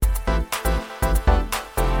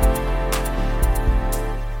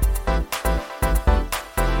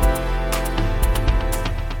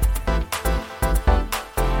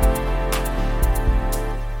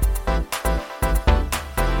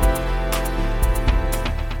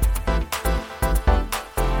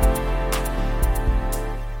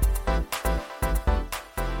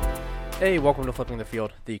Hey, welcome to Flipping the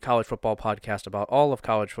Field, the college football podcast about all of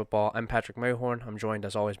college football. I'm Patrick Mayhorn. I'm joined,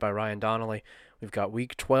 as always, by Ryan Donnelly. We've got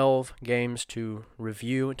Week 12 games to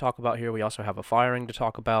review and talk about here. We also have a firing to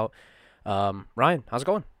talk about. Ryan, how's it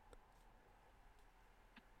going?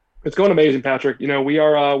 It's going amazing, Patrick. You know,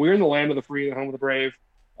 we're in the land of the free, the home of the brave.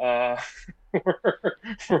 Uh,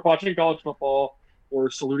 we're watching college football.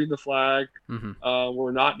 We're saluting the flag. Mm-hmm.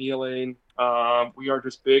 We're not kneeling. We are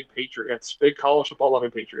just big patriots, big college football loving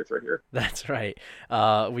patriots right here. That's right.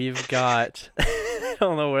 We've got, I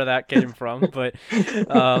don't know where that came from, but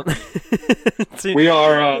um,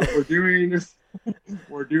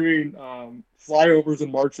 we're doing flyovers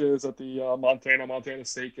and marches at the Montana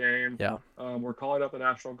State game. Yeah. We're calling up the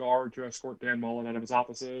National Guard to escort Dan Mullen out of his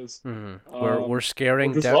offices. Mm-hmm. We're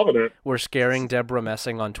scaring just loving it. We're scaring Deborah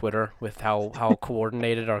Messing on Twitter with how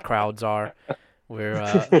coordinated our crowds are. We're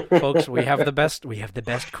folks. We have the best. We have the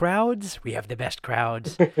best crowds.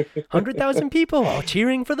 100,000 people all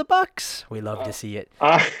cheering for the Bucks. We love to see it.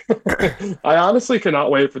 I honestly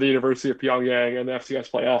cannot wait for the University of Pyongyang and the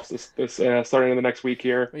FCS playoffs this starting in the next week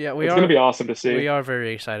here. Yeah, it's going to be awesome to see. We are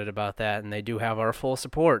very excited about that, and they do have our full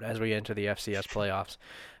support as we enter the FCS playoffs.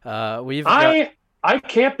 I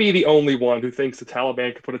can't be the only one who thinks the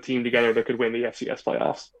Taliban could put a team together that could win the FCS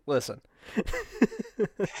playoffs. Listen.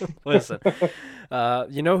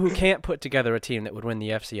 You know who can't put together a team that would win the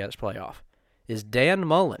FCS playoff? Is Dan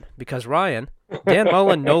Mullen. Because, Ryan, Dan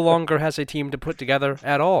Mullen no longer has a team to put together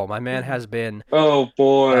at all. My man has been... Oh,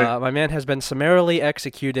 boy. My man has been summarily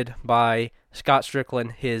executed by Scott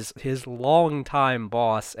Strickland, his longtime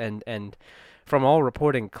boss and from all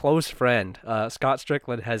reporting, close friend. Scott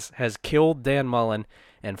Strickland has killed Dan Mullen,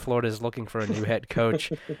 and Florida's looking for a new head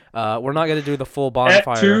coach. We're not going to do the full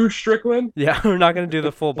bonfire. At 2, Strickland? Yeah, we're not going to do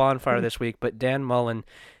the full bonfire this week, but Dan Mullen,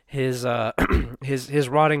 his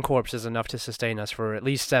rotting corpse is enough to sustain us for at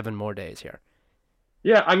least 7 more days here.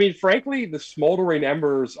 Yeah, I mean, frankly, the smoldering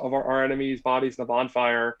embers of our enemies' bodies in the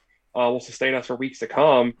bonfire will sustain us for weeks to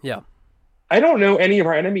come. Yeah. I don't know any of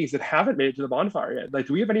our enemies that haven't made it to the bonfire yet. Like,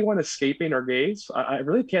 do we have anyone escaping our gaze? I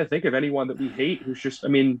really can't think of anyone that we hate who's just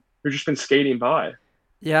been skating by.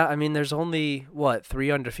 Yeah, I mean, there's only,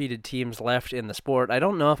 3 undefeated teams left in the sport. I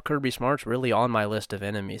don't know if Kirby Smart's really on my list of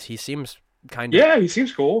enemies. He seems kind of... Yeah, he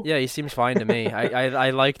seems cool. Yeah, he seems fine to me. I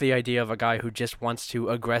like the idea of a guy who just wants to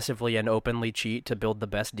aggressively and openly cheat to build the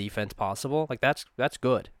best defense possible. Like, that's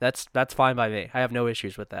good. That's fine by me. I have no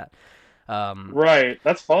issues with that. Right,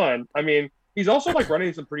 that's fun. I mean... He's also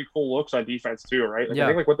running some pretty cool looks on defense too, right? Yeah.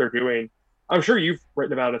 I think what they're doing. I'm sure you've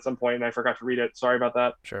written about it at some point, and I forgot to read it. Sorry about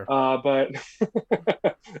that. Sure. But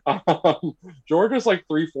Georgia's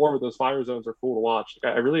 3-4 with those fire zones are cool to watch.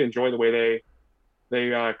 I really enjoy the way they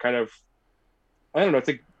kind of, I don't know, it's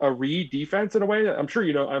like a read defense in a way. I'm sure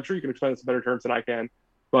you can explain this in better terms than I can.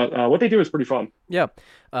 But what they do is pretty fun. Yeah.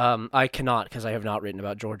 I cannot because I have not written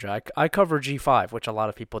about Georgia. I cover G5, which a lot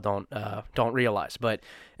of people don't realize.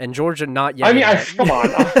 And Georgia not yet. I mean, come on.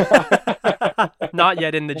 Not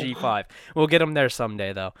yet in the G5. We'll get them there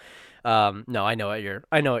someday, though. No, I know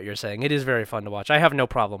what you're saying. It is very fun to watch. I have no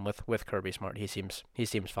problem with Kirby Smart. He seems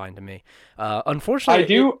fine to me. Unfortunately,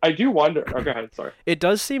 I do wonder. Oh, go ahead. Sorry. It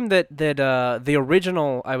does seem that the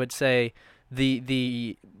original, I would say,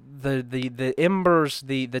 the embers,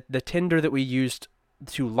 the tinder that we used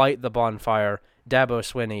to light the bonfire, Dabo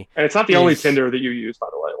Swinney. And it's not the only tinder that you use, by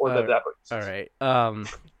the way, or that Dabo uses. All right.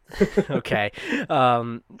 Okay.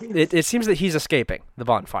 It seems that he's escaping the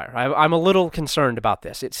bonfire. I'm a little concerned about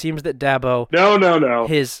this. It seems that Dabo... No.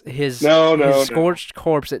 His scorched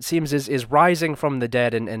corpse, it seems, is rising from the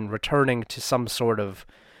dead and returning to some sort of...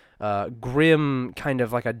 grim, kind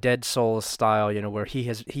of like a Dead Souls style, where he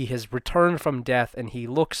has returned from death and he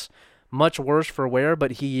looks much worse for wear,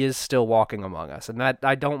 but he is still walking among us, and that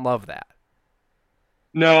I don't love that.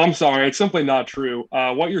 No, I'm sorry, it's simply not true.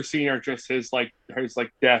 What you're seeing are just his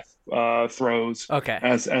death throes. Okay.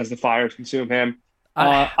 As the fires consume him.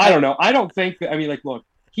 I don't know. I don't think that. I mean, look,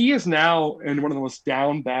 he is now in one of the most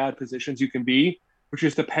down bad positions you can be, which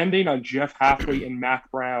is depending on Jeff Hafley and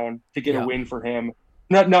Mac Brown to get a win for him.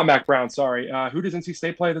 Not Mac Brown, sorry. Who does NC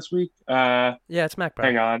State play this week? Yeah, it's Mac Brown.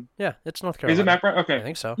 Hang on. Yeah, it's North Carolina. Is it Mac Brown? Okay. I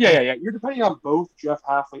think so. Yeah. You're depending on both Jeff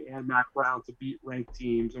Hafley and Mac Brown to beat ranked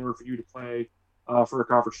teams in order for you to play for a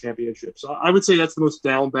conference championship. So I would say that's the most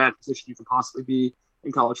down bad position you can possibly be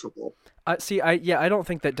in college football. I don't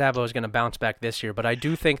think that Dabo is going to bounce back this year, but I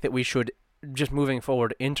do think that we should, just moving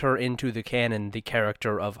forward, enter into the canon the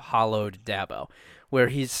character of Hollowed Dabo, where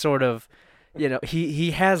he's sort of...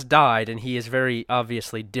 he has died, and he is very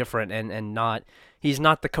obviously different, and not he's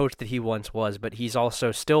not the coach that he once was, but he's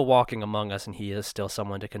also still walking among us, and he is still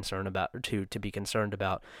someone to be concerned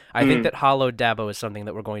about. I think that Hollowed Dabo is something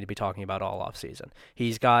that we're going to be talking about all off season.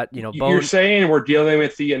 He's got You're saying we're dealing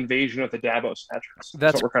with the invasion of the Dabo Snatchers.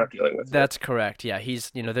 That's what we're kind of dealing with. That's correct. Yeah,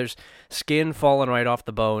 he's there's skin falling right off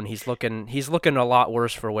the bone. He's looking a lot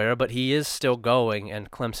worse for wear, but he is still going,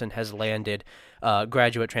 and Clemson has landed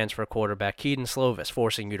graduate transfer quarterback Keaton Slovis,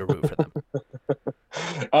 forcing you to root for them.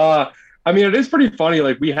 I mean, it is pretty funny.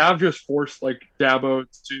 Like, we have just forced like Dabo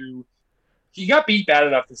to. He got beat bad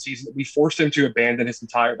enough this season that we forced him to abandon his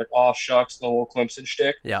entire shucks, the whole Clemson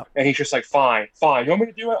shtick. Yeah. And he's just like, fine. You want me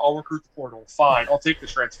to do it? I'll recruit the portal. Fine. I'll take the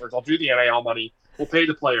transfers. I'll do the NIL money. We'll pay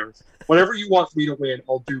the players. Whatever you want me to win,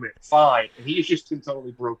 I'll do it. Fine. And he has just been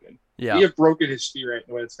totally broken. Yeah. He has broken his spirit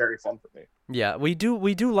in a way that's very fun for me. Yeah, we do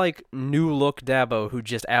like new look Dabo, who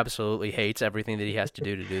just absolutely hates everything that he has to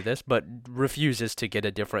do this, but refuses to get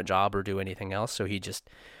a different job or do anything else. So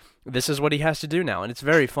this is what he has to do now, and it's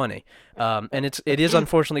very funny. And it is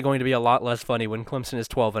unfortunately going to be a lot less funny when Clemson is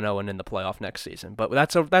 12-0 and in the playoff next season. But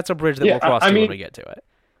that's a bridge that we'll cross when we get to it.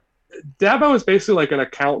 Dabo is basically like an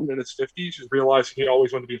accountant in his 50s who's realizing he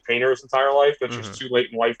always wanted to be a painter his entire life, but just too late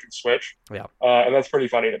in life to switch. Yeah. And that's pretty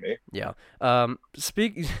funny to me. Yeah. Not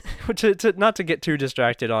to get too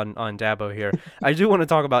distracted on Dabo here, I do want to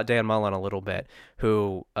talk about Dan Mullen a little bit,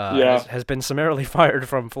 who has been summarily fired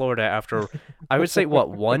from Florida after, I would say,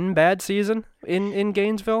 one bad season in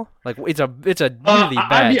Gainesville? Like, it's a really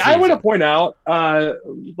bad season. I want to point out,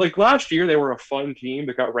 like last year, they were a fun team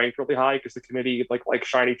that got ranked really high because the committee like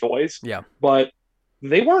shiny toys. Yeah. But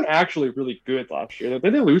they weren't actually really good last year.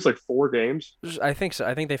 Did they lose like 4 games? I think so.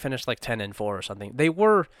 I think they finished like 10-4 or something. They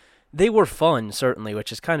were fun, certainly,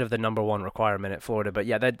 which is kind of the number one requirement at Florida. But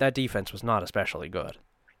yeah, that defense was not especially good.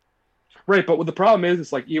 Right, but what the problem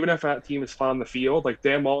is like even if that team is fun on the field, like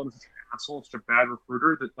Dan Mullen is an asshole, just a bad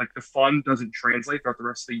recruiter that like the fun doesn't translate throughout the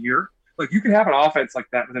rest of the year. Like you can have an offense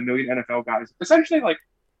like that with a million NFL guys. Essentially, like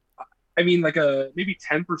I mean, like a maybe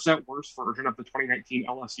 10% worse version of the 2019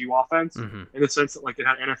 LSU offense in the sense that like it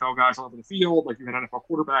had NFL guys all over the field, like you had NFL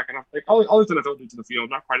quarterback and like all these NFL dudes in the field,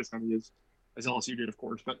 not quite as many as LSU did, of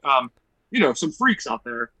course, but some freaks out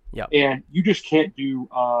there. Yeah. And you just can't do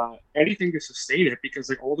anything to sustain it because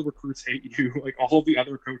like all the recruits hate you, like all of the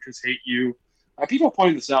other coaches hate you. People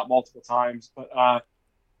pointed this out multiple times, but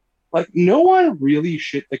like no one really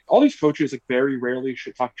like all these coaches like very rarely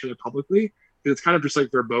should talk to each other publicly. It's kind of just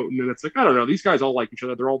like verboten, and it's like, I don't know, these guys all like each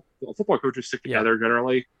other. They're all football coaches stick together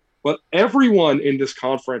generally. But everyone in this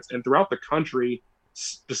conference and throughout the country,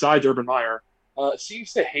 besides Urban Meyer,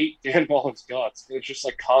 seems to hate Dan Mullen's guts. And it's just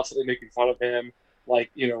like constantly making fun of him,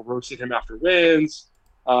 like, roasting him after wins,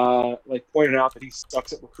 like pointing out that he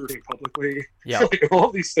sucks at recruiting publicly. Yeah. Like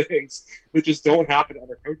all these things that just don't happen to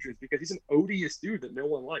other coaches because he's an odious dude that no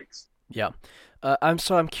one likes. Yeah.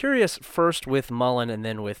 I'm curious first with Mullen and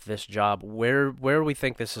then with this job where we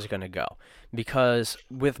think this is going to go, because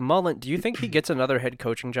with Mullen, do you think he gets another head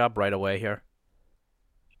coaching job right away here?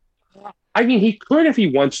 I mean, he could if he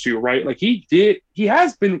wants to, right? Like he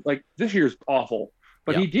has been like this year's awful,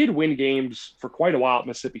 but he did win games for quite a while at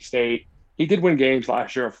Mississippi State. He did win games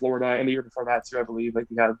last year at Florida and the year before that too, I believe. Like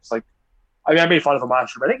he had like, I mean, I made fun of him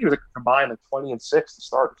last year, but I think he was like combined like 20-6 to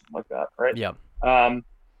start or something like that, right? Yeah.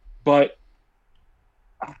 But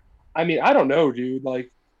I mean, I don't know, dude.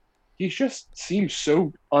 Like, he just seems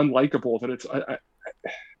so unlikable that it's.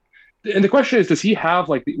 And the question is, does he have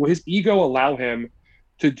like, will his ego allow him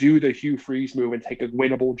to do the Hugh Freeze move and take a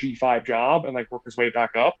winnable G5 job and like work his way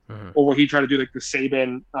back up, or will he try to do like the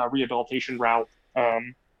Saban rehabilitation route?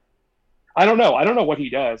 I don't know. I don't know what he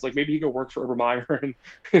does. Like maybe he go work for Urban Meyer in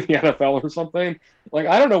the NFL or something. Like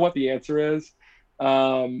I don't know what the answer is.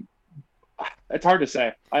 It's hard to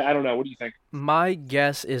say. I don't know. What do you think? My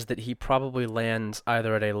guess is that he probably lands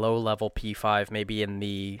either at a low-level P5, maybe in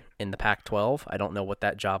the Pac-12. I don't know what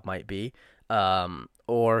that job might be.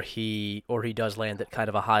 Or he does land at kind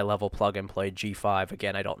of a high-level plug-and-play G5.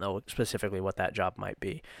 Again, I don't know specifically what that job might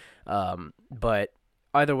be. But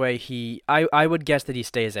either way, I would guess that he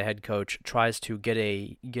stays a head coach, tries to get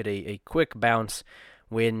a quick bounce,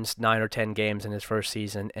 wins 9 or 10 games in his first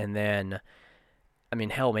season, and then, I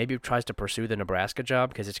mean, hell, maybe tries to pursue the Nebraska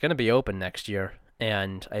job because it's going to be open next year.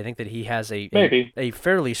 And I think that he has a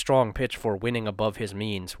fairly strong pitch for winning above his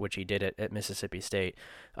means, which he did at Mississippi State.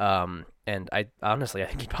 And I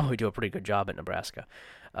think he'd probably do a pretty good job at Nebraska.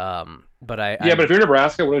 But if you're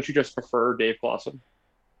Nebraska, wouldn't you just prefer Dave Clawson?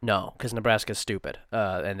 No, because Nebraska's stupid,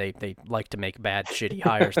 and they like to make bad, shitty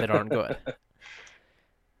hires that aren't good.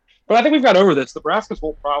 But I think we've got over this. Nebraska's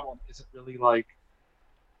whole problem isn't really like,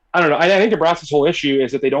 I don't know. I think Nebraska's whole issue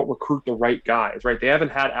is that they don't recruit the right guys, right? They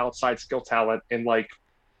haven't had outside skill talent in like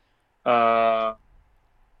a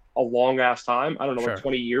long ass time. I don't know, Sure. like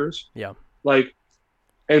 20 years. Yeah. Like,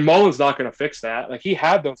 and Mullen's not going to fix that. Like, he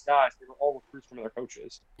had those guys; they were all recruits from other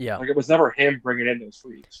coaches. Yeah. Like, it was never him bringing in those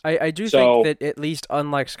freaks. I do think that, at least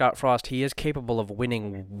unlike Scott Frost, he is capable of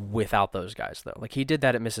winning without those guys, though. Like, he did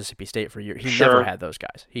that at Mississippi State for years. He never had those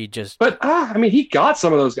guys. He just. But I mean, he got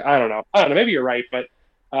some of those guys. I don't know. Maybe you're right, but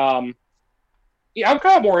yeah, I'm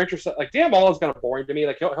kind of more interested. Like, Dan Mullen's kind of boring to me.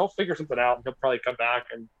 Like, he'll figure something out, and he'll probably come back,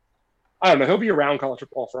 and I don't know. He'll be around college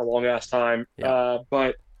football for a long ass time. Yeah.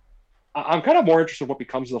 But I'm kind of more interested in what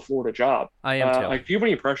becomes of the Florida job. I am too. Like, do you have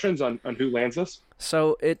any impressions on who lands this?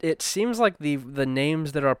 So it seems like the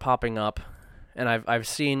names that are popping up, and I've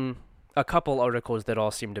seen a couple articles that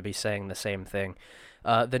all seem to be saying the same thing.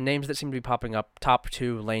 The names that seem to be popping up, top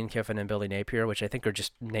two, Lane Kiffin and Billy Napier, which I think are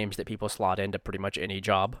just names that people slot into pretty much any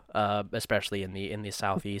job, especially in the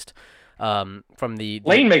Southeast. From the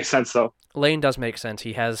Lane makes sense though. Lane does make sense.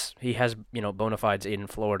 He has bona fides in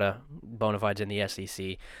Florida, bona fides in the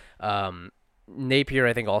SEC. Napier,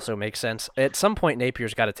 I think, also makes sense. At some point,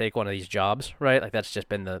 Napier's got to take one of these jobs, right? Like, that's just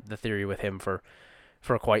been the theory with him for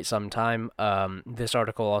quite some time. This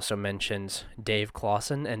article also mentions Dave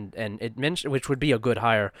Clawson, and it mentions, which would be a good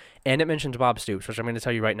hire, and it mentions Bob Stoops, which I'm going to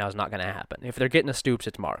tell you right now is not going to happen. If they're getting a Stoops,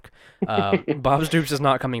 it's Mark. Bob Stoops is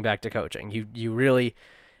not coming back to coaching. You really,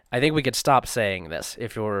 I think we could stop saying this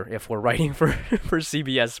if we're writing for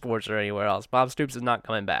CBS Sports or anywhere else. Bob Stoops is not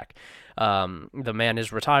coming back. The man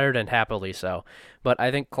is retired, and happily so. But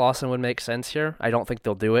I think Clawson would make sense here. I don't think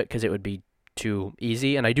they'll do it because it would be too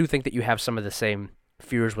easy, and I do think that you have some of the same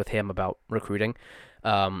fears with him about recruiting.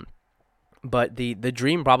 But the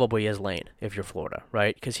dream probably is Lane if you're Florida,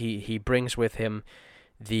 right? Because he brings with him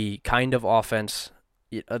the kind of offense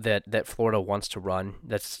that Florida wants to run.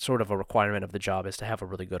 That's sort of a requirement of the job, is to have a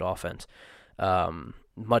really good offense.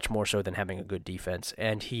 Much more so than having a good defense.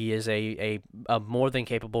 And he is a more than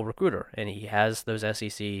capable recruiter, and he has those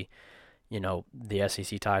SEC, the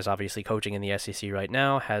SEC ties, obviously coaching in the SEC right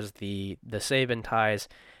now, has the Saban ties.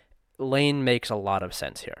 Lane makes a lot of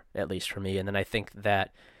sense here, at least for me. And then I think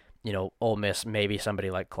that, Ole Miss, maybe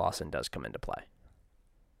somebody like Clawson does come into play.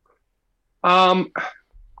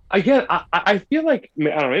 Again, I feel like, I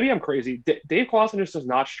don't know, maybe I'm crazy. Dave Clawson just does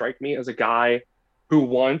not strike me as a guy who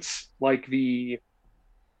wants the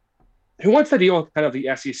deal with kind of the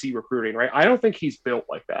SEC recruiting, right? I don't think he's built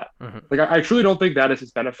like that. Mm-hmm. Like, I truly don't think that is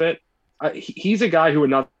his benefit. He's a guy who would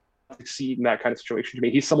not succeed in that kind of situation to me.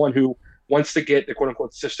 He's someone who wants to get the quote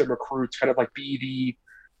unquote system recruits, kind of like be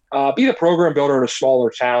the program builder in a smaller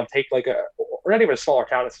town, take or not even a smaller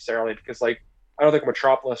town necessarily, because like, I don't think a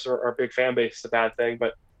metropolis or a big fan base is a bad thing,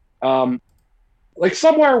 but like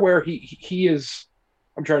somewhere where he is,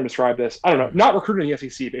 I'm trying to describe this, I don't know, not recruiting the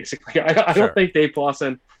SEC basically. I don't think Dave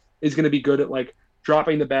Clawson is going to be good at like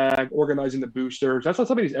dropping the bag, organizing the boosters. That's not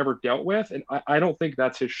something he's ever dealt with, and I don't think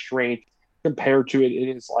that's his strength compared to it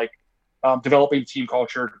is like developing team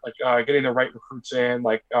culture, like getting the right recruits in,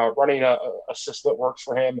 like running a system that works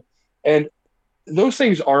for him. And those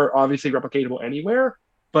things are obviously replicatable anywhere,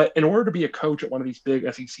 but in order to be a coach at one of these big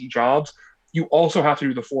SEC jobs, you also have to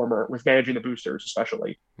do the former with managing the boosters,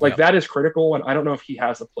 especially. Like, that is critical, and I don't know if he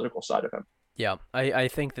has the political side of him. Yeah, I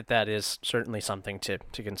think that is certainly something to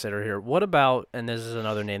consider here. What about, and this is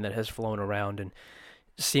another name that has flown around and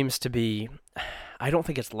seems to be, I don't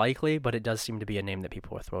think it's likely, but it does seem to be a name that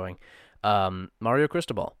people are throwing. Mario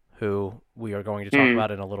Cristobal, who we are going to talk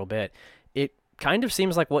about in a little bit. It kind of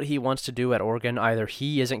seems like what he wants to do at Oregon, either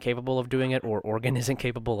he isn't capable of doing it or Oregon isn't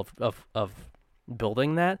capable of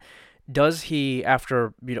building that. Does he,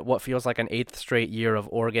 after what feels like an 8th straight year of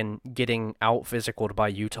Oregon getting out physicaled by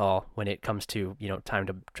Utah when it comes to time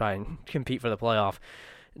to try and compete for the playoff,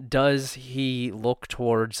 does he look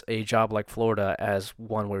towards a job like Florida as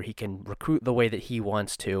one where he can recruit the way that he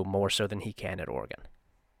wants to, more so than he can at Oregon?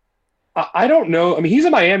 I don't know. I mean, he's a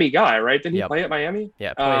Miami guy, right? Didn't he play at Miami?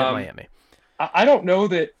 Yeah, played at Miami. I don't know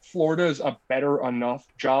that Florida is a better enough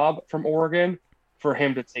job from Oregon for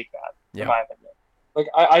him to take that, in my opinion. Like,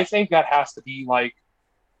 I think that has to be like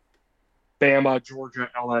Bama, Georgia,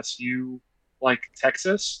 LSU, like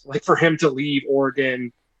Texas. Like, for him to leave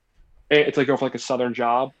Oregon, it's like go for like a Southern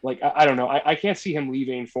job. Like, I don't know. I can't see him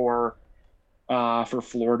leaving for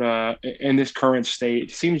Florida in this current state.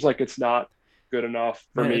 It seems like it's not good enough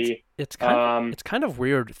for me. It's kind of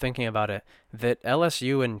weird thinking about it that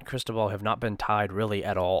LSU and Cristobal have not been tied really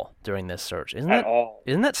at all during this search. Isn't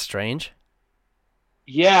that strange?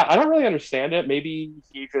 Yeah, I don't really understand it. Maybe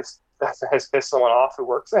he just has pissed someone off who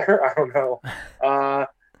works there. I don't know.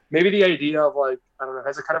 Maybe the idea of like, I don't know,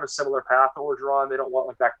 has a kind of a similar path that we're drawn. They don't want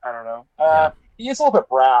like that. I don't know. He is a little bit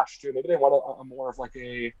brash too. Maybe they want a more of like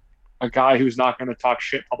a guy who's not going to talk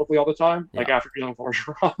shit publicly all the time, like after dealing with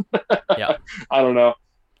Orgeron. Yeah. I don't know.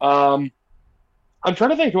 I'm trying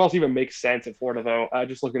to think who else even makes sense in Florida though.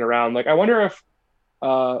 Just looking around, like I wonder if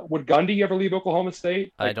would Gundy ever leave Oklahoma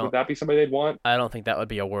State? Like, would that be somebody they'd want? I don't think that would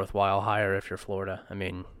be a worthwhile hire if you're Florida. I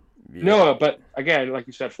mean, no, but again, like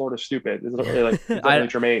you said, Florida's stupid. It's like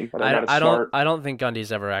Jermaine, but I don't think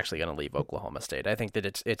Gundy's ever actually going to leave Oklahoma State. I think that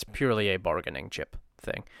it's purely a bargaining chip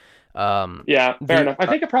thing. Yeah, fair enough. I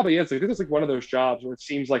think it probably is. I think it's like one of those jobs where it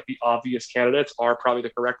seems like the obvious candidates are probably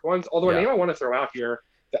the correct ones. Although a name I want to throw out here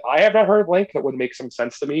that I have not heard link that would make some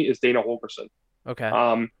sense to me is Dana Holgorsen.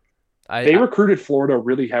 Okay. They recruited Florida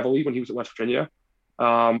really heavily when he was at West Virginia.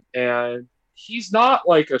 And he's not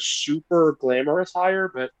like a super glamorous hire,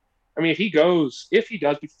 but I mean, if he does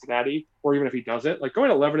beat Cincinnati, or even if he doesn't, like going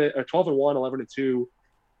 12-1, 11-2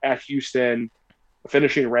 at Houston,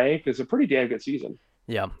 finishing ranked is a pretty damn good season.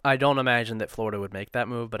 Yeah, I don't imagine that Florida would make that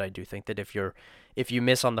move, but I do think that if you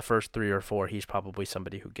miss on the first 3 or 4, he's probably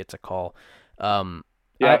somebody who gets a call. What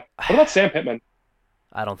about Sam Pittman?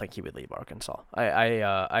 I don't think he would leave Arkansas.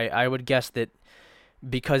 I would guess that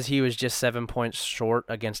because he was just 7 points short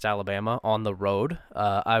against Alabama on the road,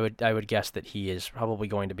 I would guess that he is probably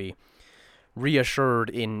going to be reassured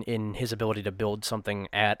in his ability to build something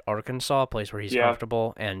at Arkansas, a place where he's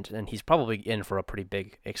comfortable, and he's probably in for a pretty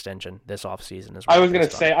big extension this offseason as well. I was going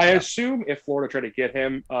to say, I assume if Florida tried to get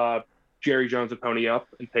him, Jerry Jones would pony up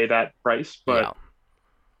and pay that price, but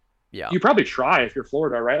you probably try if you're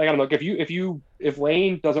Florida, right? Like, I don't know, if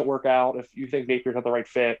Lane doesn't work out, if you think Napier's not the right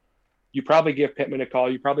fit, you probably give Pittman a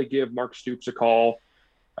call. You probably give Mark Stoops a call.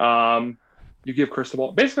 You give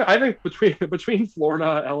Cristobal. Basically, I think between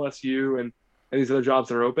Florida, LSU, and these other jobs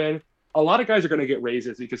that are open, a lot of guys are going to get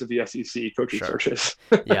raises because of the SEC coaching searches.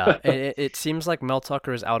 Yeah, it seems like Mel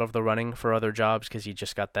Tucker is out of the running for other jobs because he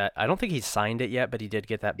just got that. I don't think he's signed it yet, but he did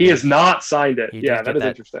get that. He has not signed it. Yeah, that is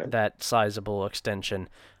interesting. That sizable extension.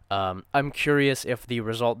 I'm curious if the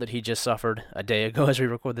result that he just suffered a day ago as we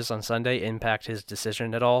record this on Sunday impact his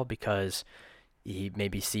decision at all, because he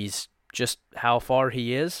maybe sees just how far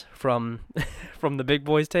he is from the big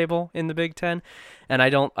boys table in the Big Ten. And I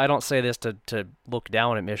don't say this to look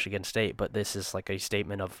down at Michigan State, but this is like a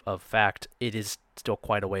statement of fact. It is still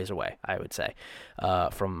quite a ways away, I would say.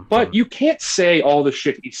 But you can't say all the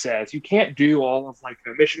shit he says. You can't do all of like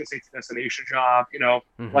the Michigan State's destination job,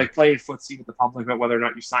 like playing footsie with the public about whether or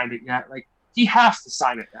not you signed it yet. Like, he has to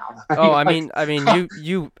sign it now. Oh, I mean,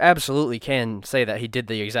 you absolutely can say that he did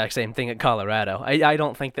the exact same thing at Colorado. I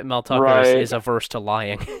don't think that Mel Tucker is averse to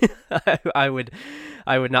lying. I would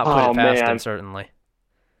not put it past him, certainly.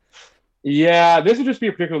 Yeah, this would just be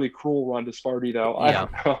a particularly cruel run to Sparty, though. I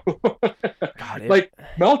don't know.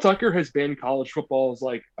 Mel Tucker has been college football's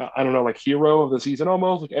like hero of the season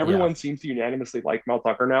almost. Like, everyone seems to unanimously like Mel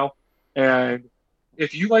Tucker now, and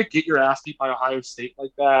if you like get your ass beat by Ohio State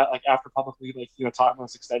like that, like after publicly talking about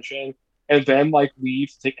this extension, and then like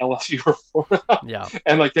leave to take LSU or Florida,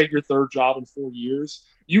 and like take your third job in 4 years,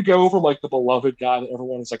 you go over like the beloved guy that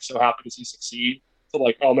everyone is like so happy to see succeed. So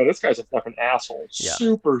like, oh man, this guy's a fucking asshole.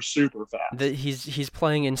 Super fast. He's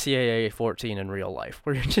playing NCAA 14 in real life,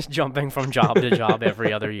 where you're just jumping from job to job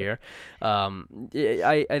every other year.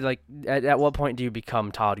 I like at what point do you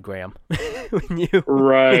become Todd Graham when you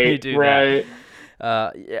do that?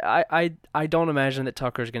 I don't imagine that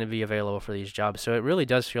Tucker's going to be available for these jobs, so it really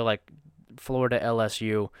does feel like Florida,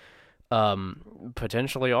 LSU,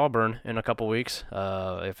 potentially Auburn in a couple weeks.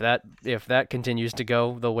 If that continues to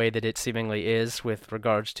go the way that it seemingly is with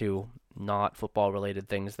regards to not football related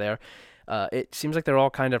things there, it seems like they're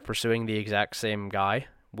all kind of pursuing the exact same guy,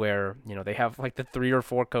 where they have like the 3 or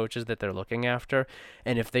 4 coaches that they're looking after,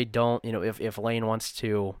 and if they don't, if Lane wants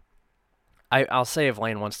to, I'll say if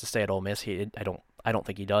Lane wants to stay at Ole Miss, I don't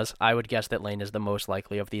think he does. I would guess that Lane is the most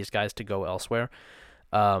likely of these guys to go elsewhere.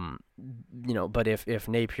 But if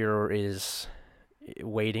Napier is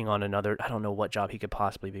waiting on another, I don't know what job he could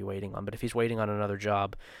possibly be waiting on, but if he's waiting on another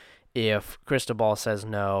job, if Cristobal says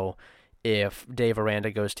no, if Dave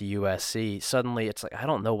Aranda goes to USC, suddenly it's like, I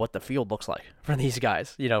don't know what the field looks like for these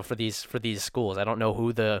guys, for these schools. I don't know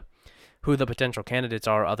who the potential candidates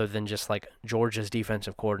are other than just like Georgia's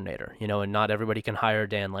defensive coordinator, and not everybody can hire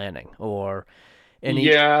Dan Lanning or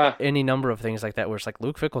any number of things like that, where it's like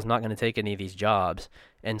Luke Fickell's not going to take any of these jobs,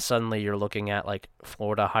 and suddenly you're looking at like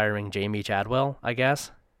Florida hiring Jamie Chadwell, I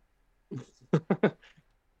guess.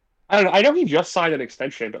 I don't know. I know he just signed an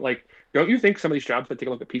extension, but like, don't you think some of these jobs would take a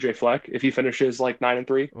look at PJ Fleck if he finishes like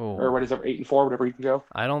 9-3 or Oh, what is it, 8-4, whatever he can go?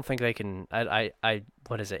 I don't think they can.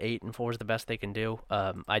 What is it? 8-4 is the best they can do.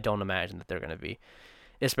 I don't imagine that they're going to be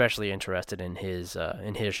especially interested in his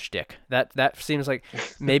shtick. That seems like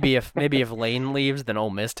maybe if Lane leaves, then Ole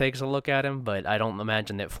Miss takes a look at him. But I don't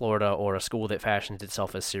imagine that Florida or a school that fashions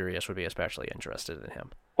itself as serious would be especially interested in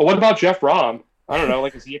him. Well, what about Jeff Brom? I don't know.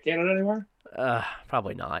 Like, is he a candidate anymore?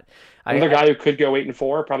 Probably not. Another guy who could go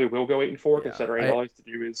 8-4, probably will go 8-4, Yeah, considering all he has to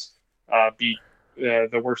do is beat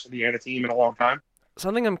the worst Indiana team in a long time.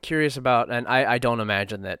 something I'm curious about, and I don't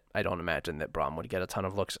imagine that Brom would get a ton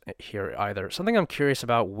of looks here either. Something I'm curious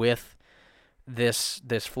about with this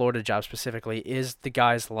Florida job specifically is the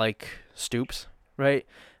guys like Stoops, right?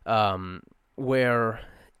 Where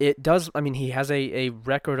it does. I mean, he has a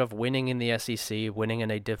record of winning in the SEC, winning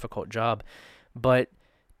in a difficult job, but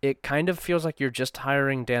it kind of feels like you're just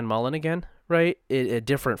hiring Dan Mullen again, right? A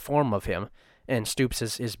different form of him. And Stoops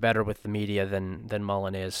is better with the media than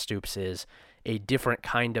Mullen is. Stoops is a different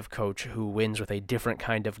kind of coach who wins with a different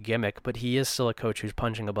kind of gimmick, but he is still a coach who's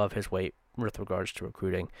punching above his weight with regards to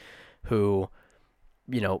recruiting, who,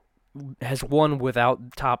 you know, has won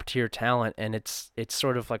without top tier talent, and it's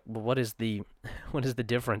sort of like, well, what is the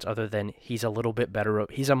difference other than he's a little bit better,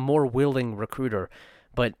 he's a more willing recruiter,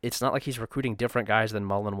 but it's not like he's recruiting different guys than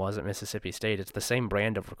Mullen was at Mississippi State. It's the same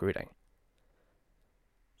brand of recruiting.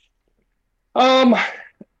 Um,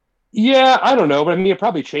 yeah, I don't know, but I mean, it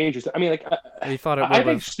probably changes. I mean, like, We thought it I would think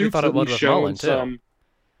with we Stoops thought has it at would least with Mullen shown too. some.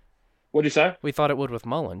 What'd you say? We thought it would with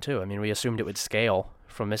Mullen too. I mean, we assumed it would scale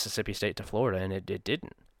from Mississippi State to Florida, and it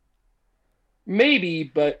didn't. Maybe,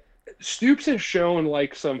 but Stoops has shown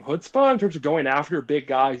like some chutzpah in terms of going after big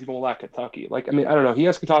guys, even at Kentucky. Like, I mean, I don't know. He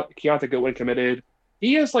has Keontae Goodwin committed.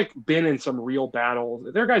 He has like been in some real battles.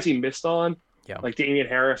 There are guys he missed on, Yeah. like Damian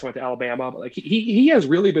Harris went to Alabama, but like he has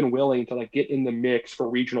really been willing to like get in the mix for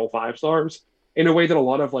regional 5 stars in a way that a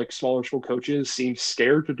lot of like smaller school coaches seem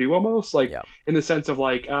scared to do almost like Yeah. in the sense of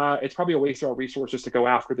like it's probably a waste of our resources to go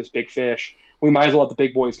after this big fish. We might as well let the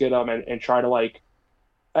big boys get them and try to like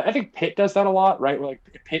I think Pitt does that a lot, right? Where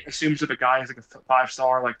like Pitt assumes if a guy is like a 5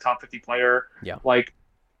 star, like top 50 player, Yeah. like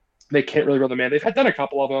they can't really run the man. They've had done a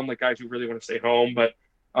couple of them, like guys who really want to stay home, but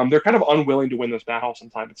they're kind of unwilling to win this battle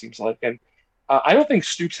sometimes. It seems like, and I don't think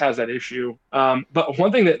Stoops has that issue. But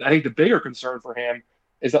one thing that I think the bigger concern for him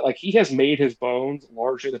is that like he has made his bones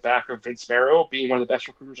largely the back of Vince Marrow being one of the best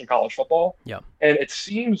recruiters in college football. Yeah. And it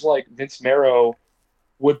seems like Vince Marrow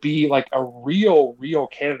would be like a real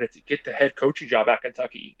candidate to get the head coaching job at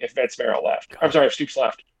Kentucky if Vince Marrow left. I'm sorry, if Stoops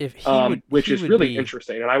left. If he would, which he is would really be,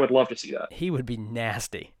 interesting, and I would love to see that. He would be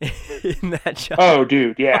nasty in that job. Oh,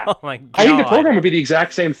 dude, yeah. Oh my God. I think the program would be the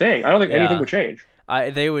exact same thing. I don't think anything Yeah. would change. I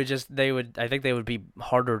think they would be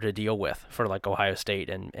harder to deal with for like Ohio State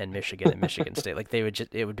and Michigan and Michigan State. Like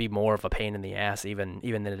it would be more of a pain in the ass even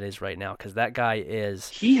than it is right now, because that guy is.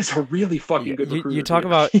 He is a really fucking good recruiter. You talk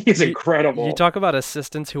about he is incredible. You talk about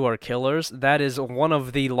assistants who are killers. That is one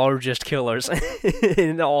of the largest killers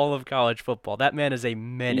in all of college football. That man is a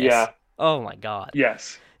menace. Yeah. Oh my God.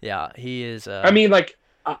 Yes. Yeah, he is. I mean, like,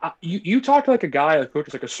 you talk to like a guy that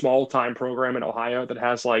coaches like a small time program in Ohio that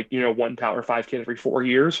has like, one Power 5 kid every 4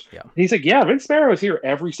 years. Yeah. And he's like, yeah, Vince Marrow is here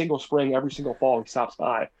every single spring, every single fall. He stops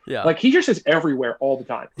by. Yeah. Like he just is everywhere all the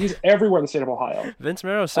time. He's everywhere in the state of Ohio. Vince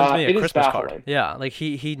Marrow sent me a it is Christmas baffling. card. Yeah, like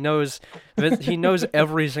he knows he knows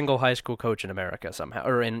every single high school coach in America somehow,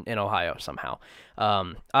 or in Ohio somehow.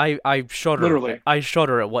 I shudder. Literally. I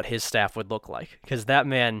shudder at what his staff would look like, because that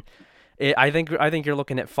man. I think you're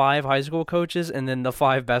looking at 5 high school coaches and then the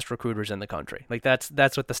 5 best recruiters in the country. Like that's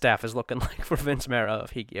what the staff is looking like for Vince Marrow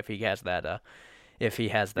if he has that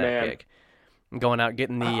Man. gig. Going out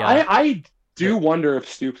getting the. I do wonder if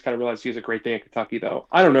Stoops kind of realized he has a great day in Kentucky, though.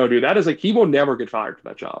 I don't know, dude. That is like he will never get fired for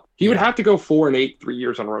that job. He would have to go 4-8 3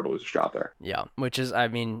 years on a road to lose his job there. Yeah, which is, I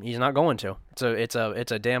mean, he's not going to. It's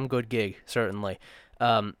a damn good gig, certainly.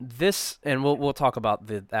 This, and we'll talk about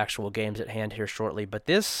the actual games at hand here shortly, but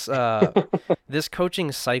this this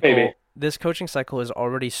coaching cycle Maybe. is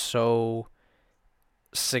already so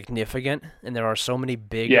significant, and there are so many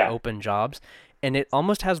big open jobs, and it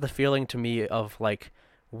almost has the feeling to me of like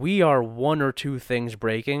we are 1 or 2 things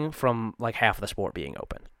breaking from like half the sport being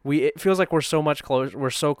open. It feels like we're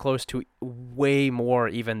so close to way more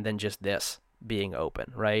even than just this being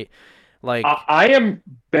open, right? Like I am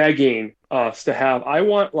begging us to have. I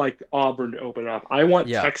want like Auburn to open up. I want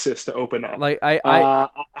Texas to open up. Like I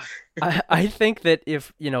think that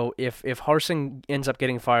if Harsin ends up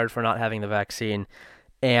getting fired for not having the vaccine,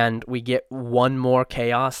 and we get one more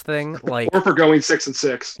chaos thing, like or for going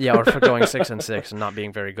 6-6. Yeah, or for going 6-6 and not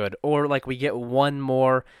being very good, or like we get one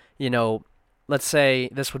more, let's say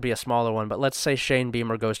this would be a smaller one, but let's say Shane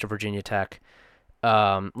Beamer goes to Virginia Tech.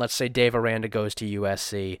 Let's say Dave Aranda goes to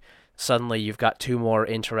USC. Suddenly you've got two more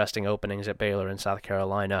interesting openings at Baylor and South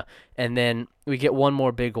Carolina, and then we get one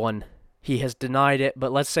more big one. He has denied it,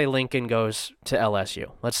 but let's say Lincoln goes to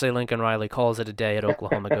LSU. Let's say Lincoln Riley calls it a day at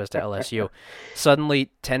Oklahoma, goes to LSU.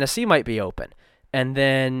 Suddenly Tennessee might be open, and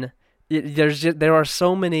then there are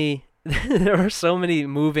so many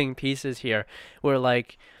moving pieces here where,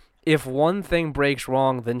 like, if one thing breaks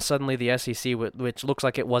wrong, then suddenly the SEC, which looks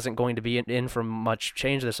like it wasn't going to be in for much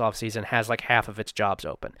change this offseason, has like half of its jobs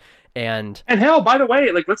open. And hell, by the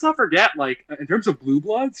way, like, let's not forget, like, in terms of blue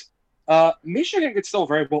bloods, Michigan could still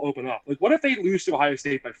very well open up. Like, what if they lose to Ohio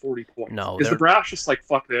State by 40 points? No, is the brass just like,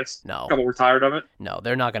 fuck this? No, we're tired of it. No,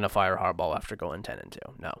 they're not going to fire Harbaugh after going 10-2.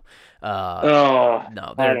 No,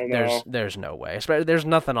 no, there's no way. There's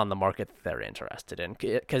nothing on the market that they're interested in.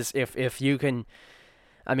 Because if you can,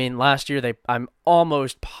 I mean, last year I'm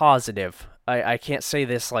almost positive. I can't say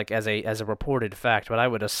this like as a reported fact, but I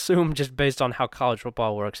would assume, just based on how college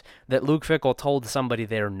football works, that Luke Fickell told somebody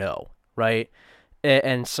there no, right?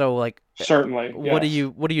 And so, like, certainly, what do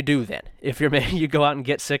you do then if you go out and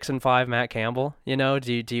get 6-5 Matt Campbell?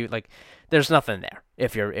 Do you like? There's nothing there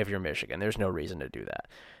if you're Michigan. There's no reason to do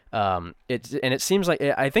that. It seems like,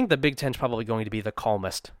 I think the Big Ten's probably going to be the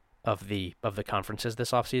calmest of the conferences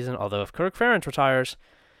this offseason. Although if Kirk Ferentz retires,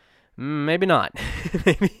 maybe not.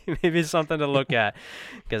 maybe something to look at,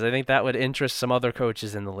 because I think that would interest some other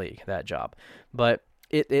coaches in the league, that job. But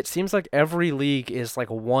it seems like every league is like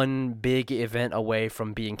one big event away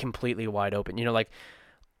from being completely wide open. Like,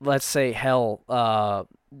 let's say, hell,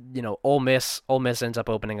 Ole Miss ends up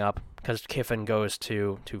opening up because Kiffin goes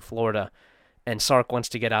to Florida, and Sark wants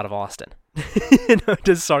to get out of Austin.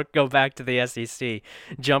 Does Sark go back to the SEC,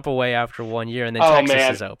 jump away after 1 year, and then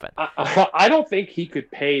Texas is open? I don't think he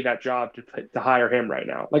could pay that job to hire him right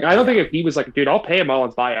now. Like, I don't think if he was like, dude, I'll pay him all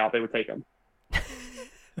his buyout, they would take him.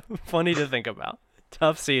 Funny to think about.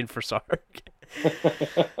 Tough scene for Sark.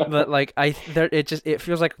 But like, it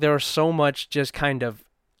feels like there are so much just kind of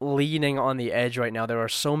leaning on the edge right now. There are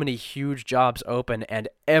so many huge jobs open, and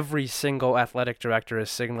every single athletic director is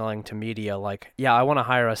signaling to media like, yeah, I want to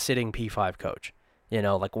hire a sitting P5 coach.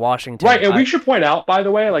 Like Washington. Right, and we should point out, by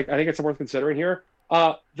the way, like, I think it's worth considering here,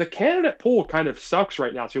 the candidate pool kind of sucks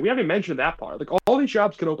right now too. We haven't mentioned that part. Like, all these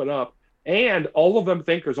jobs can open up, and all of them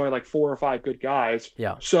think there's only like 4 or 5 good guys.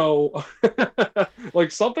 Yeah. So,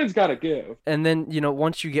 like, something's got to give. And then,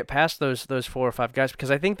 once you get past those 4 or 5 guys,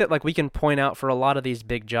 because I think that, like, we can point out for a lot of these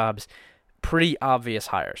big jobs pretty obvious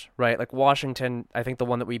hires, right? Like Washington, I think the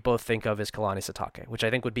one that we both think of is Kalani Sitake, which I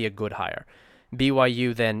think would be a good hire.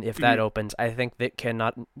 BYU, then, if that opens, I think that Ken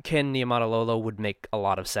Niumatalolo would make a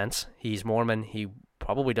lot of sense. He's Mormon. He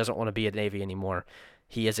probably doesn't want to be at Navy anymore.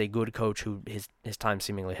 He is a good coach who his time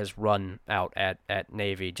seemingly has run out at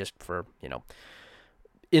Navy just for,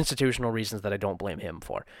 institutional reasons that I don't blame him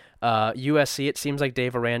for. USC, it seems like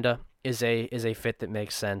Dave Aranda is a fit that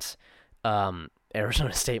makes sense.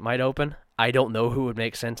 Arizona State might open. I don't know who would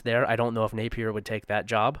make sense there. I don't know if Napier would take that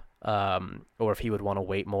job, or if he would want to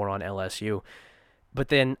wait more on LSU. But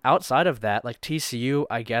then outside of that, like TCU,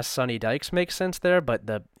 I guess Sonny Dykes makes sense there, but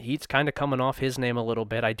the heat's kind of coming off his name a little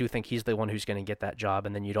bit. I do think he's the one who's going to get that job,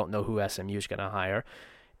 and then you don't know who SMU is going to hire.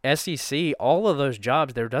 SEC, all of those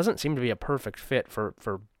jobs, there doesn't seem to be a perfect fit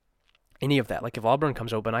for any of that. Like, if Auburn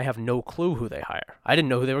comes open, I have no clue who they hire. I didn't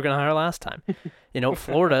know who they were going to hire last time.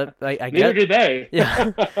 Florida, I get. Neither did they.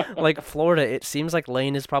 Yeah, like Florida, it seems like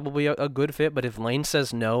Lane is probably a good fit, but if Lane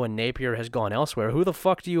says no and Napier has gone elsewhere, who the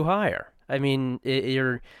fuck do you hire? I mean,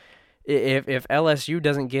 if LSU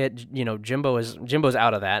doesn't get, Jimbo's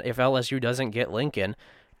out of that. If LSU doesn't get Lincoln,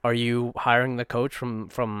 are you hiring the coach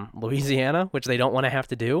from Louisiana, which they don't want to have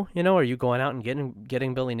to do? Are you going out and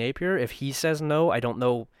getting Billy Napier? If he says no, I don't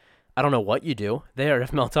know what you do there.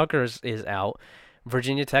 If Mel Tucker is out,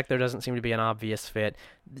 Virginia Tech, there doesn't seem to be an obvious fit.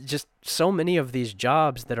 Just so many of these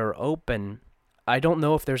jobs that are open, I don't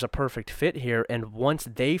know if there's a perfect fit here. And once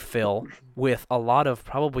they fill with a lot of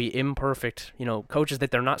probably imperfect, coaches that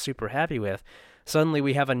they're not super happy with, suddenly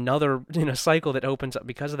we have another, cycle that opens up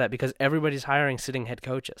because of that, because everybody's hiring sitting head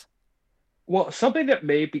coaches. Well, something that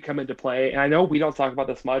may come into play, and I know we don't talk about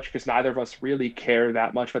this much because neither of us really care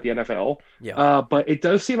that much about the NFL, but it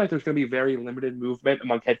does seem like there's going to be very limited movement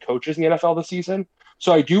among head coaches in the NFL this season.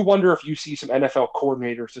 So I do wonder if you see some NFL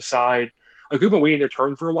coordinators decide, like, we've been waiting their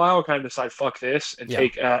turn for a while, kind of decide, fuck this, and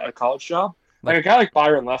take a college job. Like a guy like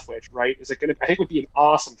Byron Leftwich, right? Is it going to? I think would be an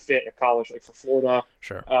awesome fit at college, like for Florida,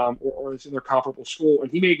 Sure. Or it's in their comparable school,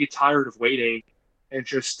 and he may get tired of waiting and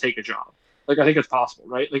just take a job. Like I think it's possible,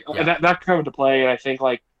 right? Like that come into play, and I think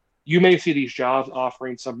like you may see these jobs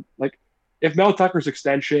offering some like if Mel Tucker's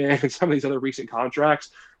extension and some of these other recent contracts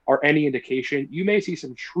are any indication, you may see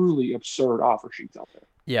some truly absurd offer sheets out there.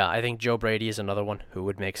 Yeah, I think Joe Brady is another one who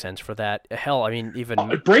would make sense for that. Hell, I mean, even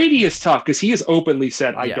Brady is tough because he has openly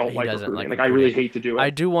said, "I don't like recruiting. Like I really hate to do it."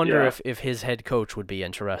 I do wonder if his head coach would be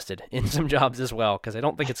interested in some jobs as well, because I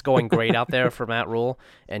don't think it's going great out there for Matt Rule,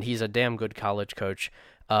 and he's a damn good college coach.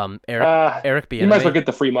 Eric Bieniemy. You might as well get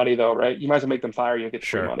the free money though, right? You might as well make them fire you and get the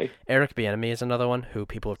free money. Eric Bieniemy is another one who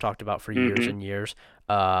people have talked about for years and years.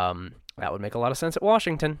 That would make a lot of sense at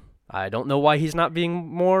Washington. I don't know why he's not being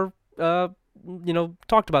more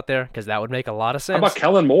talked about there, because that would make a lot of sense. How about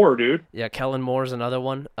Kellen Moore, dude? Yeah, Kellen Moore is another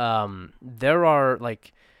one. There are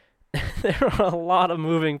a lot of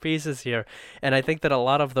moving pieces here, and I think that a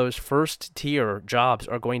lot of those first tier jobs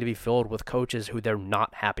are going to be filled with coaches who they're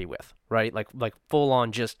not happy with, right? Like full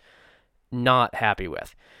on just not happy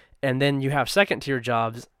with. And then you have second tier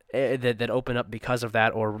jobs that open up because of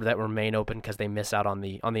that, or that remain open because they miss out on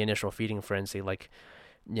the initial feeding frenzy, like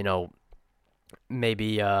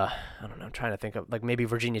maybe I don't know, I'm trying to think of, like, maybe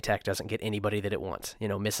Virginia Tech doesn't get anybody that it wants,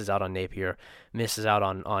 misses out on Napier, misses out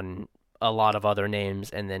on a lot of other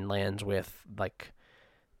names, and then lands with, like,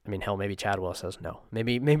 I mean, hell, maybe Chadwell says no.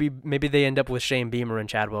 Maybe they end up with Shane Beamer and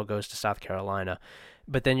Chadwell goes to South Carolina.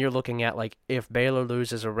 But then you're looking at, like, if Baylor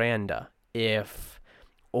loses Aranda, if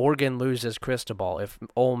Oregon loses Cristobal, if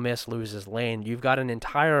Ole Miss loses Lane, you've got an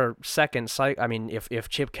entire second cycle. I mean, if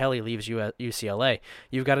Chip Kelly leaves UCLA,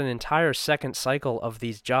 you've got an entire second cycle of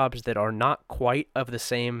these jobs that are not quite of the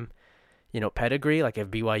same, pedigree. Like if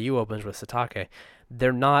BYU opens with Satake,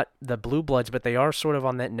 they're not the blue bloods, but they are sort of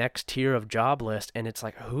on that next tier of job list. And it's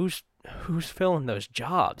like, who's filling those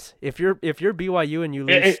jobs? If you're BYU and you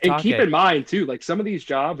lose Satake, and keep in mind too, like some of these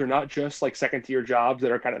jobs are not just like second tier jobs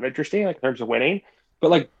that are kind of interesting, like in terms of winning. But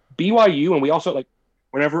like BYU, and we also like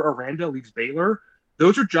whenever Aranda leaves Baylor,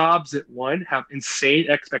 those are jobs that one have insane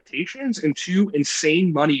expectations and two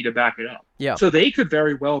insane money to back it up. Yeah. So they could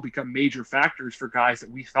very well become major factors for guys that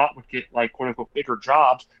we thought would get like quote unquote bigger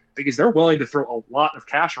jobs because they're willing to throw a lot of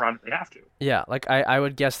cash around if they have to. Yeah, like I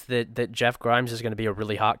would guess that Jeff Grimes is going to be a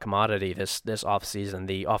really hot commodity this offseason,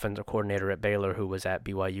 the offensive coordinator at Baylor who was at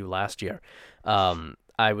BYU last year.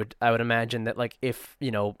 I would imagine that, like, if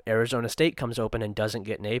Arizona State comes open and doesn't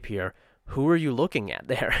get Napier, who are you looking at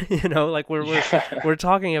there? Like we're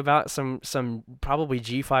talking about some probably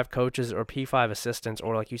G5 coaches or P5 assistants,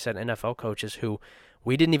 or like you said, NFL coaches who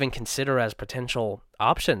we didn't even consider as potential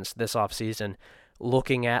options this offseason,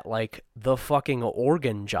 looking at like the fucking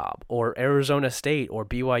Oregon job or Arizona State or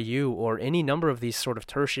BYU or any number of these sort of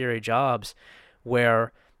tertiary jobs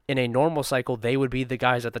where in a normal cycle, they would be the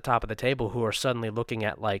guys at the top of the table who are suddenly looking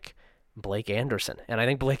at like Blake Anderson. And I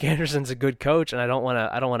think Blake Anderson's a good coach, and I don't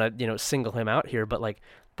want to single him out here, but like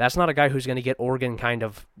that's not a guy who's going to get Oregon kind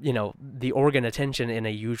of, the Oregon attention in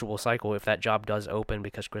a usual cycle if that job does open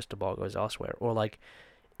because Cristobal goes elsewhere, or like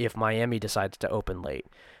if Miami decides to open late,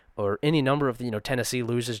 or any number of Tennessee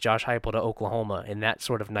loses Josh Heupel to Oklahoma in that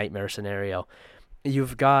sort of nightmare scenario.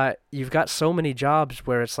 You've got so many jobs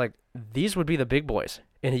where it's like these would be the big boys.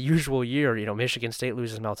 In a usual year, Michigan State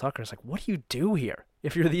loses Mel Tucker. It's like, what do you do here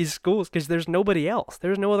if you're these schools? Because there's nobody else.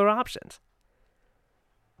 There's no other options.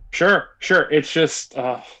 Sure. It's just,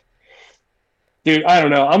 dude, I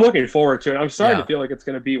don't know. I'm looking forward to it. I'm starting to feel like it's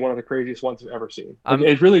going to be one of the craziest ones I've ever seen.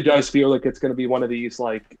 It really does feel like it's going to be one of these,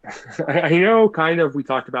 like, I know kind of we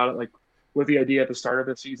talked about it, like, with the idea at the start of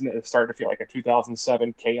the season that it's starting to feel like a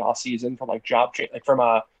 2007 chaos season from, like, job change, like,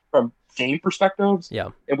 from game perspectives. Yeah.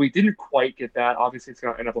 And we didn't quite get that. Obviously, it's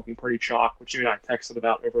going to end up looking pretty chalk, which you and I texted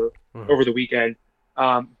about over the weekend.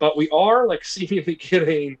 But we are like seemingly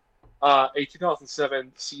getting a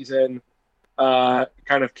 2007 season kind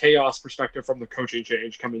of chaos perspective from the coaching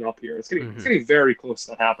change coming up here. It's getting very close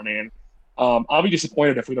to that happening. I'll be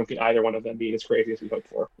disappointed if we don't get either one of them being as crazy as we hoped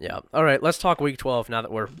for. Yeah. All right, let's talk Week 12 now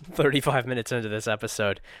that we're 35 minutes into this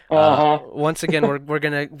episode. Once again, we're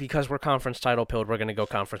gonna, because we're conference title pilled, we're gonna go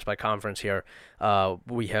conference by conference here.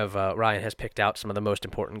 We have Ryan has picked out some of the most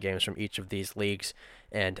important games from each of these leagues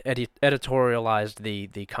and editorialized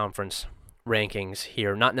the conference rankings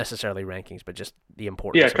here, not necessarily rankings, but just the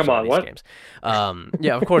importance of some of these games.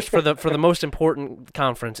 Yeah, of course, for the most important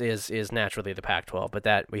conference is naturally the Pac-12, but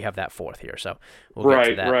that we have that fourth here, so we'll get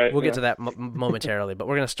to that. We'll get to that momentarily, but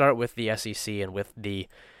we're going to start with the SEC and with the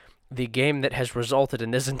game that has resulted in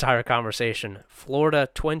this entire conversation. Florida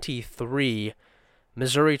 23,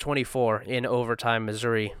 Missouri 24 in overtime.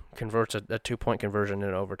 Missouri converts a 2-point conversion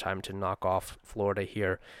in overtime to knock off Florida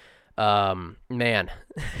here. Man,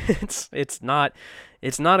 it's not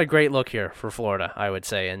a great look here for Florida, I would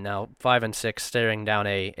say. And now 5-6, staring down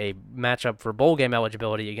a matchup for bowl game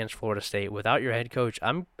eligibility against Florida State without your head coach.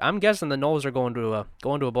 I'm guessing the Noles are going to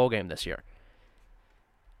a bowl game this year.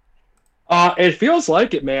 It feels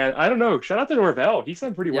like it, man. I don't know. Shout out to Norvell. He's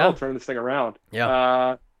done pretty well turning this thing around.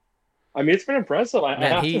 Yeah. I mean, it's been impressive. I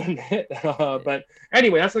have to admit. But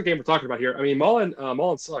anyway, that's the game we're talking about here. I mean, Mullen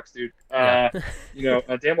sucks, dude. Dan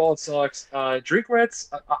Mullen sucks. Drinkwitz,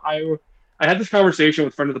 I had this conversation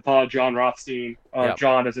with friend of the pod, John Rothstein.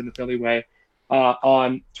 John is in the Philly way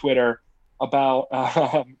on Twitter about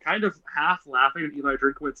kind of half laughing at Eli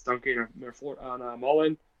Drinkwitz dunking on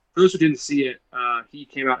Mullen. For those who didn't see it, he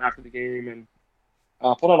came out after the game and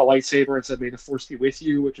pulled out a lightsaber and said, "May the Force be with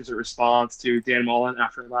you," which is a response to Dan Mullen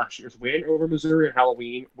after last year's win over Missouri on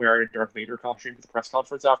Halloween, wearing a Darth Vader costume for the press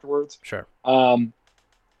conference afterwards. Sure.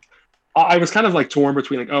 I was kind of like torn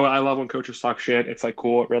between like, oh, I love when coaches talk shit. It's like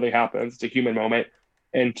cool. It really happens. It's a human moment.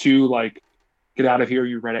 And two, like, get out of here,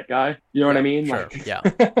 you Reddit guy. You know what I mean? Sure. Like, yeah.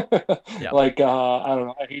 Like, I don't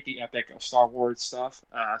know. I hate the epic of Star Wars stuff.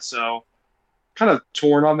 So kind of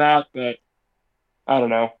torn on that, but I don't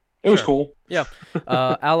know. It was cool. Yeah.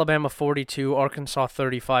 Alabama 42, Arkansas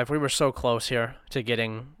 35. We were so close here to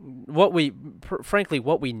getting what we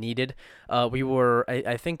needed. We were,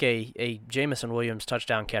 I think, a Jamison Williams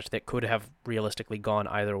touchdown catch that could have realistically gone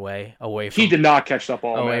either way. He did not catch that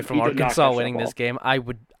ball. Away from Arkansas winning this game. I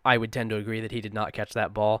would tend to agree that he did not catch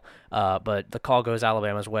that ball. But the call goes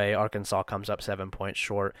Alabama's way. Arkansas comes up 7 points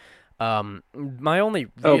short. My only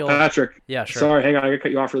real... Oh, Patrick. Yeah, sure. Sorry, hang on. I'm going to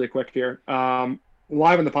cut you off really quick here.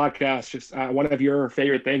 Live on the podcast, just one of your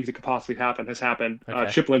favorite things that could possibly happen has happened. Okay.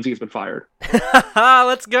 Chip Lindsey has been fired.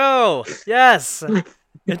 Let's go. Yes.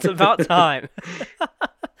 It's about time.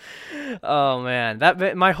 Oh, man.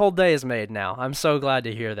 My whole day is made now. I'm so glad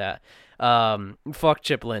to hear that. Fuck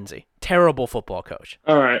Chip Lindsey. Terrible football coach.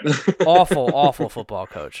 All right. awful football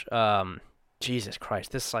coach. Jesus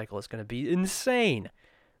Christ. This cycle is going to be insane.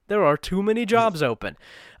 There are too many jobs open.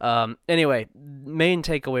 Anyway, main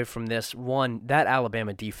takeaway from this, one, that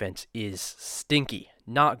Alabama defense is stinky,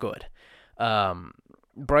 not good.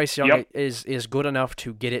 Bryce Young is good enough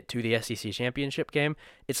to get it to the SEC championship game.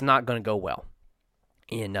 It's not going to go well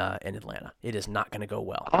in Atlanta. It is not going to go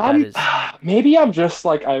well. Maybe I'm just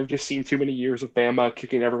like, I've just seen too many years of Bama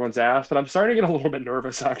kicking everyone's ass, but I'm starting to get a little bit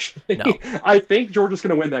nervous, actually. No. I think Georgia's going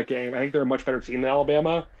to win that game. I think they're a much better team than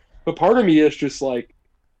Alabama. But part of me is just like,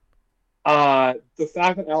 the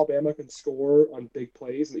fact that Alabama can score on big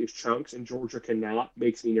plays in these chunks and Georgia cannot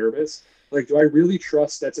makes me nervous. Like, do I really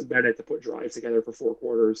trust Stetson Bennett to put drives together for 4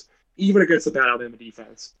 quarters, even against a bad Alabama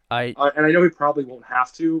defense? And I know he probably won't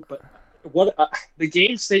have to, but what the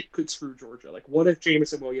game state could screw Georgia. Like, what if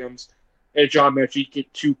Jamison Williams and John Mechie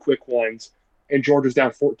get 2 quick ones and Georgia's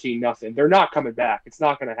down 14-0? They're not coming back. It's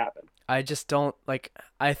not going to happen. I just don't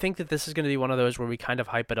I think that this is going to be one of those where we kind of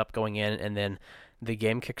hype it up going in and then the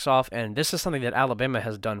game kicks off, and this is something that Alabama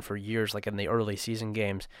has done for years, like in the early season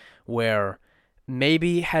games, where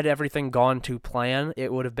maybe had everything gone to plan,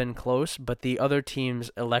 it would have been close, but the other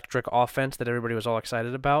team's electric offense that everybody was all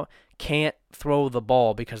excited about can't throw the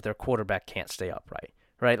ball because their quarterback can't stay upright,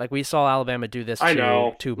 right? Like we saw Alabama do this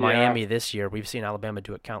to Miami this year. We've seen Alabama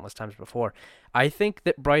do it countless times before. I think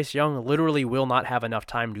that Bryce Young literally will not have enough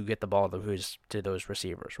time to get the ball to those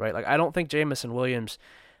receivers, right? Like I don't think Jamison Williams...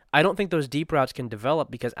 I don't think those deep routes can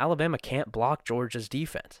develop because Alabama can't block Georgia's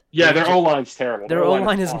defense. Yeah, their O-line's terrible. Their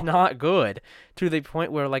O-line is not good to the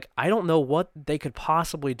point where, like, I don't know what they could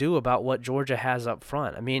possibly do about what Georgia has up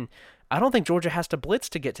front. I mean, I don't think Georgia has to blitz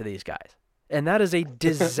to get to these guys. And that is a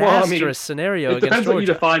disastrous scenario against Georgia. It depends what you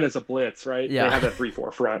define as a blitz, right? Yeah. They have a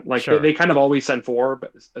 3-4 front. Like, they kind of always send 4,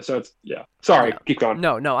 but so it's, Sorry, keep going.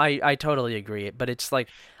 No, I totally agree. But it's like...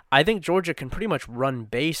 I think Georgia can pretty much run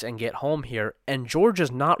base and get home here, and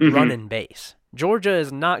Georgia's not running base. Georgia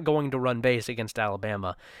is not going to run base against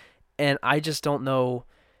Alabama, and I just don't know.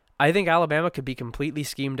 I think Alabama could be completely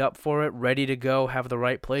schemed up for it, ready to go, have the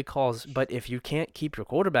right play calls, but if you can't keep your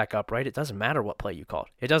quarterback upright, it doesn't matter what play you called.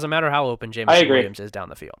 It doesn't matter how open Jamison Williams is down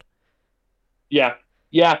the field. Yeah.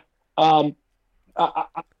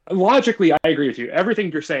 Logically, I agree with you.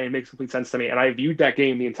 Everything you're saying makes complete sense to me, and I viewed that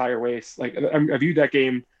game the entire way. Like, I viewed that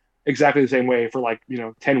game exactly the same way for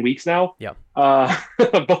 10 weeks now. Yeah.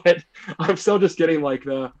 But I'm still just getting like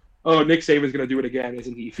Nick Saban's going to do it again,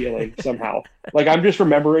 isn't he, feeling somehow. Like, I'm just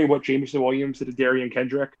remembering what Jamison Williams did to Darian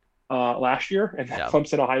Kendrick last year and that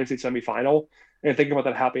Clemson Ohio State semifinal, and thinking about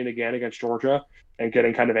that happening again against Georgia and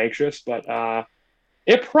getting kind of anxious. But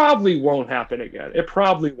It probably won't happen again. It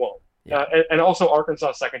probably won't. Yeah. And also,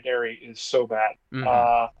 Arkansas secondary is so bad.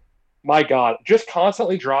 Mm-hmm. My God, just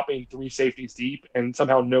constantly dropping 3 safeties deep and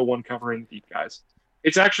somehow no one covering deep guys.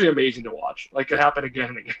 It's actually amazing to watch. Like, it happened again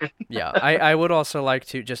and again. Yeah, I would also like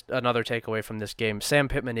to, just another takeaway from this game, Sam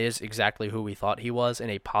Pittman is exactly who we thought he was in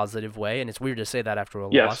a positive way, and it's weird to say that after a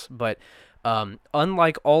loss, but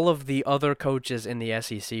unlike all of the other coaches in the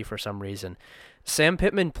SEC for some reason, Sam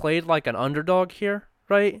Pittman played like an underdog here,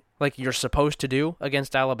 right? Like you're supposed to do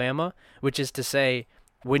against Alabama, which is to say,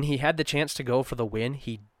 when he had the chance to go for the win,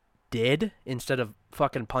 he did, instead of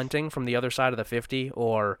fucking punting from the other side of the 50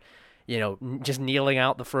 or, just kneeling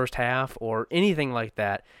out the first half or anything like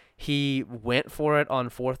that. He went for it on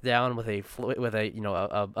fourth down with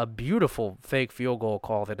a beautiful fake field goal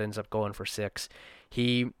call that ends up going for 6.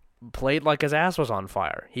 He played like his ass was on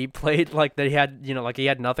fire. He played like that he had, like he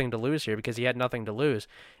had nothing to lose here, because he had nothing to lose,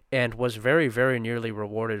 and was very, very nearly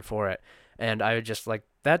rewarded for it. And I would just like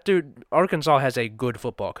that dude. Arkansas has a good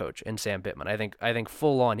football coach in Sam Pittman. I think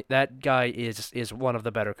full on that guy is one of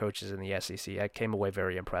the better coaches in the SEC. I came away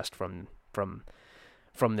very impressed from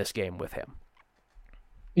this game with him.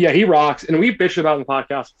 Yeah, he rocks. And we bitched about in the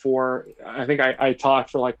podcast before. I think I talked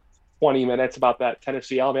for like 20 minutes about that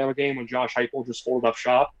Tennessee-Alabama game when Josh Heupel just folded up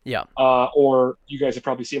shop. Yeah. Or you guys have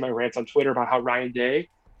probably seen my rants on Twitter about how Ryan Day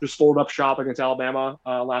just folded up shop against Alabama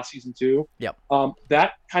last season too. Yep.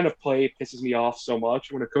 That kind of play pisses me off so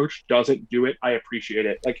much. When a coach doesn't do it, I appreciate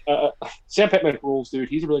it. Like Sam Pittman rules, dude.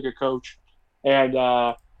 He's a really good coach. And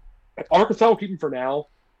Arkansas will keep him for now.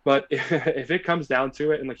 But if it comes down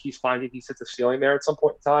to it and like he's finding he sits a ceiling there at some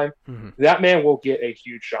point in time, that man will get a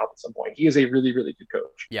huge job at some point. He is a really, really good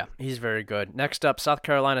coach. Yeah, he's very good. Next up, South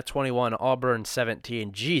Carolina 21, Auburn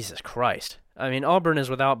 17. Jesus Christ. I mean, Auburn is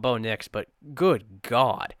without Bo Nix, but good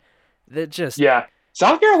God. That just... Yeah.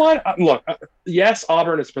 South Carolina, look, yes,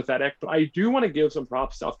 Auburn is pathetic, but I do want to give some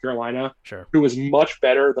props to South Carolina, sure, who is much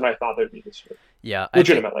better than I thought they'd be this year. Yeah.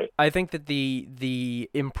 Legitimately. I think that the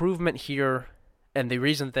improvement here... And the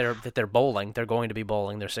reason that they're bowling, they're going to be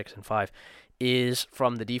bowling, they're 6-5, is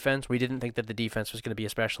from the defense. We didn't think that the defense was going to be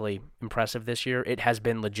especially impressive this year. It has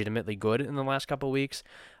been legitimately good in the last couple of weeks.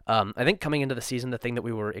 I think coming into the season, the thing that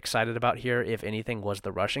we were excited about here, if anything, was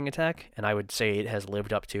the rushing attack, and I would say it has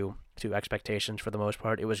lived up to expectations for the most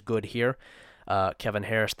part. It was good here. Kevin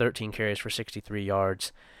Harris, 13 carries for 63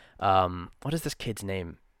 yards. What is this kid's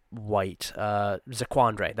name? White.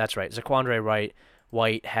 Zaquandre. That's right. Zaquandre Wright.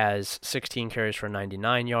 White has 16 carries for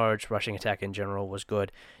 99 yards. Rushing attack in general was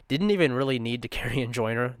good. Didn't even really need to carry in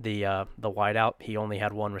Joyner, the wideout. He only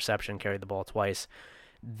had 1 reception, carried the ball twice.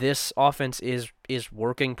 This offense is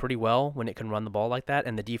working pretty well when it can run the ball like that,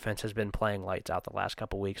 and the defense has been playing lights out the last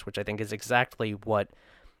couple weeks, which I think is exactly what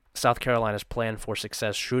South Carolina's plan for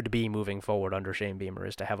success should be moving forward under Shane Beamer,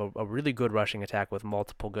 is to have a really good rushing attack with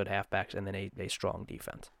multiple good halfbacks and then a strong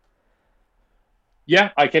defense.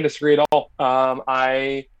 Yeah, I can't disagree at all.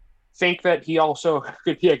 I think that he also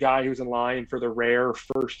could be a guy who's in line for the rare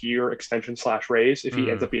first-year extension/raise if he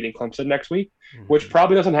ends up beating Clemson next week, which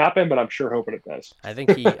probably doesn't happen, but I'm sure hoping it does. I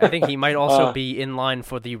think he might also be in line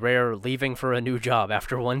for the rare leaving for a new job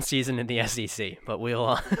after 1 season in the SEC, but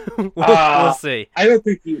we'll see. I don't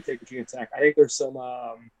think he would take Virginia Tech. I think there's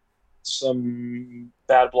some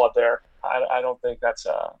bad blood there. I don't think that's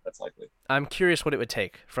likely. I'm curious what it would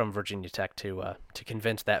take from Virginia Tech to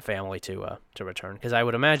convince that family to return, because I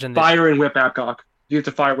would imagine that fire and Whip Babcock. You have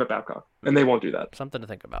to fire Whip Babcock, and they won't do that. Something to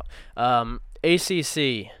think about.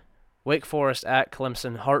 ACC, Wake Forest at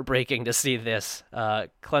Clemson. Heartbreaking to see this.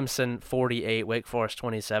 Clemson 48, Wake Forest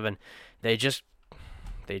 27. They just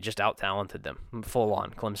out-talented them full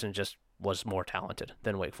on. Clemson just was more talented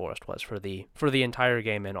than Wake Forest was for the entire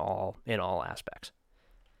game in all aspects.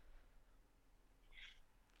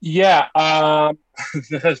 Yeah,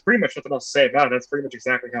 that's pretty much nothing else to say about it. That's pretty much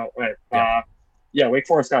exactly how it went. Yeah, Wake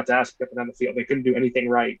Forest got to ask up and down the field. They couldn't do anything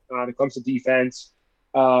right. The Clemson defense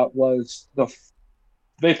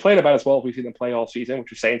they played about as well as we've seen them play all season,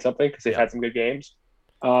 which is saying something because they've had some good games.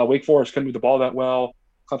 Wake Forest couldn't move the ball that well.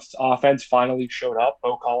 Clemson's offense finally showed up.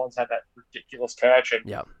 Bo Collins had that ridiculous catch, and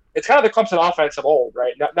it's kind of the Clemson offense of old,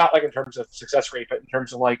 right? Not like in terms of success rate, but in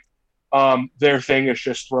terms of like their thing is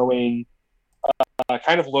just throwing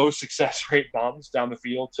kind of low success rate bombs down the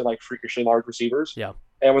field to like freakishly large receivers. Yeah.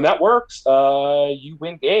 And when that works, you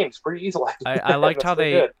win games pretty easily. I liked how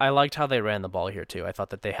they ran the ball here too. I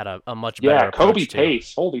thought that they had a much better approach. Kobe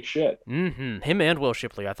Pace, holy shit. Him and Will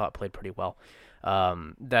Shipley, I thought, played pretty well.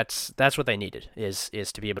 That's what they needed is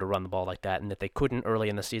to be able to run the ball like that, and that they couldn't early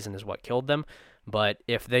in the season is what killed them. But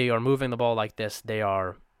if they are moving the ball like this, they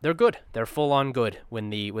are They're good. They're full on good when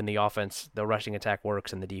the offense, the rushing attack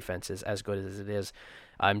works and the defense is as good as it is.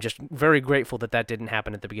 I'm just very grateful that didn't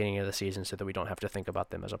happen at the beginning of the season, so that we don't have to think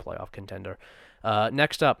about them as a playoff contender.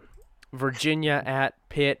 Next up, Virginia at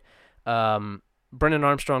Pitt. Brennan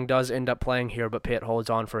Armstrong does end up playing here, but Pitt holds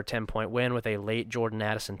on for a 10-point win with a late Jordan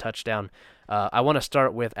Addison touchdown. I want to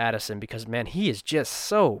start with Addison because, man, he is just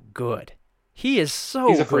so good. He's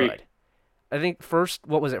good. Freak. I think first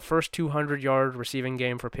 200-yard receiving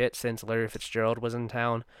game for Pitt since Larry Fitzgerald was in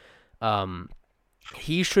town.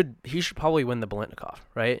 He should probably win the Biletnikoff,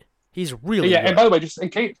 right? He's really good. And by the way, just in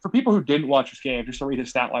case for people who didn't watch this game, just to read his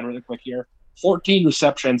stat line really quick here: 14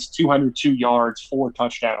 receptions, 202 yards, 4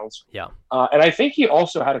 touchdowns. Yeah. And I think he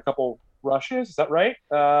also had a couple rushes. Is that right?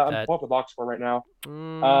 I'm pulling up the box score right now.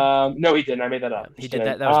 No, he didn't. I made that up. He did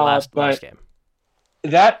that. That was last game.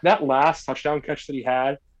 That last touchdown catch that he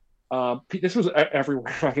had. This was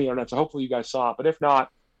everywhere on the internet, so hopefully you guys saw it. But if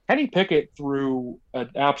not, Kenny Pickett threw an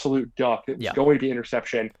absolute duck. It was going to be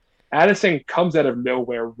interception. Addison comes out of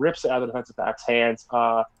nowhere, rips it out of the defensive back's hands,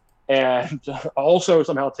 and also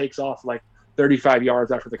somehow takes off like 35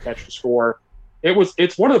 yards after the catch to score.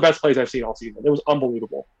 It's one of the best plays I've seen all season. It was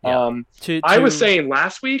unbelievable. Yeah. I was saying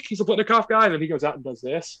last week he's a Biletnikoff guy, and then he goes out and does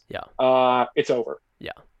this. Yeah. It's over.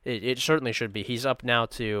 Yeah. It certainly should be. He's up now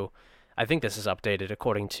to, I think this is updated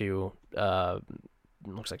according to,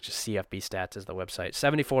 looks like just CFB Stats is the website,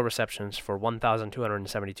 74 receptions for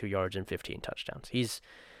 1,272 yards and 15 touchdowns. He's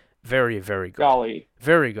very, very good. Golly.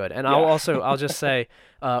 Very good. And I'll just say,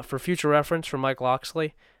 for future reference from Mike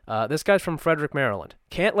Loxley, this guy's from Frederick, Maryland.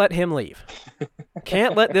 Can't let him leave.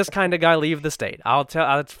 Can't let this kind of guy leave the state. I'll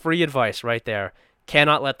tell. It's free advice right there.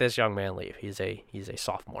 Cannot let this young man leave. He's a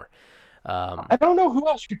sophomore. I don't know who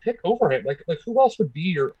else you'd pick over him. Like who else would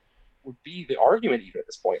be the argument even at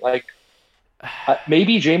this point? Like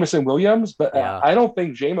maybe Jameson Williams, but I don't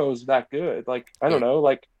think Jamo's that good. Like I don't know.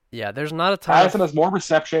 Like there's not a ton. Addison has more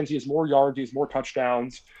receptions. He has more yards. He has more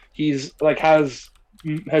touchdowns. He's like has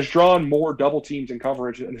drawn more double teams in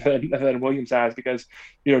coverage than Williams has because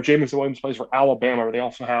Jameson Williams plays for Alabama, where they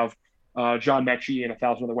also have John Mechie and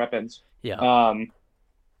 1,000 other weapons. Yeah.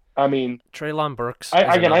 I mean, Treylon Burks is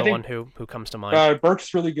another one who comes to mind.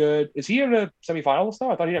 Burks really good. Is he in a semifinalist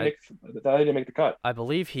though? I thought he didn't make the cut. I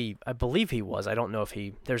believe he was. I don't know if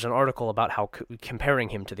there's an article about how comparing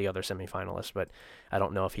him to the other semifinalists, but I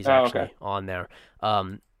don't know if he's actually on there.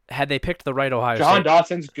 Had they picked the right Ohio John State...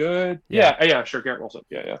 Dotson's good. Yeah, sure. Garrett Wilson.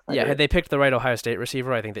 Yeah. Had they picked the right Ohio State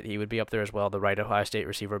receiver, I think that he would be up there as well. The right Ohio State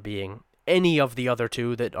receiver being any of the other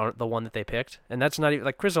two that aren't the one that they picked. And that's not even...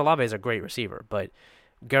 Like, Chris Olave is a great receiver, but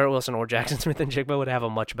Garrett Wilson or Jackson Smith-Njigba would have a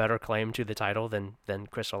much better claim to the title than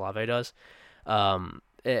Chris Olave does.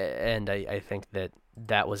 And I think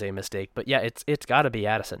that was a mistake. But yeah, it's got to be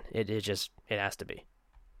Addison. It has to be.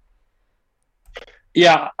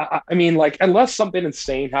 Yeah, I mean, like, unless something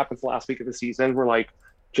insane happens the last week of the season where, like,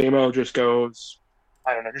 JMO just goes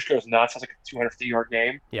nuts, has like a 250-yard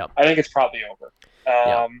game. Yeah. I think it's probably over.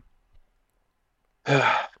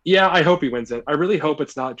 Yeah, I hope he wins it. I really hope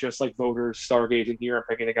it's not just, like, voters stargazing here and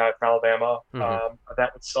picking a guy from Alabama. Mm-hmm.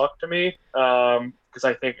 That would suck to me because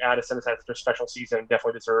I think Addison has had such a special season and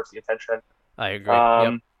definitely deserves the attention. I agree.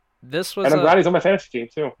 Yep. This was, and I'm glad he's on my fantasy team,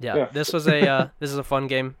 too. Yeah. This was this is a fun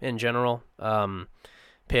game in general.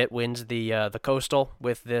 Pitt wins the Coastal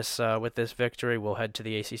with this victory. We'll head to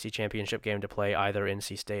the ACC championship game to play either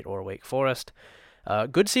NC State or Wake Forest.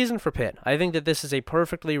 Good season for Pitt. I think that this is a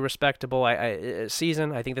perfectly respectable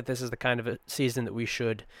season. I think that this is the kind of a season that we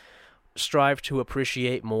should strive to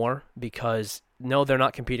appreciate more because no, they're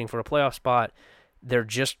not competing for a playoff spot. They're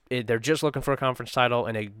just looking for a conference title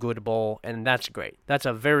and a good bowl, and that's great. That's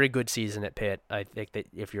a very good season at Pitt. I think that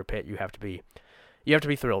if you're Pitt, you have to be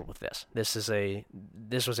thrilled with this. This was a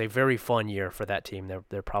very fun year for that team.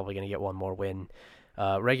 They're probably going to get one more win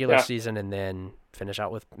regular season and then finish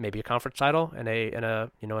out with maybe a conference title and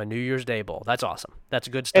a New Year's Day bowl. That's awesome. That's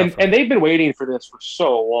good stuff. And they've been waiting for this for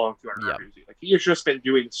so long. Like he has just been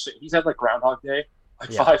doing. He's had like Groundhog Day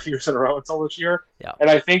 5 years in a row until this year. Yeah. And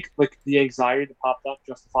I think like the anxiety that popped up,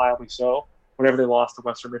 justifiably so, whenever they lost to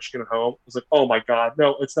Western Michigan at home, was like, oh my God,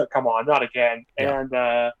 no, it's not. Come on, not again.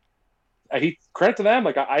 Yeah. And credit to them.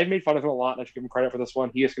 Like I made fun of him a lot, and I should give him credit for this one.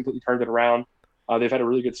 He has completely turned it around. They've had a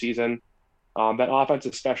really good season. That offense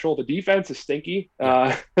is special. The defense is stinky.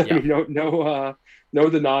 I mean, no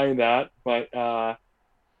denying that. But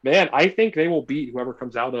man, I think they will beat whoever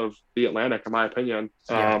comes out of the Atlantic. In my opinion,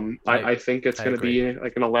 I think it's going to be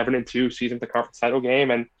like an 11-2 season at the conference title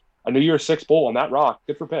game and a New Year's Six bowl on that rock.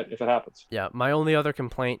 Good for Pitt if it happens. Yeah, my only other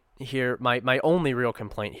complaint here, my only real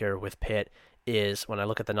complaint here with Pitt is when I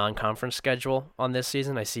look at the non-conference schedule on this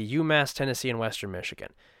season, I see UMass, Tennessee, and Western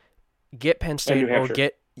Michigan. Get Penn State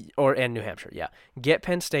and New Hampshire, yeah. Get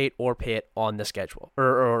Penn State or Pitt on the schedule,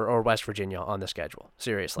 or West Virginia on the schedule.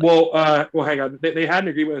 Seriously. Well, hang on. They had an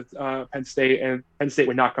agreement with Penn State, and Penn State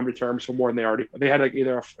would not come to terms for more than they already. They had like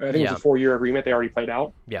either I think it was a 4-year agreement they already played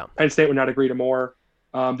out. Yeah. Penn State would not agree to more.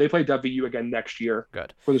 They play WU again next year.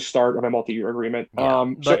 Good. For the start of a multi-year agreement.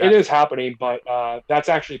 Yeah, so it is happening, but that's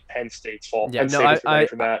actually Penn State's fault. Yeah, Penn State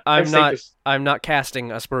for that. I'm not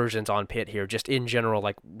casting aspersions on Pitt here. Just in general,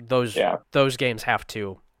 like those games have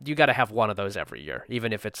to. You got to have one of those every year,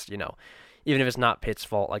 even if it's even if it's not Pitt's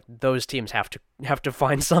fault. Like those teams have to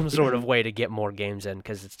find some sort of way to get more games in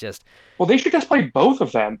because it's just. Well, they should just play both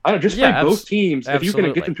of them. I don't just play both teams if you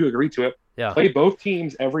can get them to agree to it. Yeah. Play both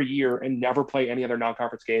teams every year and never play any other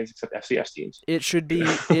non-conference games except FCS teams. It should be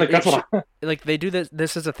like they do this.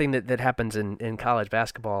 This is a thing that happens in college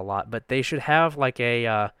basketball a lot, but they should have like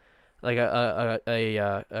a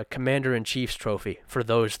commander-in-chief's trophy for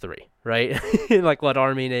those three, right? Like what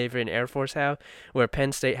Army, Navy, and Air Force have, where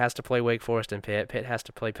Penn State has to play Wake Forest and Pitt. Pitt has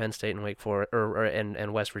to play Penn State and Wake Forest,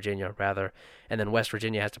 and West Virginia rather, and then West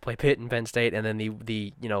Virginia has to play Pitt and Penn State, and then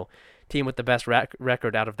the team with the best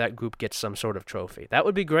record out of that group gets some sort of trophy. That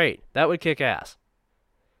would be great. That would kick ass.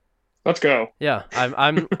 Let's go. Yeah,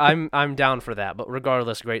 I'm down for that. But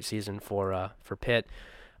regardless, great season for Pitt.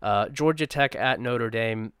 Georgia Tech at Notre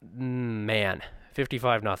Dame, man,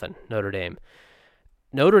 55-0 Notre Dame.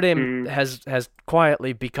 Notre Dame has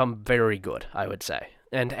quietly become very good, I would say,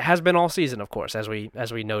 and has been all season, of course, as we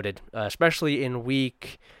noted, especially in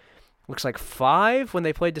week looks like 5 when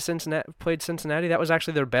they played Cincinnati. That was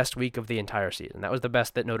actually their best week of the entire season. That was the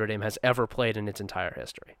best that Notre Dame has ever played in its entire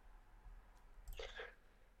history.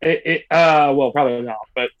 Well, probably not,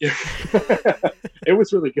 but it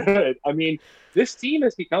was really good. I mean, this team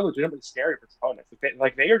has become legitimately scary for its opponents.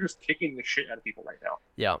 Like they are just kicking the shit out of people right now.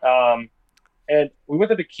 Yeah. And we want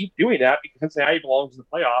them to keep doing that because Cincinnati belongs in the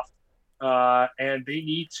playoff, and they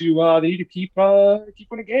need to keep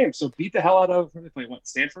winning games. So beat the hell out of who they play. What,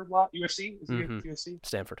 Stanford? USC? Is it USC?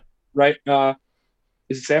 Stanford. Right.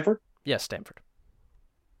 Is it Stanford? Yes, Stanford.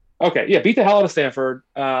 Okay. Yeah. Beat the hell out of Stanford.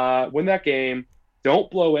 Win that game.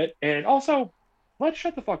 Don't blow it, and also let's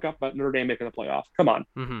shut the fuck up about Notre Dame making the playoff. Come on.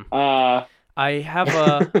 Mm-hmm.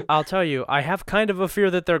 I'll tell you, I have kind of a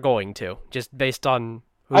fear that they're going to, just based on.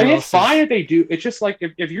 It's fine if they do. It's just like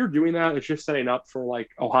if you're doing that, it's just setting up for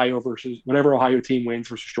like Ohio versus whatever Ohio team wins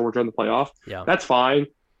versus Georgia in the playoff. Yeah, that's fine.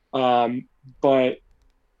 But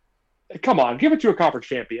come on, give it to a conference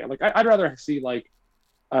champion. Like I'd rather see like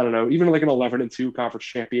I don't know, even like an 11-2 conference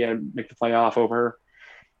champion make the playoff over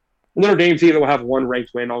Notre Dame team that will have one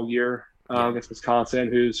ranked win all year against Wisconsin,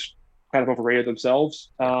 who's kind of overrated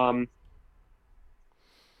themselves. I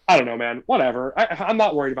don't know, man. Whatever. I'm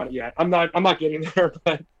not worried about it yet. I'm not getting there,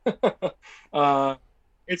 but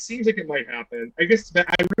it seems like it might happen. I guess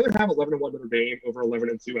I'd rather have 11-1 Notre Dame over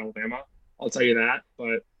 11-2 Alabama. I'll tell you that.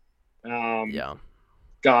 But yeah.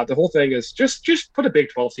 God, the whole thing is just put a Big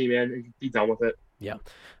 12 team in and be done with it. Yeah.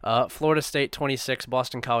 Florida State 26,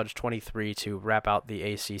 Boston College 23 to wrap out the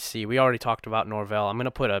ACC. We already talked about Norvell. I'm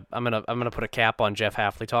gonna put a cap on Jeff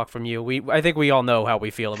Hafley talk from you. I think we all know how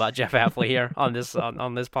we feel about Jeff Hafley here on this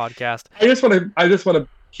podcast. I just want to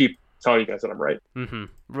keep telling you guys that I'm right.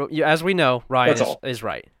 Mm-hmm. As we know, Ryan is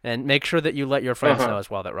right, and make sure that you let your friends know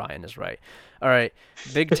as well that Ryan is right. All right,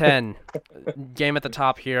 Big Ten game at the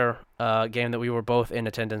top here. Game that we were both in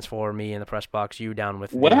attendance for. Me in the press box. You down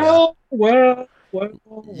with well.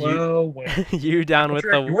 You down with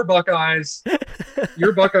your Buckeyes.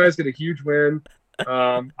 Your Buckeyes get a huge win.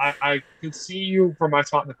 I could see you from my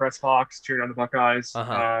spot in the press box cheering on the Buckeyes.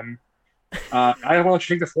 I want to let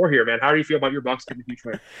you take the floor here, man. How do you feel about your Bucks getting a huge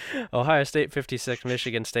win? Ohio State 56,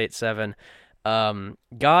 Michigan State 7.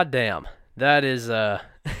 Goddamn, that is that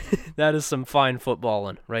is some fine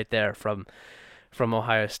footballing right there from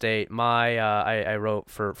Ohio State. I wrote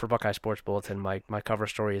for Buckeye Sports Bulletin. My cover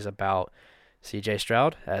story is about C.J.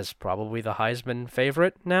 Stroud as probably the Heisman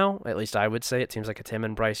favorite now. At least I would say. It seems like it's him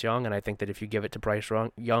and Bryce Young, and I think that if you give it to Bryce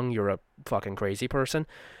Young, you're a fucking crazy person.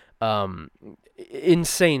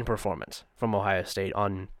 Insane performance from Ohio State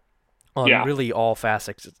on really all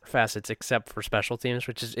facets except for special teams,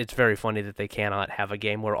 which is it's very funny that they cannot have a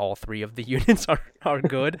game where all three of the units are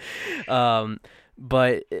good.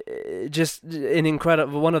 But just an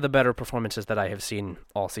incredible, one of the better performances that I have seen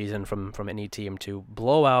all season from any team to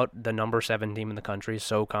blow out the number 7 team in the country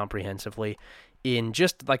so comprehensively in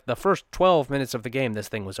just like the first 12 minutes of the game, this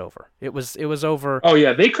thing was over. It was over. Oh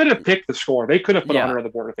yeah, they could have picked the score. They could have put 100 on the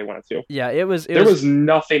board if they wanted to. Yeah, there was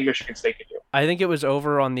nothing Michigan State could do. I think it was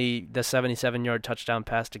over on the 77-yard touchdown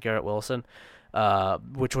pass to Garrett Wilson,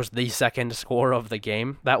 which was the second score of the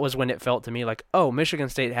game. That was when it felt to me like, oh, Michigan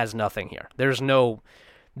State has nothing here. There's no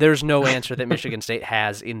answer that Michigan State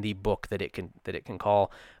has in the book that it can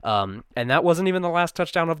call. And that wasn't even the last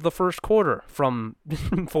touchdown of the first quarter from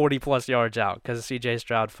 40-plus yards out, because C.J.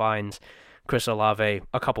 Stroud finds Chris Olave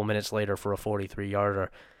a couple minutes later for a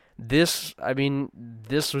 43-yarder. This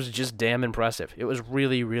was just damn impressive. It was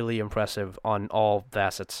really, really impressive on all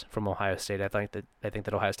facets from Ohio State. I think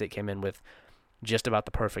that Ohio State came in with just about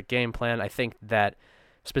the perfect game plan. I think that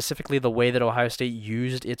specifically the way that Ohio State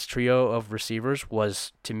used its trio of receivers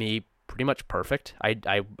was, to me, pretty much perfect.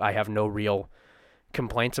 I have no real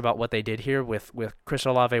complaints about what they did here with Chris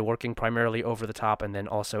Olave working primarily over the top and then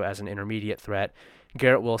also as an intermediate threat.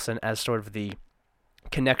 Garrett Wilson as sort of the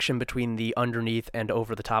connection between the underneath and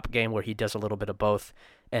over the top game, where he does a little bit of both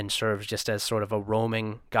and serves just as sort of a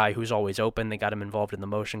roaming guy who's always open. They got him involved in the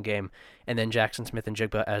motion game. And then Jackson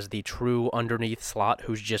Smith-Njigba as the true underneath slot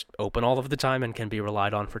who's just open all of the time and can be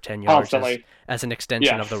relied on for 10 yards as an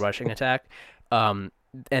extension of the rushing attack. And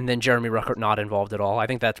then Jeremy Ruckert not involved at all. I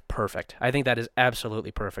think that's perfect. I think that is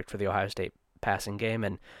absolutely perfect for the Ohio State passing game,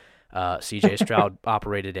 and C.J. Stroud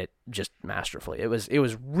operated it just masterfully. It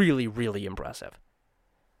was really, really impressive.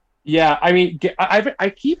 Yeah, I mean,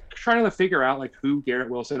 I keep trying to figure out like who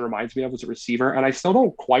Garrett Wilson reminds me of as a receiver, and I still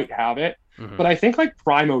don't quite have it. Mm-hmm. But I think like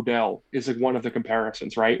Prime Odell is like one of the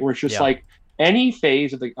comparisons, right? Where it's just like any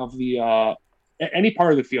phase of any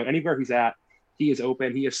part of the field, anywhere he's at, he is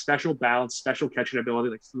open. He has special balance, special catching ability,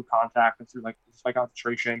 like through contact and through like spike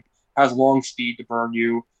concentration. Has long speed to burn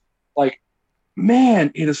you. Like,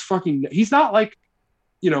 man, it is fucking. He's not like.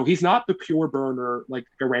 He's not the pure burner like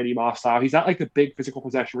a Randy Moss style. He's not like the big physical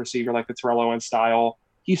possession receiver like the Terrell Owens style.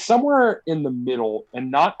 He's somewhere in the middle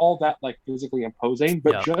and not all that like physically imposing,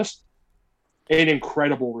 but just an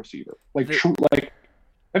incredible receiver. Like if you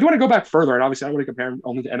want to go back further, and obviously I want to compare him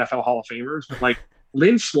only to NFL Hall of Famers, but like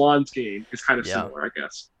Lynn Swann's game is kind of similar, I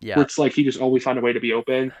guess. Yeah. Where it's like he just always found a way to be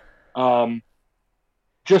open.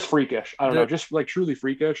 Just freakish. I don't know, just like truly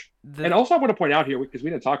freakish. And also I want to point out here, because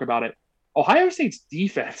we didn't talk about it, Ohio State's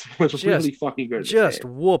defense was really fucking good. Just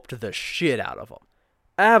whooped the shit out of them.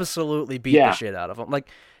 Absolutely beat the shit out of them. Like,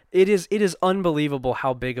 it is unbelievable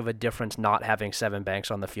how big of a difference not having Sevyn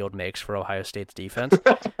Banks on the field makes for Ohio State's defense.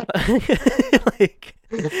 Like,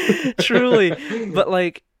 truly. But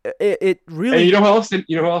like, it really. And you know who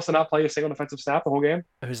else did not play a single defensive snap the whole game?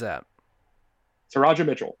 Who's that? Saraja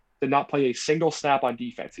Mitchell did not play a single snap on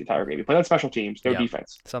defense the entire game. He played on special teams, no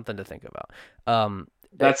defense. Something to think about.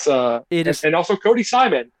 That's and also Cody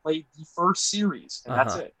Simon played the first series, and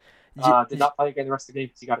that's it. Did not play again the rest of the game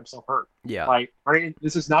because he got himself hurt. Yeah, like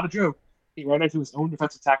this is not a joke. He ran into his own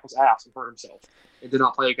defensive tackle's ass and hurt himself, and did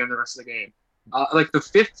not play again the rest of the game. Like the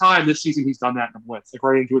fifth time this season he's done that in a blitz, like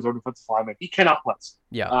right into his own defensive lineman. He cannot blitz.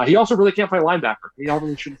 Yeah, he also really can't play linebacker. He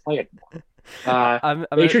really shouldn't play it anymore.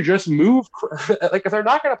 They should just move. Like if they're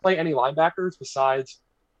not going to play any linebackers besides,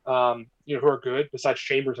 who are good besides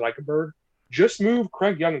Chambers and Eichenberg. Just move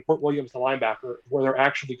Craig Young and Port Williams to linebacker where they're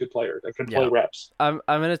actually good players that can play reps. I'm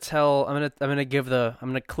gonna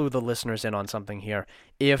clue the listeners in on something here.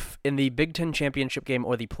 If in the Big Ten championship game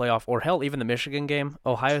or the playoff or hell even the Michigan game,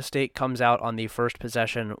 Ohio State comes out on the first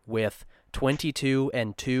possession with 22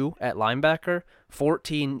 and 2 at linebacker,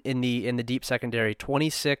 14 in the deep secondary,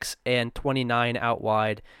 26 and 29 out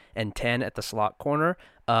wide, and 10 at the slot corner.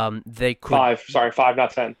 They could 5,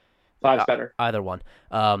 not 10. 5's better. Either one.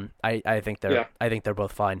 I think they're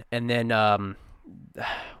both fine. And then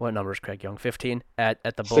what number is Craig Young? 15 at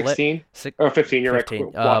the Bullet. 16 or 15. You're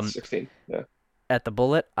 15. Right. 16. Yeah. At the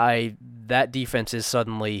Bullet, that defense is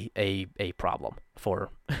suddenly a problem for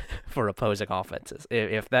opposing offenses.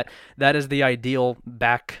 If that is the ideal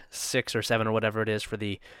back 6 or 7 or whatever it is for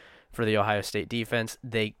the Ohio State defense,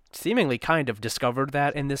 they seemingly kind of discovered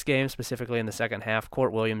that in this game, specifically in the second half.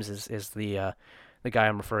 Court Williams is the guy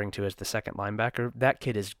I'm referring to as the second linebacker. That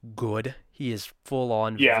kid is good. He is full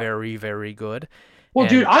on very, very good. Well,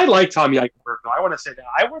 dude, I like Tommy Eichenberg, though. I want to say that.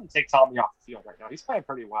 I wouldn't take Tommy off the field right now. He's playing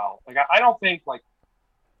pretty well. Like, I don't think, like,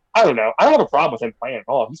 I don't know. I don't have a problem with him playing at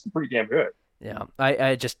all. He's been pretty damn good. Yeah.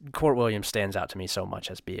 Court Williams stands out to me so much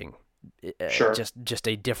as being just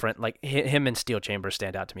a different, like, him and Steel Chambers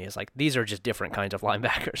stand out to me as, like, these are just different kinds of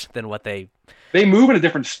linebackers than what they move at a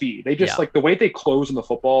different speed. They just, like, the way they close in the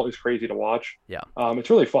football is crazy to watch. Yeah. It's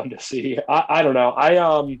really fun to see. I don't know.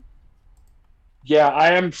 Yeah,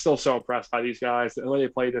 I am still so impressed by these guys, the way they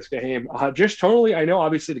played this game. Just totally, I know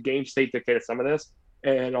obviously the game state dictated some of this,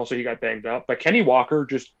 and also he got banged up, but Kenny Walker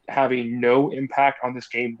just having no impact on this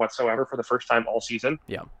game whatsoever for the first time all season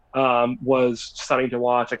Yeah. was stunning to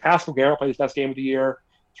watch. Like Pascal Garrett played his best game of the year.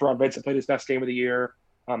 Teron Vincent played his best game of the year.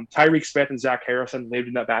 Tyreek Smith and Zach Harrison lived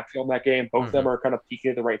in that backfield in that game. Both of them are kind of peaking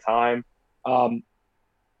at the right time.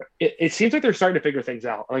 It seems like they're starting to figure things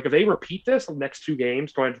out. Like if they repeat this the next two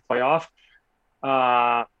games going to playoff,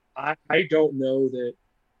 I don't know that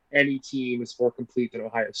any team is more complete than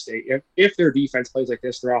Ohio State. If their defense plays like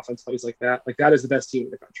this, their offense plays like that is the best team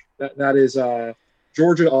in the country. That is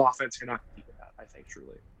Georgia offense cannot compete with that. I think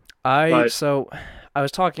truly. So I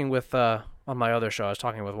was talking with on my other show. I was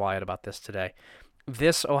talking with Wyatt about this today.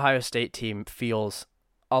 This Ohio State team feels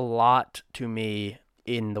a lot to me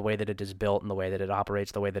in the way that it is built, in the way that it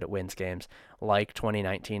operates, the way that it wins games, like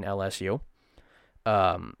 2019 LSU.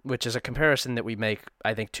 Which is a comparison that we make,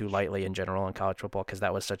 I think, too lightly in general in college football because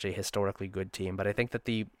that was such a historically good team. But I think that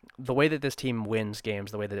the way that this team wins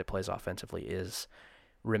games, the way that it plays offensively is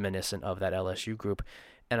reminiscent of that LSU group.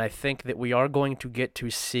 And I think that we are going to get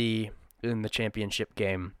to see in the championship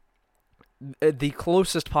game the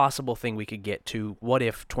closest possible thing we could get to what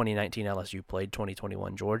if 2019 LSU played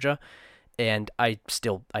 2021 Georgia. And I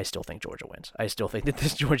still think Georgia wins. I still think that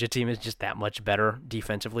this Georgia team is just that much better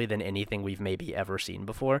defensively than anything we've maybe ever seen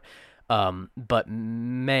before. But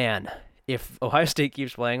man, if Ohio State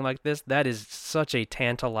keeps playing like this, that is such a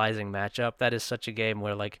tantalizing matchup. That is such a game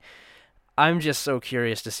where, like, I'm just so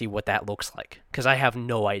curious to see what that looks like because I have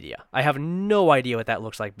no idea. I have no idea what that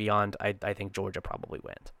looks like beyond I think Georgia probably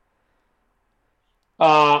wins.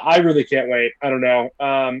 I really can't wait. I don't know.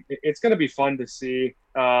 It's going to be fun to see.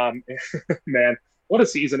 Man, what a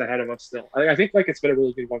season ahead of us still. I think like it's been a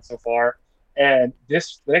really good one so far. And the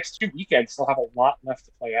next 2 weekends still have a lot left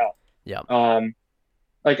to play out. Yeah.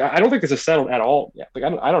 Like I don't think this is settled at all yet. Like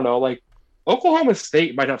I don't know. Like Oklahoma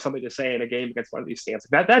State might have something to say in a game against one of these stands.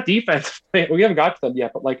 That defense, we haven't got to them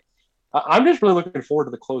yet, but like I'm just really looking forward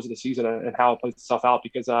to the close of the season and how it plays itself out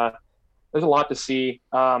because there's a lot to see.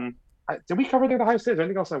 Did we cover the Ohio State? Is there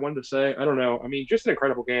anything else I wanted to say? I don't know. I mean, just an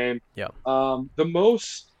incredible game. Yeah.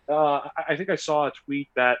 I think I saw a tweet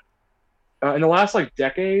that in the last like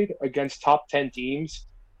decade against top 10 teams,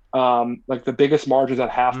 like the biggest margins at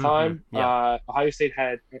halftime, Ohio State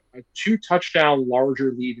had a 2 touchdown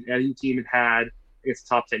larger lead than any team had against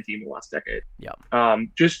the top 10 team in the last decade. Yeah.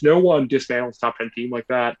 Just no one dismantles top 10 team like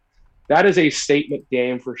that. That is a statement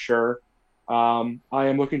game for sure. I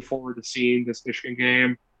am looking forward to seeing this Michigan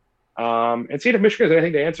game. And seeing if Michigan has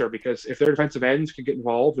anything to answer, because if their defensive ends can get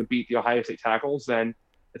involved and beat the Ohio State tackles, then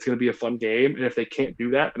it's going to be a fun game. And if they can't do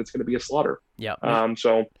that, then it's going to be a slaughter. Yeah.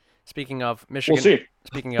 So speaking of Michigan, we'll see.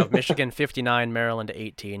 Speaking of Michigan, 59, Maryland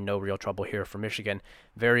 18. No real trouble here for Michigan.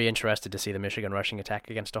 Very interested to see the Michigan rushing attack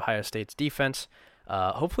against Ohio State's defense.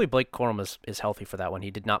 Hopefully Blake Corum is healthy for that one.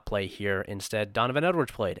 He did not play here. Instead, Donovan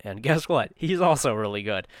Edwards played. And guess what? He's also really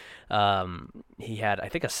good. He had, I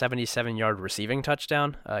think, a 77-yard receiving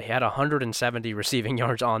touchdown. He had 170 receiving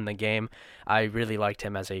yards on the game. I really liked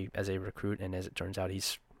him as a recruit, and as it turns out,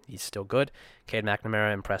 he's still good. Cade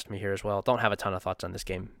McNamara impressed me here as well. Don't have a ton of thoughts on this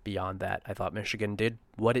game beyond that. I thought Michigan did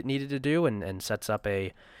what it needed to do and sets up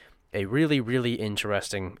a really, really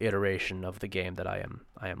interesting iteration of the game that I am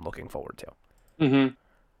looking forward to. Mm-hmm.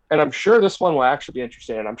 And I'm sure this one will actually be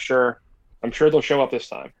interesting. And I'm sure they'll show up this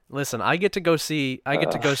time. Listen, I get to go see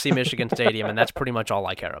Michigan Stadium, and that's pretty much all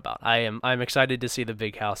I care about. I'm excited to see the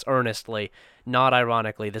Big House. Earnestly, not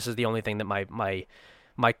ironically. This is the only thing that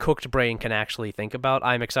my cooked brain can actually think about.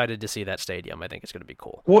 I'm excited to see that stadium. I think it's going to be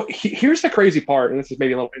cool. Well, here's the crazy part, and this is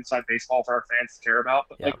maybe a little inside baseball for our fans to care about.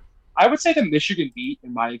 But like, I would say the Michigan beat,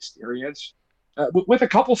 in my experience, with a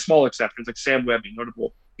couple small exceptions, like Sam Webb being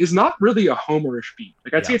notable, is not really a homerish beat.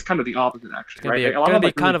 Like I'd say it's kind of the opposite, actually. It's going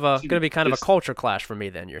to be kind of a culture clash for me.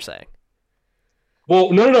 Then you're saying.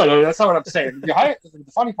 Well, no. That's not what I'm saying.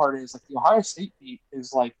 The funny part is like the Ohio State beat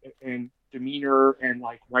is like in demeanor and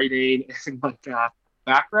like writing and like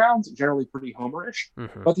backgrounds generally pretty homerish.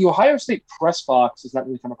 Mm-hmm. But the Ohio State press box does not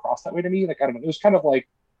really come across that way to me. Like I don't know. It was kind of like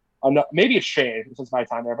maybe it's shade since my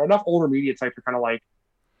time there, but enough older media types are kind of like,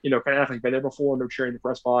 kind of like been there before, no cheering the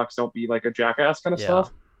press box, don't be like a jackass kind of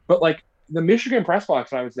stuff. But like the Michigan press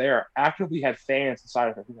box when I was there actively had fans inside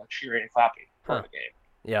of it who were like cheering and clapping for the game.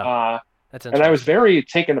 Yeah. That's and I was very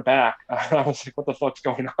taken aback. I was like, what the fuck's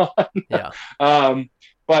going on? Yeah.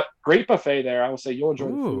 But great buffet there. I would say you'll enjoy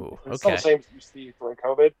the food. It's not the same as it used to be during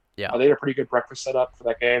COVID. Yeah. They had a pretty good breakfast set up for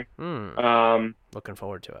that game. Looking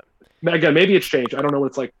forward to it. Again, maybe it's changed. I don't know what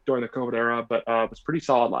it's like during the COVID era, but it was pretty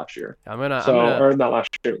solid last year. Or not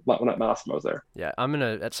last year, when Massimo was there. Yeah, I'm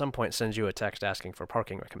gonna at some point send you a text asking for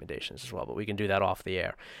parking recommendations as well, but we can do that off the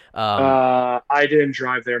air. I didn't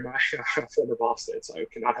drive there. My former boss did, so I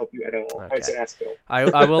cannot help you at all. Okay. I'd say ask Bill.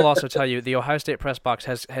 I will also tell you the Ohio State press box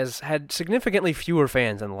has had significantly fewer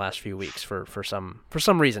fans in the last few weeks for some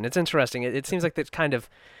reason. It's interesting. It seems like it's kind of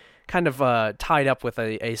tied up with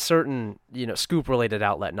a certain scoop related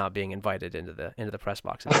outlet not being invited into the press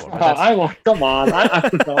box anymore. Come on, I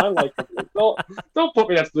don't know. I like them. Don't put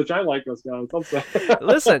me in that position. I like those guys.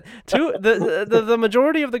 Listen, the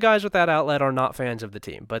majority of the guys with that outlet are not fans of the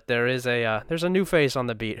team, but there's a new face on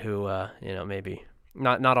the beat who maybe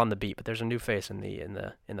not on the beat, but there's a new face in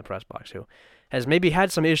the press box who has maybe had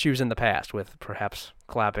some issues in the past with perhaps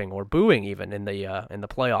clapping or booing even in the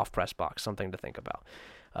playoff press box. Something to think about.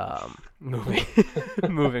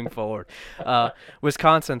 Moving forward.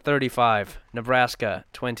 Wisconsin 35, Nebraska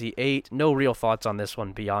 28. No real thoughts on this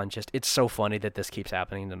one beyond just it's so funny that this keeps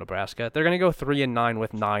happening to Nebraska. They're going to go 3-9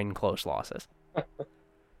 with 9 close losses.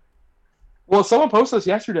 Well, someone posted this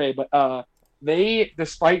yesterday, but they,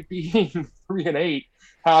 despite being 3-8,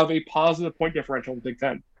 have a positive point differential in the Big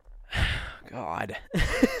Ten. God.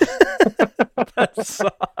 That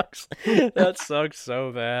sucks. That sucks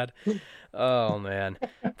so bad. Oh man,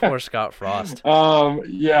 poor Scott Frost.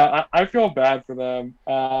 Yeah, I feel bad for them.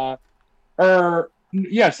 So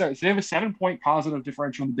they have a 7-point positive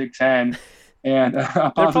differential in the Big Ten, and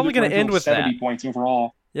they're probably going to end with 70 points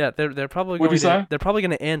overall. Yeah, they're probably going to they're probably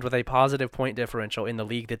going to end with a positive point differential in the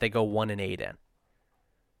league that they go 1-8 in.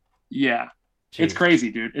 Yeah, jeez. It's crazy,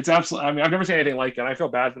 dude. It's absolutely. I mean, I've never seen anything like it. I feel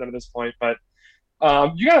bad for them at this point, but.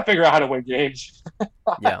 You got to figure out how to win games.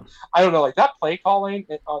 Yeah. I don't know. Like that play calling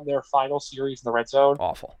on their final series in the red zone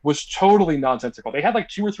awful. Was totally nonsensical. They had like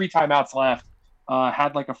 2 or 3 timeouts left,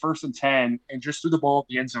 had like a 1st and 10 and just threw the ball at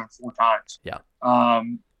the end zone 4 times. Yeah.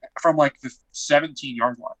 From like the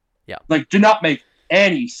 17-yard line. Yeah. Like did not make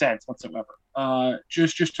any sense whatsoever.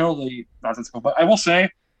 Just totally nonsensical. But I will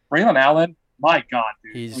say, Braylon Allen, my God,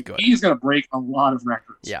 dude. He's good. He's going to break a lot of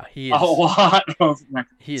records. Yeah, he is. A lot of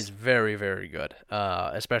records. He is very, very good,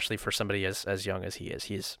 especially for somebody as young as he is.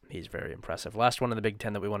 He's very impressive. Last one in the Big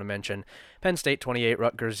Ten that we want to mention, Penn State 28,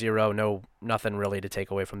 Rutgers 0. Nothing really to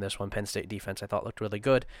take away from this one. Penn State defense I thought looked really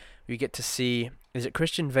good. We get to see, is it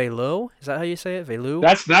Christian Veilleux? Is that how you say it? Veilleux?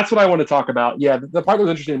 That's what I want to talk about. Yeah, the part that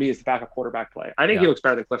was interesting to me is the backup quarterback play. I think he looks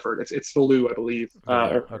better than Clifford. It's Veilleux, I believe.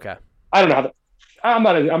 Okay. I don't know how I'm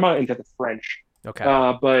not into the French. Okay.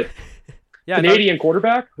 But yeah, Canadian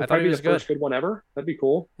quarterback would probably be the first good one ever. That'd be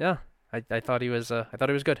cool. Yeah. I thought he was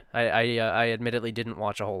good. I admittedly didn't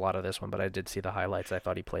watch a whole lot of this one, but I did see the highlights. I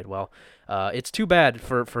thought he played well. It's too bad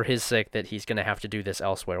for his sake that he's going to have to do this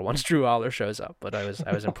elsewhere once Drew Aller shows up. But I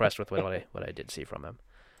was impressed with what I did see from him.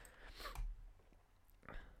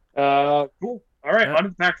 Cool. All right, on to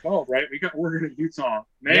the Pac-12, right? We got Oregon and Utah.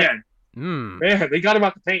 Man. Yep. Man, they got him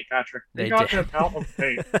out the paint, Patrick. They got him out of the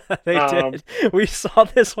paint. They did. We saw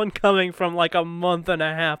this one coming from like a month and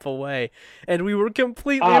a half away, and we were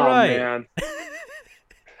completely right. Man.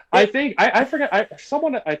 I think I forget.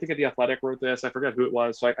 Someone I think at The Athletic wrote this. I forget who it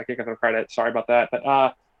was, so I can't give them credit. Sorry about that.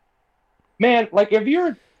 But man, like if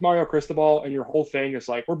you're Mario Cristobal and your whole thing is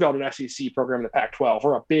like we're building an SEC program in the Pac-12,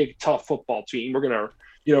 we're a big tough football team. We're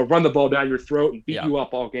gonna run the ball down your throat and beat you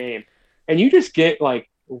up all game, and you just get like.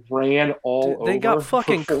 Ran all over. They got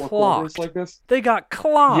fucking clocked. Like this. They got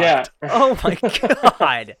clocked. Yeah. Oh my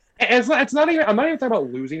God. It's not even. I'm not even talking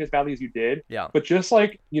about losing as badly as you did. Yeah. But just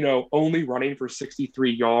like only running for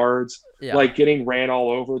 63 yards, like getting ran all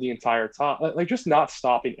over the entire time, like just not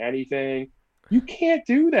stopping anything. You can't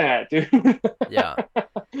do that, dude. Yeah.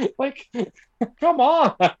 Like, come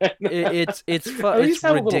on. It's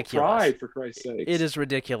ridiculous. Pride, for Christ's sake. It is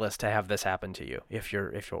ridiculous to have this happen to you if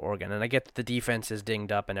you're Oregon. And I get that the defense is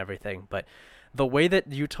dinged up and everything, but the way that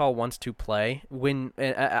Utah wants to play,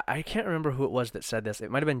 I can't remember who it was that said this. It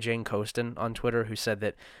might have been Jane Coaston on Twitter who said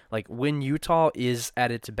that like when Utah is at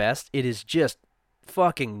its best, it is just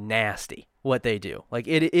fucking nasty what they do. Like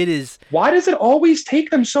it is. Why does it always take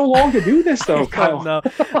them so long to do this though, Kyle? No,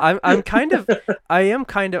 I am kind of.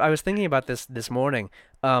 I was thinking about this morning.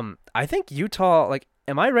 I think Utah. Like,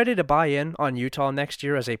 am I ready to buy in on Utah next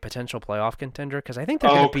year as a potential playoff contender? Because I think they're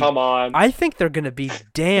going to be. Come on. I think they're going to be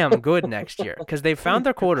damn good next year because they found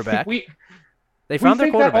their quarterback. They found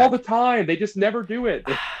their quarterback that all the time. They just never do it.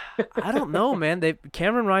 I don't know, man.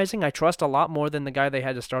 Cameron Rising, I trust a lot more than the guy they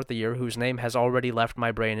had to start the year, whose name has already left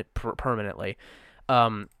my brain permanently.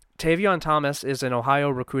 Tavion Thomas is an Ohio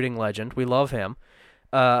recruiting legend. We love him.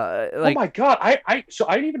 Oh my God. I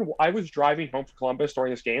was driving home from Columbus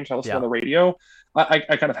during this game, so I listened Yeah. on the radio. I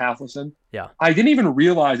kind of half listened. Yeah. I didn't even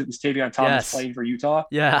realize it was Tavion Thomas Yes. playing for Utah.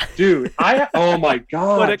 Yeah. Dude, oh my What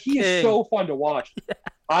God. a He is king. so fun to watch.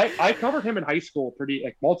 I covered him in high school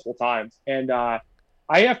multiple times. And I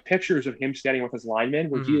have pictures of him standing with his linemen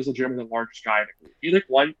where he is legitimately the largest guy in the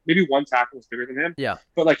group. He maybe one tackle was bigger than him. Yeah.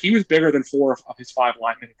 But like he was bigger than 4 of his 5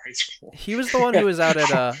 linemen in high school. He was the one who was out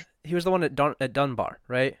at he was the one at Dunbar,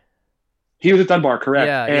 right? He was at Dunbar, correct.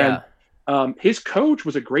 Yeah, and his coach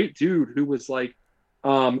was a great dude who was like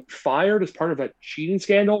fired as part of that cheating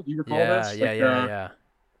scandal. Do you recall this? Yeah.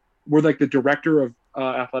 Where like the director of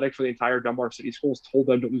athletics for the entire Dunbar City Schools told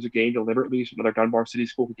them to lose a game deliberately so another Dunbar City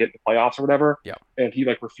school could get in the playoffs or whatever. Yeah. And he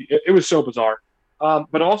like refused. It was so bizarre.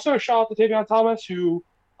 But also a shout out to Tavion Thomas who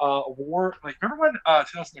wore like remember when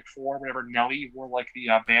 2004 whenever Nelly wore like the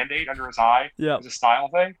Band-Aid under his eye? Yeah. It was a style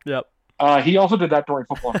thing. Yep. He also did that during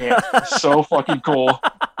football camp. So fucking cool.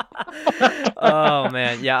 Oh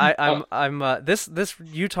man, yeah. I'm this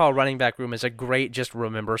Utah running back room is a great just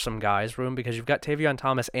remember some guys room because you've got Tavion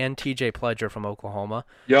Thomas and T.J. Pledger from Oklahoma.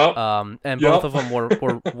 Yep. And both of them were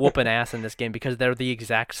whooping ass in this game because they're the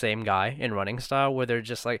exact same guy in running style where they're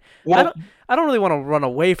just like I don't really want to run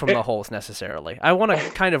away from the holes necessarily. I want to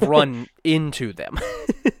kind of run into them.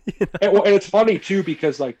 You know? and it's funny too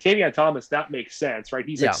because like Tavion Thomas, that makes sense, right?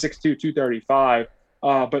 He's like 6'2", 235.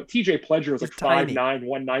 But TJ Pledger was like 5'9",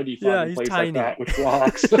 195 and plays tiny. like that, which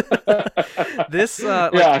rocks.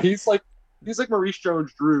 He's like Maurice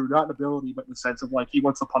Jones-Drew, not in ability, but in the sense of like he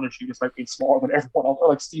wants to punish you despite being smaller than everyone else, or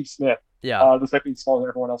like Steve Smith. Yeah. Despite being smaller than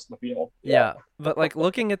everyone else in the field. Yeah. But like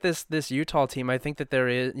looking at this Utah team, I think that there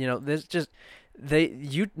is, there's just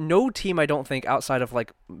no team I don't think outside of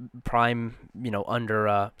like prime,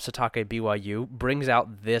 under Satake BYU brings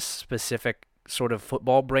out this specific sort of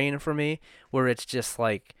football brain for me where it's just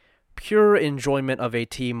like pure enjoyment of a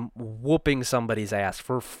team whooping somebody's ass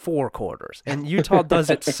for 4 quarters. And Utah does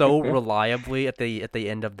it so reliably at the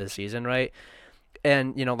end of the season, right?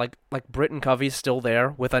 And, like Britton Covey's still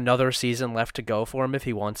there with another season left to go for him if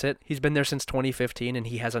he wants it. He's been there since 2015, and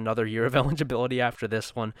he has another year of eligibility after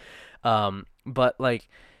this one. But, like,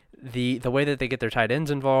 the way that they get their tight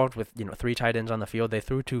ends involved with, 3 tight ends on the field, they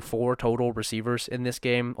threw to 4 total receivers in this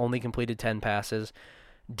game, only completed 10 passes.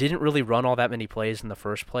 Didn't really run all that many plays in the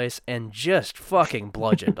first place, and just fucking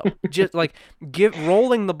bludgeoned them. Just, like,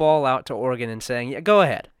 rolling the ball out to Oregon and saying, yeah, go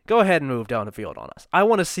ahead and move down the field on us. I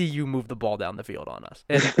want to see you move the ball down the field on us.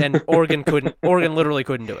 And Oregon literally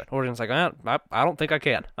couldn't do it. Oregon's like, I don't think I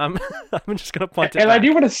can. I'm just going to punt it And back. I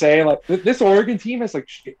do want to say, like, this Oregon team has, like,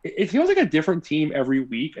 it feels like a different team every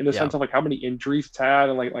week in the sense of, like, how many injuries it's had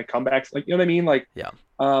and, like comebacks. Like, you know what I mean? Like,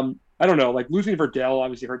 I don't know. Like, losing Verdell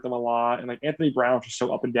obviously hurt them a lot. And, like, Anthony Brown's just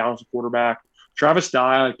so up and down as a quarterback. Travis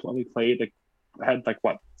Dye, like, only played, like, had, like,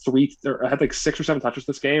 what, 6 or 7 touches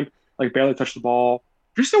this game. Like, barely touched the ball.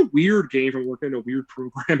 Just a weird game from working in a weird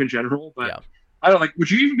program in general. But I don't like.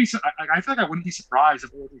 Would you even be? I feel like I wouldn't be surprised if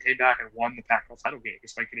Oregon came back and won the Pac-12 title game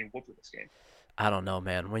despite getting whooped in this game. I don't know,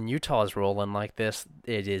 man. When Utah is rolling like this,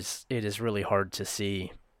 it is really hard to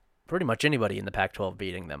see pretty much anybody in the Pac-12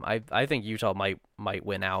 beating them. I think Utah might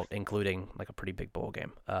win out, including like a pretty big bowl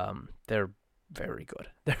game. They're very good.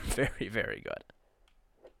 They're very, very good.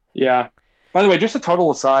 Yeah. By the way, just a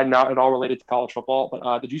total aside, not at all related to college football,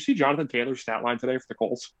 but did you see Jonathan Taylor's stat line today for the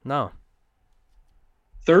Colts? No.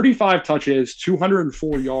 35 touches,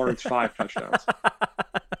 204 yards, 5 touchdowns.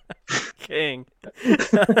 King. You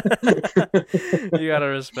gotta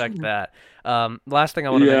respect that. Last thing I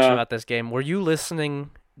want to mention about this game: were you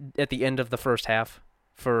listening at the end of the first half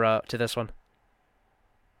to this one?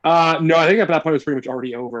 No, I think at that point it was pretty much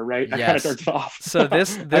already over, right? Yes. I kind of turned it off. So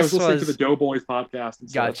this I was listening to the Doughboys podcast.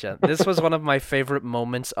 And gotcha. This was one of my favorite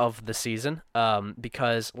moments of the season,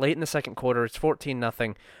 because late in the second quarter, it's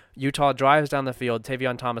 14-0. Utah drives down the field.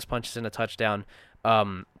 Tavion Thomas punches in a touchdown.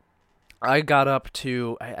 I got up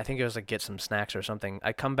to, I think it was like get some snacks or something.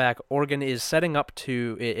 I come back. Oregon is setting up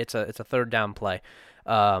to, it's a third down play.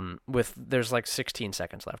 There's like 16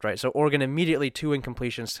 seconds left, right? So Oregon immediately 2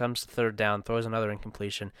 incompletions, comes to third down, throws another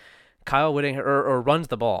incompletion. Kyle Whittingham or runs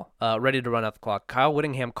the ball, ready to run out the clock. Kyle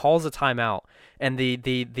Whittingham calls a timeout, and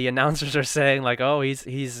the announcers are saying like, oh, he's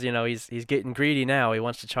getting greedy now. He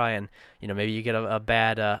wants to try and maybe you get a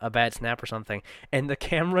bad snap or something. And the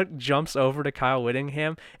camera jumps over to Kyle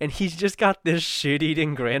Whittingham, and he's just got this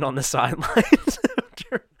shit-eating grin on the sidelines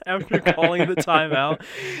after calling the timeout.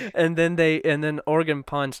 And then Oregon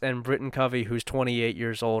punts, and Britton Covey, who's 28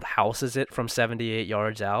 years old, houses it from 78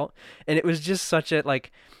 yards out. And it was just such a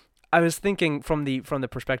like. I was thinking from the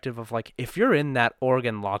perspective of like, if you're in that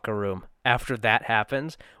Oregon locker room after that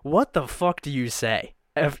happens, what the fuck do you say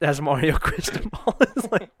as Mario Cristobal?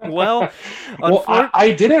 It's like, well,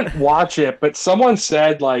 I didn't watch it, but someone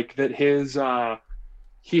said like that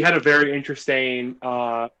he had a very interesting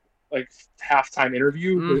like halftime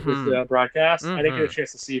interview with the broadcast. I didn't get a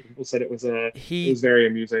chance to see it. People said it was very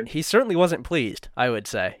amusing. He certainly wasn't pleased, I would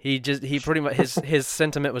say. He pretty much his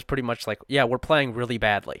sentiment was pretty much like, yeah, we're playing really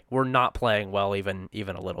badly. We're not playing well even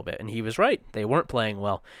a little bit. And he was right. They weren't playing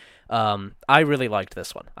well. I really liked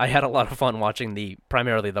this one. I had a lot of fun watching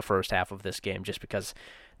primarily the first half of this game, just because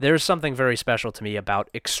there's something very special to me about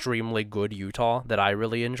extremely good Utah that I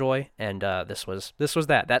really enjoy, and this was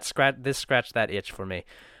that. This scratched that itch for me.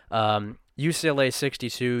 UCLA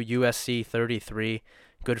 62, USC 33.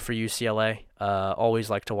 Good for UCLA. Always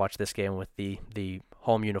like to watch this game with the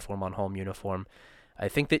home uniform on home uniform. I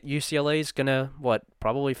think that UCLA is gonna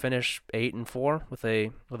probably finish 8-4 with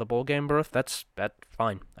a bowl game berth. That's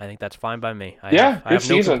fine. I think that's fine by me. I have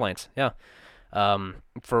no complaints. Yeah.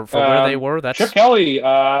 For where they were, that's Chip Kelly.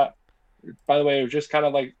 By the way, it was just kind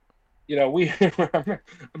of like, I'm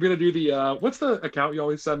gonna do the what's the account you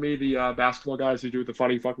always send me, the basketball guys who do the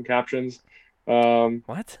funny fucking captions.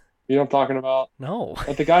 What? You know what I'm talking about? No.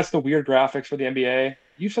 Like the guys, the weird graphics for the NBA.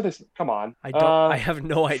 You said this. Come on. I don't. I have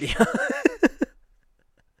no idea.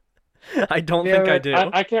 I don't think I do.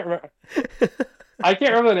 I can't remember. I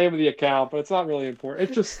can't remember the name of the account, but it's not really important.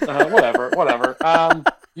 It's just whatever.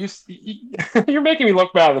 You're making me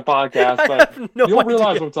look bad at the podcast, but you'll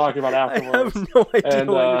realize what I'm talking about afterwards. I have no idea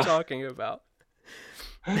what you're talking about.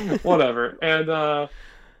 Whatever. And I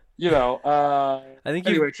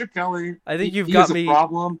think Chip Kelly. I think you've got me.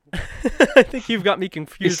 Problem. I think you've got me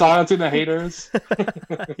confused. He's silencing the haters.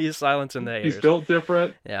 He's silencing the haters. He's built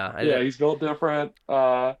different. Yeah. He's built different.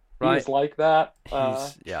 Right. He's like that.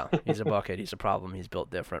 He's a bucket. He's a problem. He's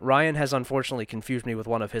built different. Ryan has unfortunately confused me with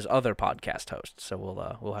one of his other podcast hosts, so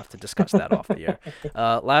we'll have to discuss that off the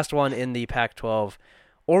air. Last one in the Pac-12,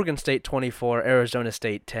 Oregon State 24, Arizona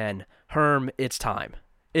State 10. Herm, it's time.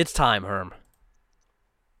 It's time, Herm.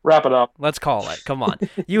 Wrap it up. Let's call it. Come on.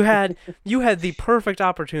 You had the perfect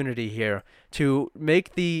opportunity here to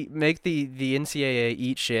make the NCAA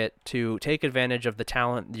eat shit, to take advantage of the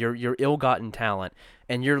talent, your ill-gotten talent,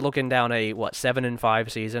 and you're looking down a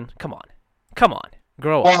 7-5 season. Come on.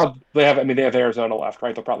 Grow up. They have Arizona left,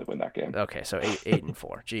 right? They'll probably win that game. Okay, so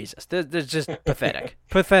 8-4. Jesus, there's just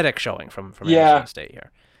pathetic showing from Arizona State here.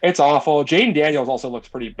 It's awful. Jaden Daniels also looks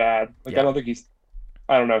pretty bad. I don't think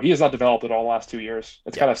I don't know. He has not developed at all the last 2 years.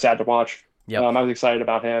 It's kind of sad to watch. Yep. I was excited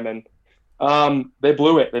about him, and they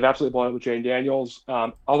blew it. They've absolutely blown it with Jaden Daniels.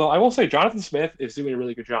 Although I will say Jonathan Smith is doing a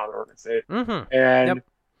really good job at Oregon State, and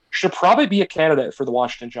should probably be a candidate for the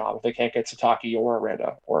Washington job if they can't get Sataki or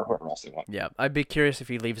Aranda or whoever else they want. Yeah, I'd be curious if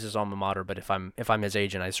he leaves his alma mater, but if I'm his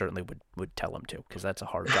agent, I certainly would tell him to, because that's a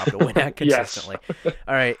hard job to win at consistently.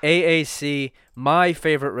 All right, AAC, my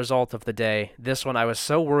favorite result of the day. This one I was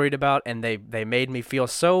so worried about, and they made me feel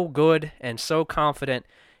so good and so confident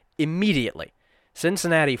immediately.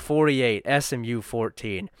 Cincinnati 48, SMU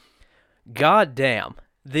 14. God damn.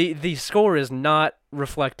 The score is not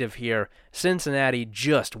reflective here. Cincinnati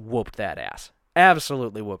just whooped that ass.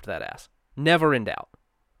 Absolutely whooped that ass. Never in doubt.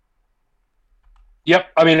 Yep.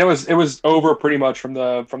 I mean, it was over pretty much from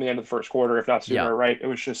the end of the first quarter, if not sooner, right? It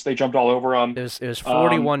was just they jumped all over them. It was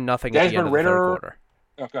 41-0 at the end of the third quarter.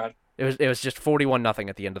 Oh, go ahead. It was just 41-0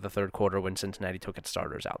 at the end of the third quarter when Cincinnati took its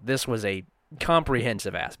starters out. This was a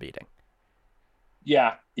comprehensive ass beating.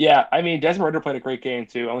 Yeah. I mean, Desmond Ridder played a great game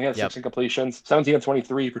too. Only had 6 incompletions, 17 of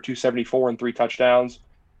 23 for 274 and 3 touchdowns.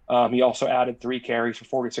 He also added 3 carries for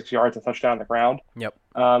 46 yards and touchdown on the ground. Yep.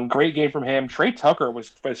 Great game from him. Trey Tucker was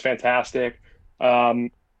fantastic.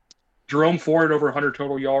 Jerome Ford over 100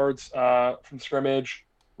 total yards from scrimmage.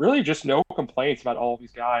 Really, just no complaints about all of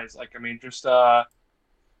these guys. Like, I mean, just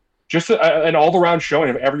an all-around showing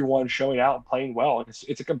of everyone showing out and playing well.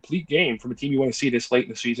 It's a complete game from a team you want to see this late in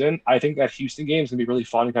the season. I think that Houston game is going to be really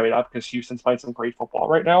fun coming up because Houston's playing some great football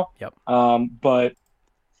right now. Yep. But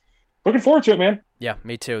looking forward to it, man. Yeah,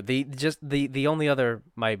 me too. The only other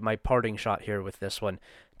my parting shot here with this one,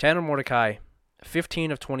 Tanner Mordecai,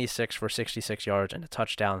 15 of 26 for 66 yards and a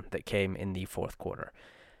touchdown that came in the fourth quarter.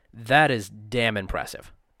 That is damn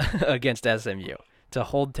impressive against SMU. To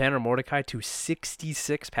hold Tanner Mordecai to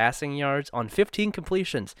 66 passing yards on 15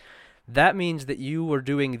 completions. That means that you were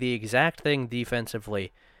doing the exact thing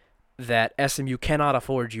defensively that SMU cannot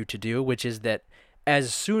afford you to do, which is that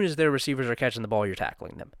as soon as their receivers are catching the ball, you're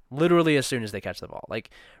tackling them. Literally as soon as they catch the ball. Like,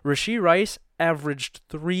 Rashee Rice averaged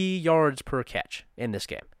 3 yards per catch in this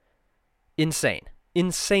game. Insane.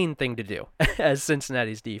 insane thing to do as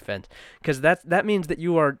Cincinnati's defense, because that means that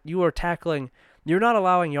you are tackling. You're not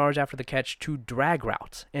allowing yards after the catch to drag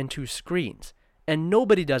routes and to screens, and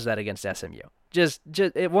nobody does that against SMU. Just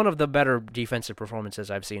one of the better defensive performances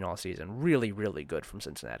I've seen all season. Really, really good from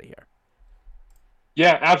Cincinnati here.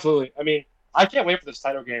 Yeah, absolutely. I mean, I can't wait for this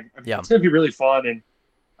title game. It's going to be really fun, and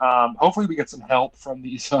hopefully we get some help from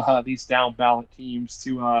these down ballot teams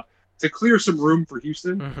to clear some room for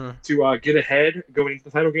Houston to get ahead going into the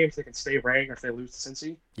title game so they can stay ranked if they lose to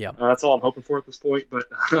Cincy. Yeah, that's all I'm hoping for at this point, but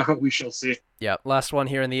we shall see. Yeah, last one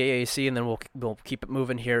here in the AAC, and then we'll keep it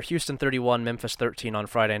moving here. Houston 31, Memphis 13 on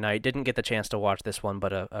Friday night. Didn't get the chance to watch this one,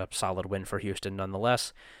 but a solid win for Houston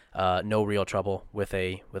nonetheless. No real trouble with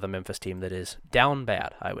a Memphis team that is down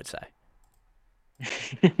bad, I would say.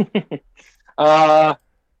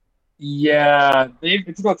 Yeah,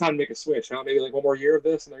 it's about time to make a switch. Huh? Maybe like one more year of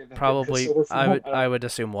this, and they're gonna probably. I would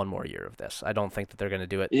assume one more year of this. I don't think that they're going to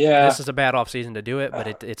do it. Yeah, this is a bad offseason to do it,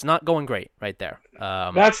 but it's not going great right there.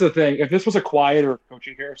 That's the thing. If this was a quieter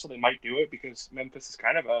coaching carousel, they might do it because Memphis is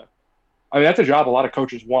kind of that's a job a lot of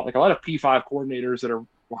coaches want. Like a lot of P5 coordinators that are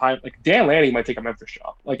high, like Dan Lanning might take a Memphis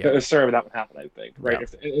job. Like necessarily that would happen, I think, right? Yeah.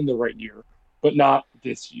 If in the right year, but not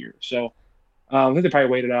this year. So. I think they probably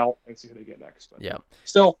wait it out and see who they get next. But yeah.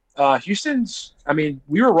 Still, Houston's. I mean,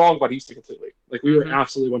 we were wrong about Houston completely. Like we were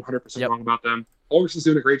absolutely 100% wrong about them. August is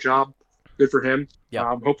doing a great job. Good for him.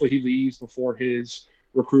 Yeah. Hopefully he leaves before his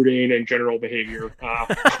recruiting and general behavior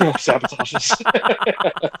sabotages.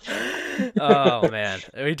 Oh man,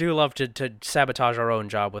 we do love to sabotage our own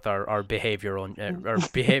job with our behavior in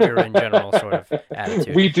general sort of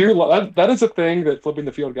attitude. We do that is a thing that flipping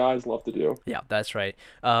the field guys love to do. Yeah, that's right.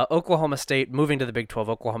 Oklahoma State moving to the Big 12.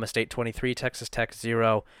 Oklahoma State 23, Texas Tech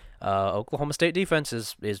 0. Oklahoma State defense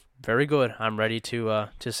is very good. I'm ready to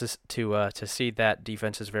see that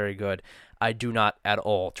defense is very good. I do not at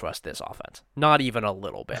all trust this offense. Not even a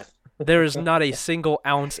little bit. There is not a single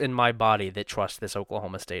ounce in my body that trusts this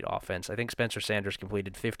Oklahoma State offense. I think Spencer Sanders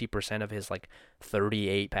completed 50% of his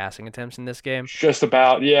 38 passing attempts in this game. Just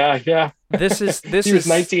about, yeah. This he was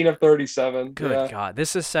 19 of 37. Good God,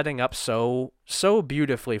 this is setting up so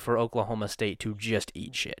beautifully for Oklahoma State to just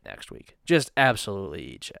eat shit next week. Just absolutely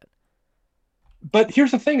eat shit. But here's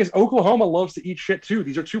the thing: is Oklahoma loves to eat shit too.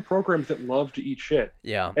 These are two programs that love to eat shit.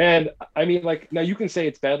 Yeah. And I mean, now you can say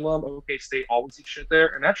it's bedlam. OK State always eats shit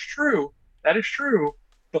there, and that's true. That is true.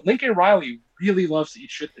 But Lincoln Riley really loves to eat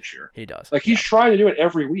shit this year. He does. He's trying to do it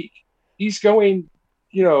every week. He's going,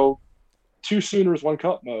 2 Sooners, 1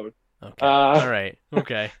 Cup mode. Okay. All right.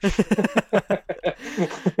 Okay.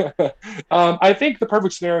 I think the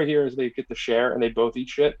perfect scenario here is they get the share and they both eat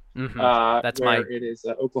shit. That's it is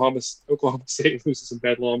Oklahoma State loses in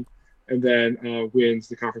bedlam and then wins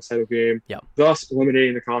the conference title game. Yeah. Thus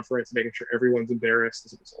eliminating the conference, making sure everyone's embarrassed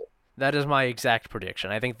as a result. That is my exact prediction.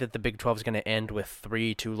 I think that the Big 12 is going to end with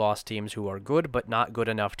 3 2-loss teams who are good but not good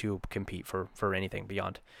enough to compete for anything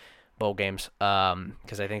beyond bowl games,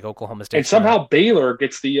 because I think Oklahoma State and somehow Baylor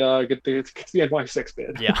gets the NY6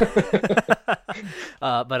 bid. Yeah.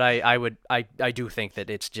 But I do think that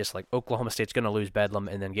it's just Oklahoma State's going to lose Bedlam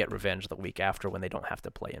and then get revenge the week after when they don't have to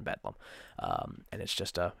play in Bedlam, and it's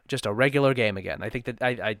just a regular game again. I think that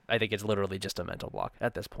I think it's literally just a mental block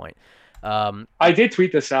at this point. I did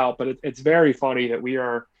tweet this out, but it's very funny that we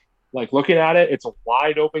are. Looking at it, it's a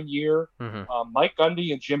wide open year. Mike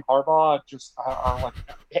Gundy and Jim Harbaugh just are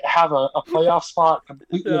have a playoff spot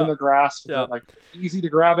completely in their grasp. Yeah. Easy to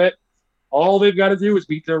grab it. All they've got to do is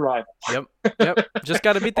beat their rival. Yep. Just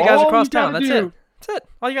got to beat the guys across town. That's it.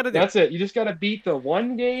 All you got to do. That's it. You just got to beat the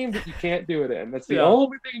one game that you can't do it in. That's the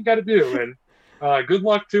only thing you got to do. And good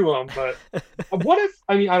luck to them. But what if?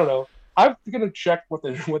 I don't know. I'm gonna check what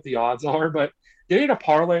the odds are, but. Getting a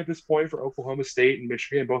parlay at this point for Oklahoma State and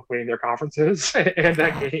Michigan both winning their conferences and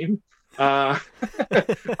that game, I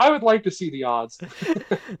would like to see the odds.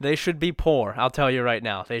 They should be poor. I'll tell you right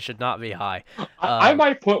now. They should not be high. I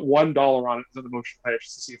might put $1 on it as the motion hedge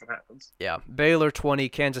to see if it happens. Yeah. Baylor 20,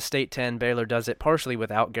 Kansas State 10. Baylor does it partially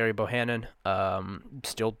without Gary Bohannon.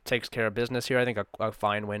 Still takes care of business here. I think a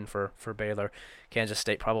fine win for Baylor. Kansas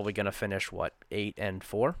State probably going to finish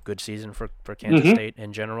 8-4. Good season for Kansas State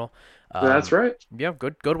in general. That's right. Yeah,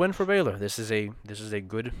 good win for Baylor. This is a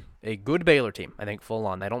good Baylor team. I think full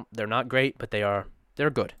on. They're not great, but they're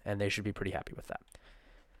good, and they should be pretty happy with that.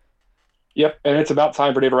 Yep, and it's about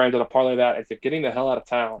time for Dave Aranda to parlay that into getting the hell out of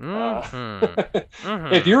town.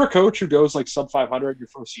 If you're a coach who goes sub 500 your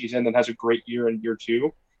first season and has a great year in year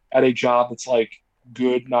 2 at a job that's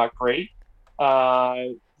good, not great,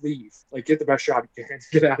 leave. Get the best job you can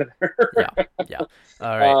to get out of there. Yeah.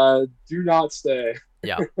 All right. Do not stay.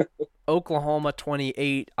 Yeah. Oklahoma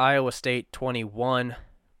 28, Iowa State 21.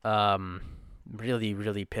 Really,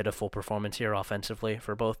 really pitiful performance here offensively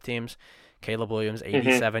for both teams. Caleb Williams,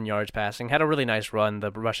 87 yards passing. Had a really nice run.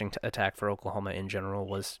 The rushing attack for Oklahoma in general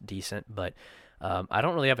was decent, but I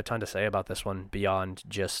don't really have a ton to say about this one beyond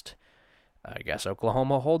just, I guess,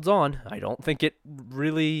 Oklahoma holds on. I don't think it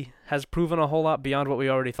really has proven a whole lot beyond what we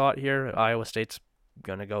already thought here. Iowa State's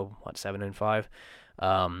going to go, 7-5.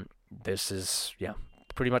 This is,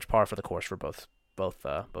 pretty much par for the course for both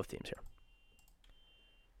teams here.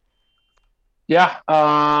 Yeah,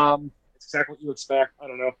 it's exactly what you expect. I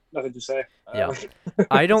don't know, nothing to say. Yeah,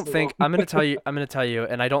 I don't think I'm going to tell you,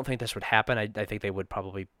 and I don't think this would happen. I think they would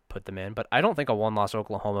probably put them in, but I don't think a one-loss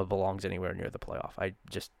Oklahoma belongs anywhere near the playoff.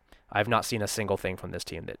 I've not seen a single thing from this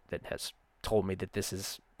team that has told me that this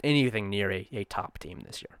is anything near a top team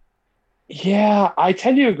this year. Yeah, I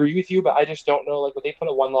tend to agree with you, but I just don't know. Like, would they put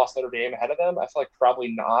a one-loss Notre Dame ahead of them? I feel like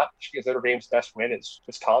probably not, because Notre Dame's best win is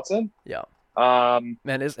Wisconsin. Yeah. Man,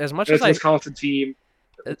 as much as Wisconsin team,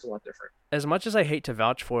 it's a lot different. As much as I hate to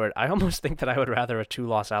vouch for it, I almost think that I would rather a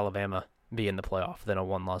 2-loss Alabama be in the playoff than a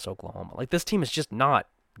 1-loss Oklahoma. Like, this team is just not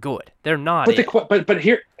good. They're not. But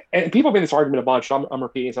here, and people have made this argument a bunch. I'm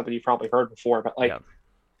repeating something you've probably heard before, but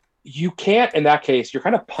you can't, in that case, you're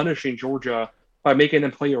kind of punishing Georgia by making them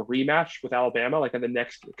play a rematch with Alabama, like in the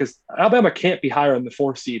next, because Alabama can't be higher than the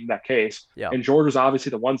 4th seed in that case, and Georgia's obviously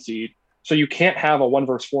the 1 seed. So you can't have a 1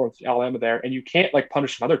 versus 4 with Alabama there, and you can't like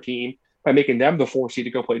punish another team by making them the 4 seed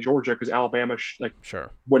to go play Georgia, because Alabama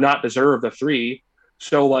would not deserve the 3.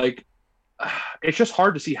 So like, it's just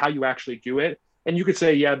hard to see how you actually do it. And you could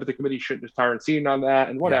say, yeah, but the committee shouldn't just tire and seeing on that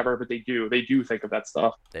and whatever, but they do think of that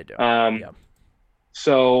stuff. They do.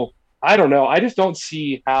 So I don't know. I just don't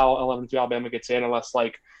see how 11-2 Alabama gets in unless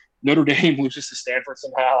like Notre Dame loses to Stanford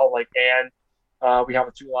somehow, like, and we have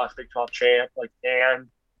a 2-loss Big 12 champ, like, and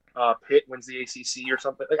Pitt wins the ACC or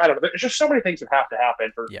something. Like, I don't know. There's just so many things that have to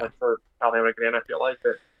happen for Alabama to get in. I feel like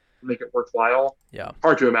that make it worthwhile. Yeah,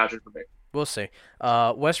 hard to imagine for me. We'll see.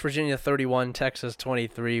 West Virginia 31, Texas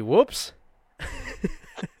 23. Whoops.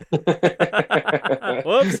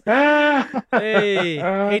 Whoops.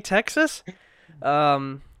 Hey, Texas.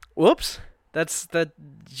 Whoops. That's the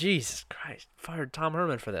Jesus Christ. Fired Tom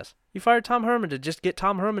Herman for this. You fired Tom Herman to just get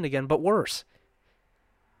Tom Herman again, but worse.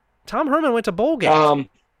 Tom Herman went to bowl games.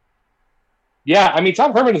 Yeah, I mean,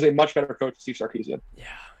 Tom Herman is a much better coach than Steve Sarkisian. Yeah,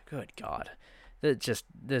 good God.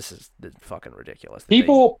 This is fucking ridiculous.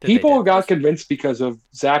 People got convinced because of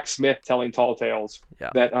Zach Smith telling tall tales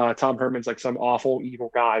that Tom Herman's like some awful,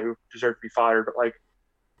 evil guy who deserved to be fired. But like,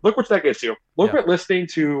 look what that gets you. Look at listening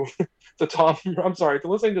to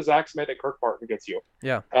listening to Zach Smith and Kirk Martin gets you.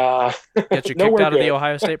 Yeah. Gets you kicked out of the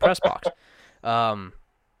Ohio State press box. I'm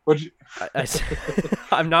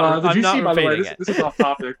not. Did you see? By the way, it. This is off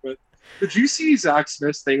topic, but did you see Zach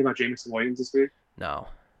Smith's thing about Jameson Williams this week? No.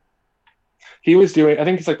 He was doing. I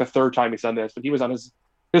think it's like the 3rd time he's done this, but he was on his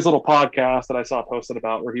little podcast that I saw posted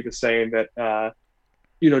about where he was saying that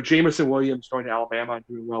Jameson Williams going to Alabama and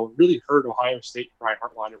doing well really hurt Ohio State Brian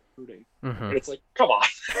Hartline in recruiting. Mm-hmm. And it's like, come on.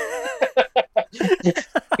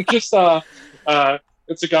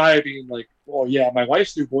 It's a guy being like, well, yeah, my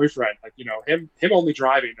wife's new boyfriend, like, him only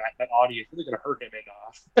driving that audience really going to hurt him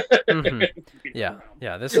enough.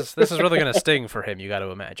 Yeah. This is really going to sting for him. You got to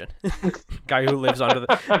imagine. guy who lives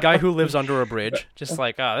under a bridge, just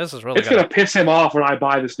like, this is really. It's going to piss him off when I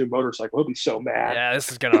buy this new motorcycle. He'll be so mad. Yeah,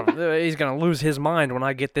 he's going to lose his mind when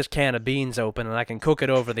I get this can of beans open and I can cook it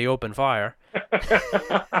over the open fire.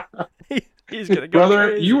 He's gonna go Brother,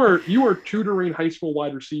 crazy. you are tutoring high school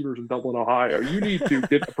wide receivers in Dublin, Ohio. You need to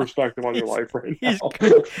get the perspective on your life right now.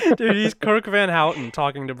 He's Kirk Van Houten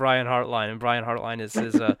talking to Brian Hartline, and Brian Hartline is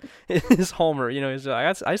his Homer. He's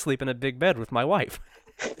I sleep in a big bed with my wife.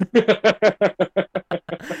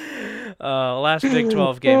 Last Big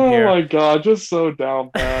 12 game here. Oh my God, just so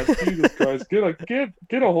down bad. Jesus Christ, get a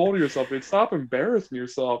hold of yourself. And stop embarrassing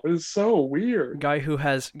yourself. It is so weird. Guy who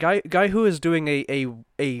is doing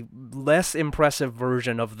a less impressive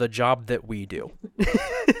version of the job that we do.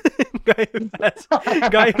 guy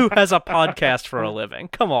who has a podcast for a living.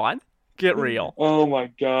 Come on. Get real. Oh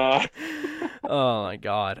my God. Oh my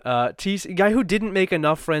God. Guy who didn't make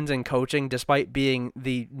enough friends in coaching despite being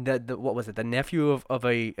the what was it, the nephew of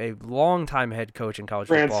a longtime head coach in college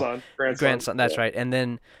football. Grandson, that's right. And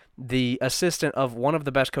then the assistant of one of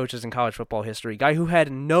the best coaches in college football history. Guy who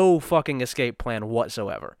had no fucking escape plan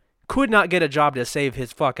whatsoever. Could not get a job to save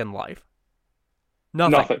his fucking life.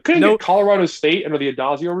 Nothing. Couldn't get Colorado State under the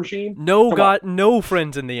Adazio regime? No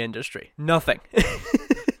friends in the industry. Nothing.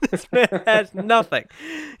 This man has nothing.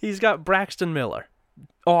 He's got Braxton Miller.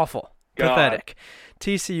 Awful. God. Pathetic.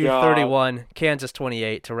 TCU 31, Kansas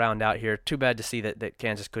 28 to round out here. Too bad to see that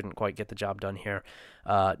Kansas couldn't quite get the job done here.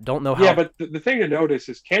 Don't know how. Yeah, but the thing to notice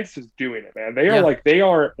is Kansas is doing it, man. They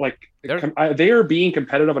are being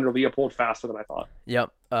competitive under Leopold faster than I thought.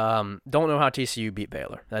 Yep. Don't know how TCU beat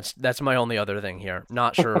Baylor. That's my only other thing here.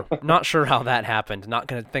 Not sure how that happened. Not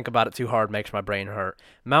gonna think about it too hard. Makes my brain hurt.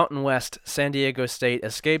 Mountain West, San Diego State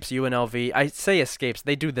escapes UNLV. I say escapes.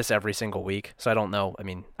 They do this every single week, so I don't know. I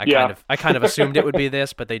mean, I kind of assumed it would be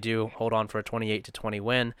this, but they do hold on for a 28-20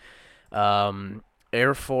 win.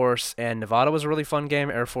 Air Force and Nevada was a really fun game.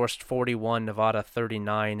 Air Force 41, Nevada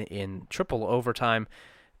 39 in triple overtime.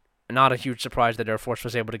 Not a huge surprise that Air Force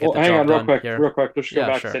was able to get the job done. Real quick. Just go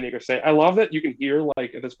back to San Diego State. I love that you can hear,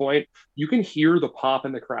 like, at this point, you can hear the pop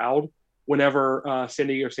in the crowd whenever San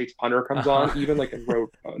Diego State's punter comes on, even like in road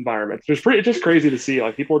environments. It's just crazy to see.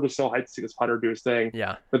 Like, people are just so hyped to see this punter do his thing.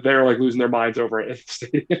 Yeah. But they're like losing their minds over it in the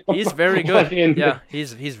stadium. He's very good.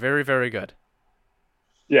 He's very, very good.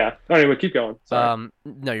 Yeah. Anyway, keep going. Sorry.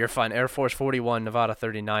 No, you're fine. Air Force 41, Nevada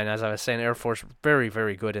 39. As I was saying, Air Force very,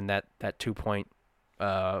 very good in that 2-point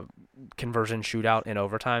conversion shootout in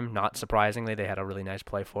overtime. Not surprisingly, they had a really nice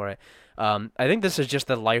play for it. I think this is just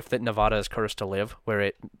the life that Nevada is cursed to live, where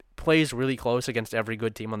it plays really close against every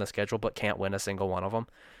good team on the schedule, but can't win a single one of them.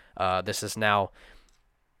 This is now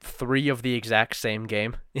 3 of the exact same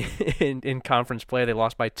game in conference play. They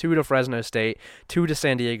lost by 2 to Fresno State, 2 to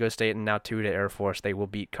San Diego State, and now 2 to Air Force. They will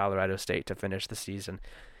beat Colorado State to finish the season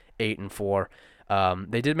 8-4.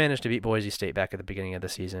 They did manage to beat Boise State back at the beginning of the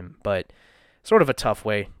season, but sort of a tough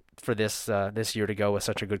way for this year to go with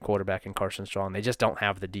such a good quarterback in Carson Strong. They just don't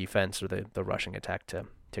have the defense or the rushing attack to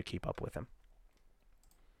keep up with him.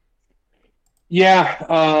 Yeah,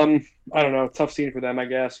 I don't know. Tough scene for them, I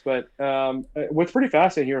guess. But what's pretty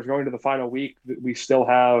fascinating here is going to the final week, we still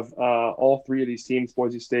have all 3 of these teams,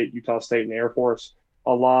 Boise State, Utah State, and Air Force,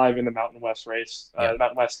 alive in the Mountain West race,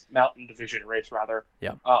 Mountain Division race, rather.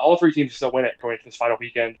 Yeah. All 3 teams still win it going into this final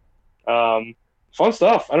weekend. Fun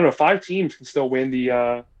stuff. I don't know. 5 teams can still win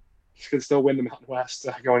the Mountain West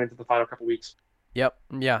going into the final couple weeks. Yep.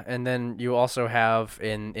 Yeah. And then you also have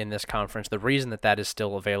in this conference, the reason that is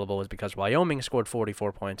still available is because Wyoming scored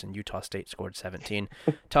 44 points and Utah State scored 17.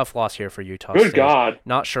 Tough loss here for Utah State. Good God.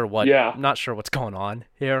 Not sure what's going on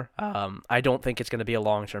here. I don't think it's going to be a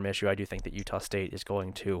long-term issue. I do think that Utah State is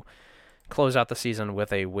going to close out the season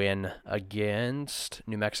with a win against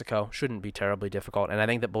New Mexico. Shouldn't be terribly difficult. And I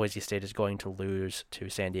think that Boise State is going to lose to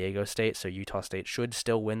San Diego State, so Utah State should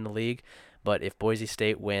still win the league. But if Boise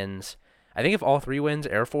State wins, I think if all 3 wins,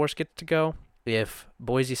 Air Force gets to go. If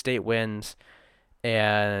Boise State wins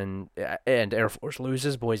and Air Force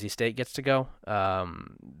loses, Boise State gets to go.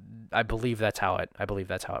 I believe that's how it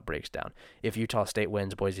breaks down. If Utah State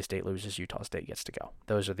wins, Boise State loses, Utah State gets to go.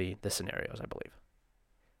 Those are the scenarios, I believe.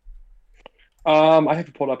 I have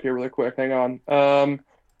to pull it up here really quick. Hang on.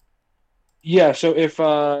 Yeah. So if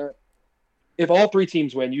all 3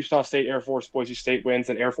 teams win, Utah State, Air Force, Boise State wins,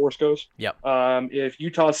 then Air Force goes. Yep. If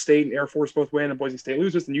Utah State and Air Force both win and Boise State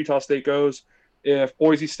loses, then Utah State goes. If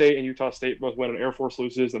Boise State and Utah State both win and Air Force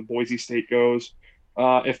loses, then Boise State goes.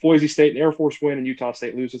 If Boise State and Air Force win and Utah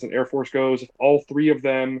State loses, then Air Force goes. If all 3 of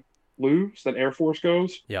them lose, then Air Force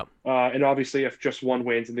goes. Yep. And obviously, if just one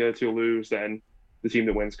wins and the other 2 lose, then the team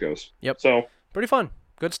that wins goes. Yep. So pretty fun.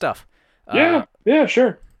 Good stuff. Yeah,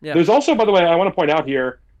 sure. Yeah. There's also, by the way, I want to point out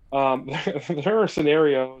here, there are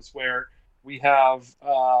scenarios where we have,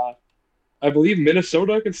 I believe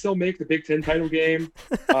Minnesota can still make the Big Ten title game.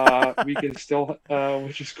 We can still,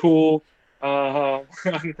 which is cool. I'm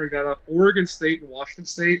going to bring that up. Oregon State and Washington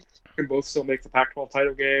State can both still make the Pac-12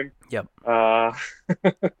 title game. Yep. What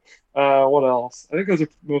else? I think those are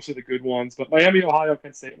most of the good ones. But Miami, Ohio,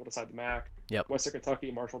 Penn State will decide the MAC. Yep. Western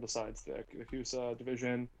Kentucky, Marshall decides the CUSA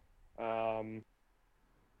division. Baylor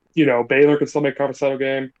can still make conference title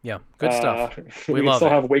game. Yeah, good stuff. We can still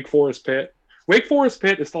have Wake Forest Pitt. Wake Forest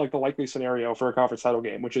Pitt is still like the likely scenario for a conference title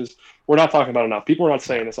game, which is we're not talking about enough. People are not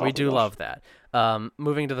saying this. We do love that.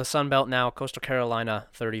 Moving to the Sun Belt now, Coastal Carolina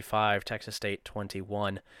 35, Texas State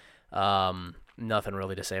 21. Nothing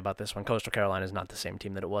really to say about this one. Coastal Carolina is not the same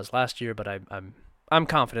team that it was last year, but I'm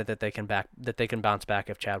confident that they can bounce back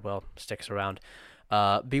if Chadwell sticks around.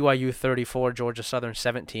 BYU 34, Georgia Southern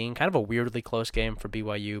 17. Kind of a weirdly close game for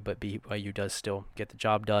BYU, but BYU does still get the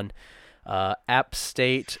job done. App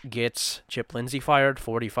State gets Chip Lindsey fired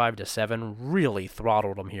 45-7. Really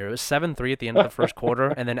throttled them here. It was 7-3 at the end of the first quarter,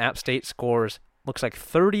 and then App State scores looks like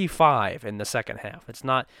 35 in the second half. It's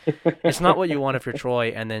not what you want if you're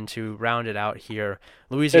Troy. And then to round it out here,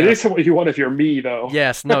 Louisiana. It is what you want if you're me, though.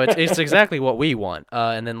 Yes, no, it's exactly what we want.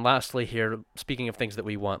 And then lastly here, speaking of things that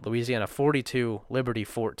we want, Louisiana 42, Liberty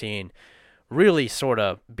 14. Really sort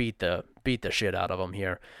of beat the shit out of them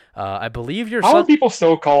here. I believe you're. How are people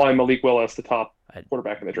still calling Malik Willis the top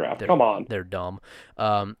quarterback in the draft? Come on, they're dumb.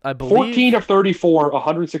 I believe 14 of 34,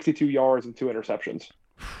 162 yards and 2 interceptions.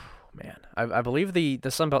 Man, I believe the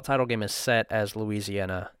Sun Belt title game is set as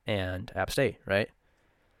Louisiana and App State, right?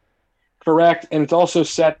 Correct, and it's also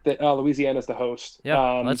set that Louisiana is the host.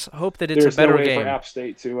 Yeah, let's hope that it's a better game. For App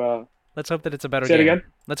State to. Let's hope that it's a better game. Say it again?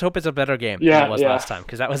 Let's hope it's a better game than it was last time,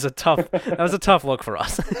 because that was a tough look for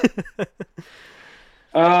us.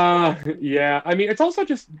 Yeah. I mean, it's also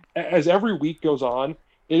just as every week goes on,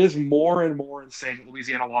 it is more and more insane that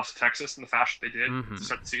Louisiana lost to Texas in the fashion they did to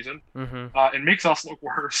start the season. It makes us look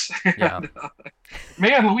worse. Yeah.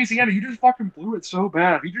 Man, Louisiana, you just fucking blew it so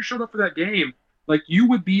bad. If you just showed up for that game, like, you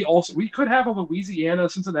would be also. We could have a Louisiana,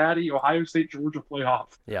 Cincinnati, Ohio State, Georgia playoff.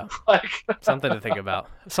 Yeah, like something to think about.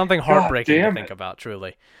 Something heartbreaking to think about.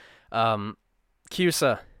 Truly,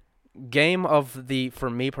 CUSA, for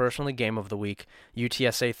me personally, game of the week.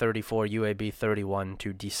 UTSA 34, UAB 31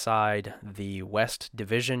 to decide the West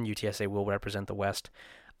Division. UTSA will represent the West.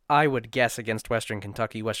 I would guess against Western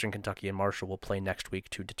Kentucky. Western Kentucky and Marshall will play next week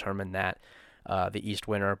to determine that. The East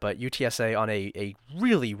winner, but UTSA on a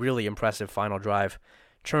really, really impressive final drive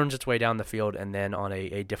churns its way down the field, and then on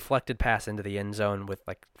a deflected pass into the end zone with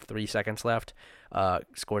like 3 seconds left,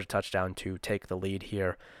 scores a touchdown to take the lead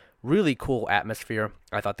here. Really cool atmosphere.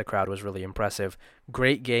 I thought the crowd was really impressive.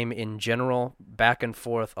 Great game in general, back and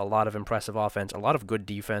forth, a lot of impressive offense, a lot of good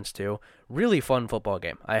defense too. Really fun football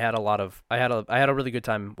game. I had a really good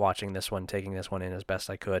time watching this one, taking this one in as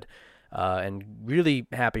best I could. And really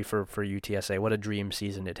happy for UTSA. What a dream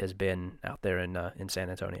season it has been out there in San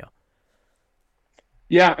Antonio.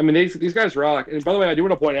 Yeah, I mean these guys rock. And by the way, I do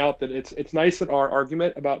want to point out that it's nice that our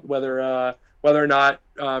argument about whether or not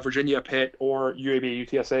Virginia, Pitt, or UAB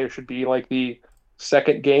UTSA should be like the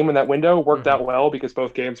second game in that window worked out well because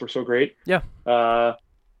both games were so great. Yeah.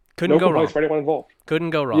 Couldn't go wrong. For anyone involved.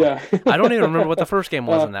 Couldn't go wrong. Yeah. I don't even remember what the first game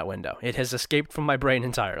was in that window. It has escaped from my brain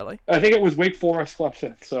entirely. I think it was Wake Forest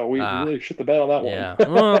Clemson, so we really shit the bed on that one. Yeah.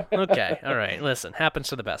 Well, okay. All right. Listen, happens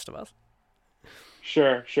to the best of us.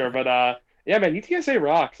 Sure. But yeah, man, UTSA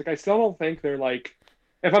rocks. Like, I still don't think they're like.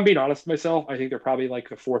 If I'm being honest with myself, I think they're probably like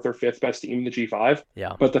the 4th or 5th best team in the G5.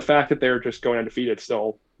 Yeah. But the fact that they're just going undefeated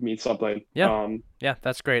still means something. Yeah. Yeah,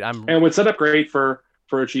 that's great. And would set up great for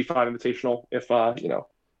a G5 Invitational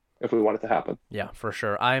if we want it to happen. Yeah, for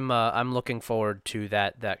sure. I'm looking forward to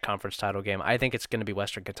that conference title game. I think it's going to be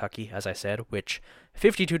Western Kentucky, as I said, which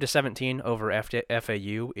 52-17 over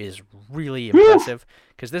FAU is really impressive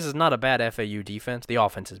because this is not a bad FAU defense. The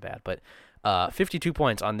offense is bad, but 52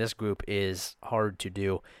 points on this group is hard to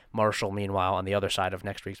do. Marshall, meanwhile, on the other side of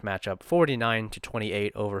next week's matchup,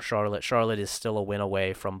 49-28 over Charlotte. Charlotte is still a win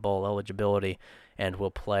away from bowl eligibility and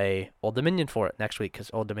will play Old Dominion for it next week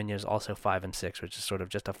because Old Dominion is also 5-6, which is sort of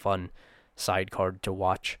just a fun side card to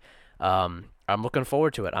watch. I'm looking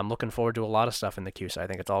forward to it. I'm looking forward to a lot of stuff in the CUSA. I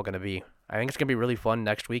think it's going to be really fun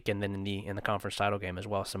next week, and then in the conference title game as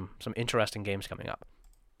well. Some interesting games coming up.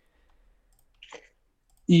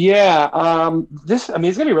 Yeah, it's going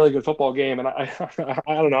to be a really good football game, and I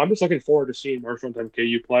don't know. I'm just looking forward to seeing Marshall and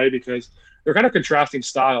MKU play because they're kind of contrasting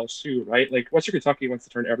styles too, right? Like Western Kentucky wants to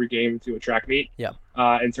turn every game into a track meet,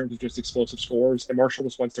 in terms of just explosive scores, and Marshall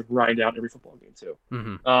just wants to grind out every football game too.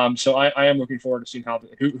 Mm-hmm. So I am looking forward to seeing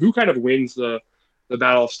who kind of wins the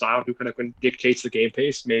battle of style, who kind of dictates the game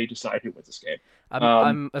pace, may decide who wins this game.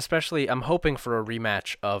 I'm hoping for a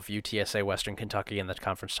rematch of UTSA Western Kentucky in the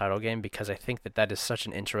conference title game because I think that is such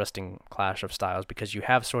an interesting clash of styles because you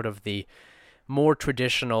have sort of the more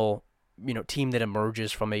traditional, team that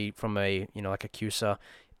emerges from a like a CUSA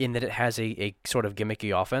in that it has a sort of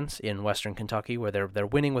gimmicky offense in Western Kentucky where they're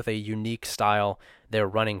winning with a unique style. They're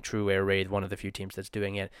running true air raid, one of the few teams that's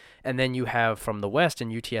doing it. And then you have from the West in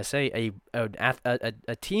UTSA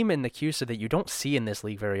a team in the CUSA that you don't see in this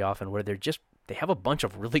league very often where they have a bunch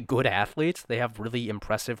of really good athletes. They have really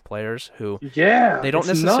impressive players who they don't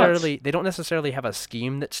necessarily have a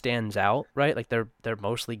scheme that stands out, right? Like they're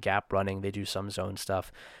mostly gap running. They do some zone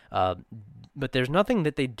stuff. But there's nothing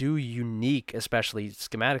that they do unique, especially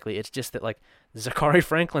schematically. It's just that like Zachary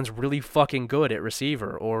Franklin's really fucking good at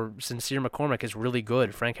receiver, or Sincere McCormick is really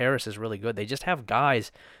good. Frank Harris is really good. They just have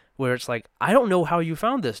guys where it's like, I don't know how you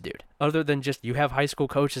found this dude, other than just you have high school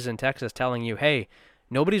coaches in Texas telling you, hey,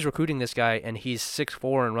 nobody's recruiting this guy, and he's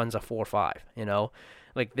 6'4" and runs a 4.5.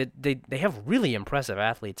 like they have really impressive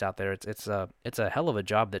athletes out there. It's a hell of a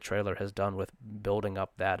job that Traylor has done with building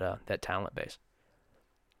up that talent base.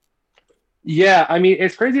 Yeah, I mean,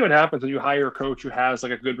 it's crazy what happens when you hire a coach who has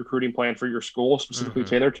like a good recruiting plan for your school, specifically Hmm.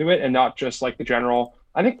 tailored to it, and not just like the general.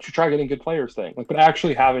 I think you should try getting good players thing, like, but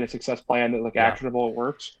actually having a success plan that like Yeah, actionable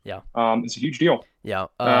works. yeah, Is a huge deal. yeah.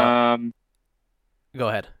 Um, Go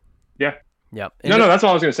ahead. yeah, Yeah. no, that's all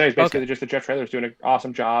I was gonna say. Is Okay. basically just that Jeff Traylor's doing an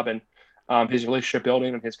awesome job, and his relationship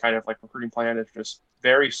building and his kind of like recruiting plan is just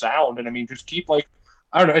very sound. And I mean, just keep like,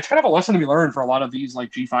 I don't know, it's kind of a lesson to be learned for a lot of these like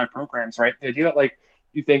G5 programs, right? The idea that like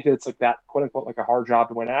you think that it's like that quote unquote like a hard job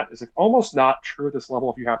to win at is like almost not true at this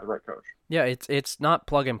level if you have the right coach. Yeah, it's not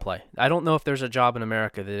plug and play. I don't know if there's a job in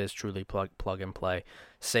America that is truly plug and play,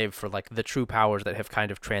 save for like the true powers that have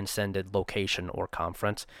kind of transcended location or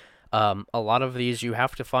conference. A lot of these you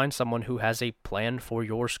have to find someone who has a plan for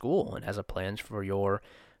your school and has a plan for your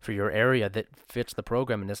area that fits the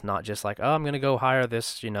program, and it's not just like, oh, I'm gonna go hire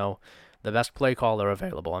this, the best play caller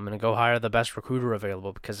available. I'm gonna go hire the best recruiter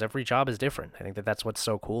available, because every job is different. I think that that's what's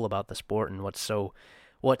so cool about the sport, and what's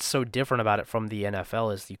so different about it from the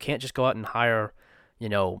NFL is you can't just go out and hire, you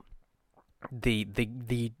know,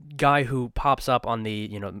 the guy who pops up on the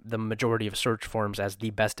majority of search forms as the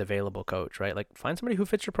best available coach, right? Like, find somebody who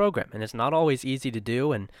fits your program, and it's not always easy to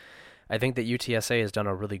do. And I think that UTSA has done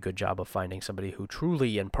a really good job of finding somebody who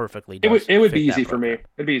truly and perfectly does It would be fit that easy for me. program.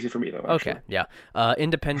 It'd be easy for me though, Okay, actually. yeah.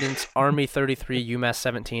 Independence, Army 33, UMass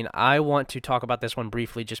 17. I want to talk about this one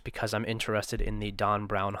briefly just because I'm interested in the Don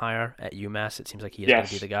Brown hire at UMass. It seems like he is going to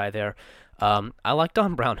be Yes. the guy there. I like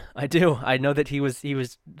Don Brown. I do. I know that he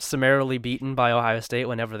was summarily beaten by Ohio State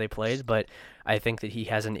whenever they played, but I think that he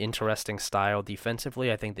has an interesting style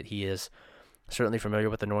defensively. I think that he is certainly familiar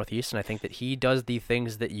with the Northeast, and I think that he does the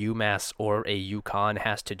things that UMass or a UConn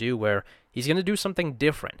has to do, where he's going to do something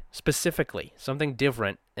different, specifically something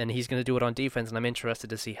different, and he's going to do it on defense. And I'm interested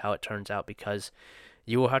to see how it turns out, because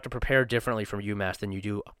you will have to prepare differently from UMass than you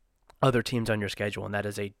do other teams on your schedule, and that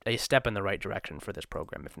is a step in the right direction for this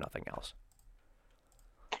program, if nothing else.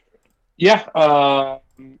 Yeah,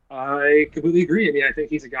 I completely agree. I mean, I think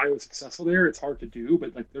he's a guy who was successful there. It's hard to do,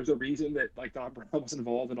 but like, there's a reason that like Don Brown was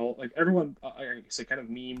involved in all. Like everyone, I say, kind of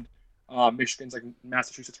memed Michigan's like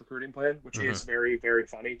Massachusetts recruiting plan, which Hmm. is very, very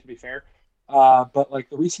funny to be fair. But like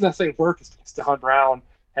the reason that thing worked is because Don Brown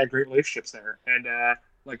had great relationships there, and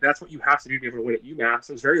like that's what you have to do to be able to win at UMass.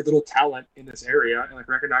 There's very little talent in this area, and like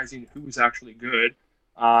recognizing who's actually good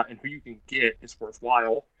and who you can get is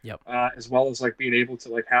worthwhile, Yep. as well as like being able to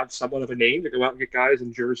like have somewhat of a name to go out and get guys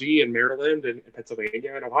in Jersey and Maryland and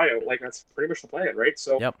Pennsylvania and Ohio. Like that's pretty much the plan, right?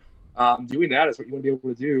 So Yep. doing that is what you want to be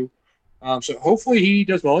able to do. So hopefully he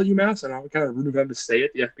does well at UMass, and I would kind of root for him to stay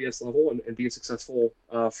at the FBS level and be a successful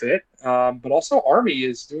fit. But also Army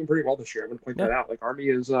is doing pretty well this year. I'm going to point Yeah. that out. Like Army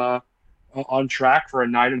is on track for a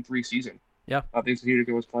 9-3 season. Yeah. Things continue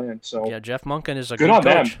to go as planned. So Yeah, Jeff Monken is a good good on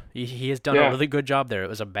them. coach. He has done a Yeah. really good job there. It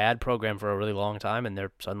was a bad program for a really long time, and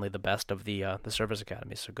they're suddenly the best of the service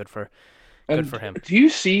academy. So good for And him. do you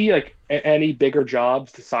see like any bigger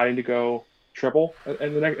jobs deciding to go triple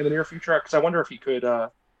in the near future? Because I wonder if he could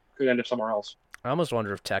end up somewhere else. I almost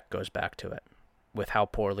wonder if Tech goes back to it with how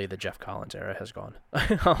poorly the Jeff Collins era has gone.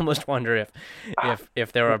 I almost wonder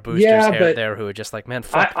if there are boosters Yeah, here but there who are just like, man,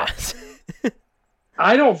 fuck I, this.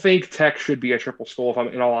 I don't think Tech should be a triple school. If I'm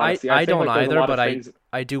in all I honesty, I I think don't like there's a either, lot but of I things.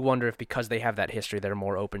 I do wonder if because they have that history, they're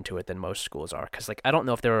more open to it than most schools are. Because like I don't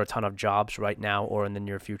know if there are a ton of jobs right now or in the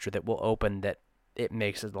near future that will open that it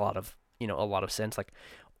makes a lot of sense. Like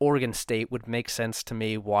Oregon State would make sense to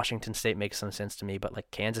me. Washington State makes some sense to me, but like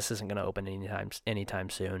Kansas isn't going to open anytime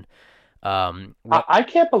soon. I, What? I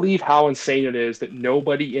can't believe how insane it is that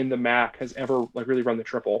nobody in the MAC has ever like really run the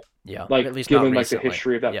triple. Yeah, Like at least not given like the recently.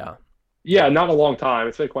 history of that. Yeah, Yeah, yeah, not in a long time.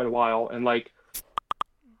 It's been quite a while, and like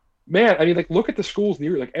man, I mean, like look at the schools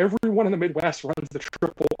near like everyone in the Midwest runs the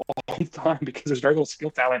triple all the time because there's very little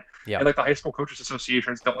skill talent, yeah, and like the high school coaches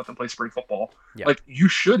associations don't let them play spring football. yeah, Like you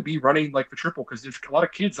should be running like the triple because there's a lot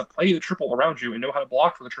of kids that play the triple around you and know how to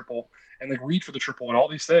block for the triple and like read for the triple and all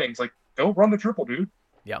these things. Like go run the triple, dude.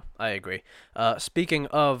 yeah. I agree. Speaking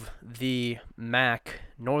of the MAC,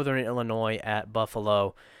 Northern Illinois at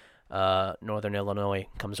Buffalo. Northern Illinois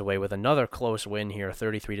comes away with another close win here,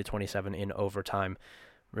 33-27 in overtime.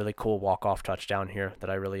 Really cool walk-off touchdown here that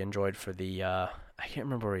I really enjoyed for the I can't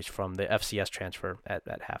remember where he's from, the FCS transfer at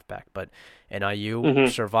halfback, but NIU Mm-hmm.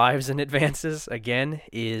 survives and advances again,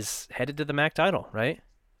 is headed to the MAC title, right?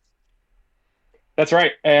 That's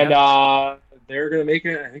right, and Yeah. they're gonna make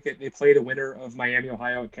it. I think they played a winner of Miami,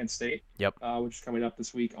 Ohio, at Kent State, Yep. which is coming up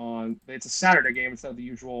this week on. It's a Saturday game instead of the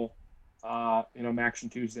usual Max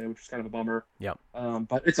and Tuesday, which is kind of a bummer. Yeah.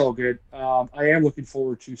 But it's all good. I am looking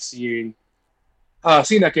forward to seeing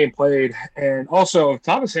that game played, and also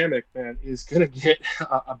Thomas Hammock, man, is gonna get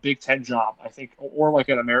a Big Ten job, I think, or like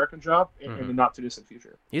an American job in the not too distant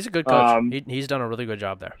future. He's a good coach. He's done a really good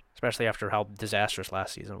job there, especially after how disastrous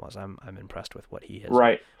last season was. I'm impressed with what he has.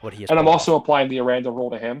 Right. What he has. And I'm also applying the Aranda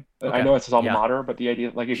rule to him. Okay. I know it's his alma mater, but the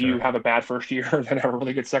idea, like, if you have a bad first year and then have a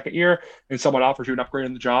really good second year, and someone offers you an upgrade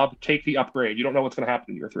in the job, take the upgrade. You don't know what's going to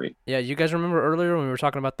happen in year 3. Yeah, you guys remember earlier when we were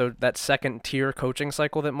talking about that second tier coaching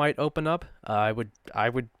cycle that might open up? I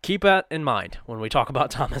would keep that in mind when we talk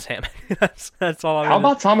about Thomas Hammock. that's all. How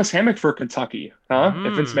about Thomas Hammock for Kentucky? Huh?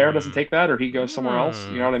 If Vince Mara doesn't take that, or he goes somewhere else,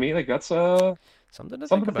 you know what I mean? Like, that's something to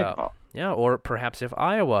think about. Yeah, or perhaps if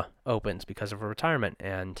Iowa opens because of a retirement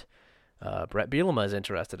and Brett Bielema is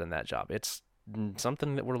interested in that job. It's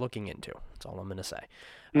something that we're looking into. That's all I'm going to say.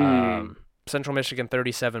 Central Michigan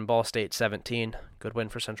 37, Ball State 17. Good win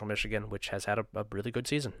for Central Michigan, which has had a really good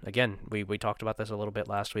season. Again, we talked about this a little bit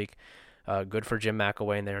last week. Good for Jim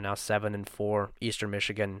McElwain, and they are now 7-4. Eastern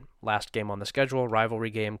Michigan, last game on the schedule,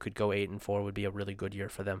 rivalry game, could go 8-4. Would be a really good year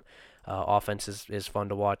for them. Offense is fun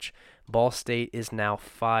to watch. Ball State is now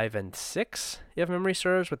 5-6, if memory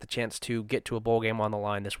serves, with the chance to get to a bowl game on the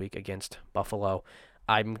line this week against Buffalo.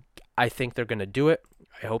 I think they're going to do it.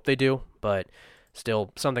 I hope they do, but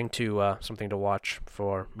still something to watch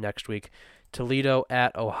for next week. Toledo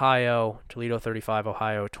at Ohio. Toledo 35,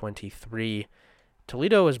 Ohio 23.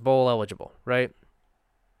 Toledo is bowl eligible, right?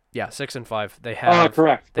 Yeah, 6-5. They have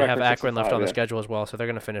correct. They have Akron left on the schedule as well, so they're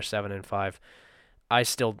going to finish 7-5.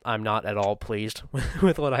 I'm not at all pleased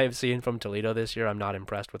with what I have seen from Toledo this year. I'm not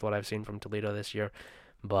impressed with what I've seen from Toledo this year,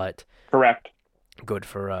 but correct. Good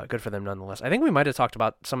for them nonetheless. I think we might have talked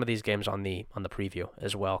about some of these games on the preview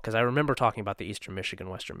as well, because I remember talking about the Eastern Michigan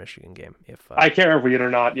Western Michigan game. I can't remember if we did or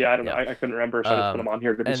not. Yeah, I don't know. I couldn't remember, so I just put them on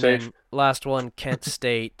here to be safe. Then last one, Kent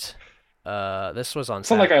State. This was on.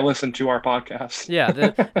 It's not like I listened to our podcast.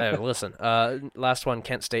 Yeah, listen. Last one,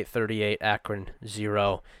 Kent State 38, Akron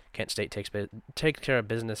 0. Kent State takes care of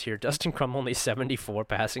business here. Dustin Crum only 74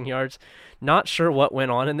 passing yards. Not sure what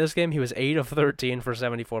went on in this game. He was 8 of 13 for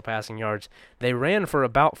 74 passing yards. They ran for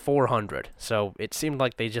about 400, so it seemed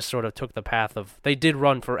like they just sort of took the path of. They did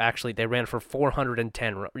run for they ran for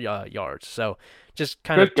 410 yards. So just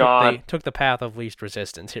kind of took the path of least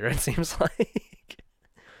resistance here. It seems like.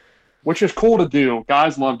 Which is cool to do.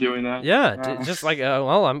 Guys love doing that. Yeah, just like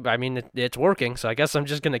it's working, so I guess I'm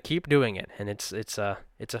just gonna keep doing it, and it's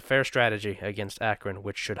a fair strategy against Akron,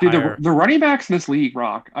 which should hire. The running backs in this league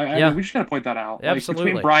rock. I mean, we just gotta point that out. Absolutely.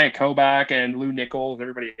 Between Bryant Koback and Lou Nichols and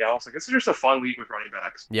everybody else, this is just a fun league with running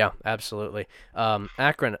backs. Yeah, absolutely.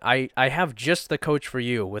 Akron, I have just the coach for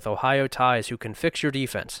you with Ohio ties who can fix your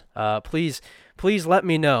defense. Please let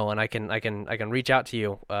me know, and I can reach out to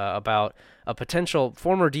you about a potential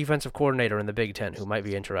former defensive coordinator in the Big Ten who might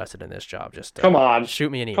be interested in this job. Just come on,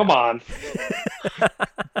 shoot me an email. Come on,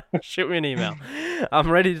 shoot me an email. I'm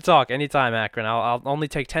ready to talk anytime, Akron. I'll only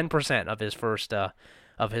take 10% of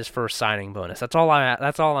his first signing bonus. That's all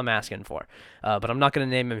I'm asking for. But I'm not going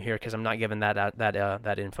to name him here because I'm not giving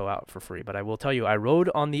that info out for free. But I will tell you, I rode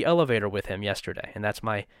on the elevator with him yesterday, and that's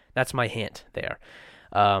my hint there.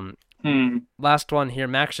 Last one here,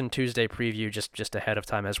 Maction Tuesday preview, just ahead of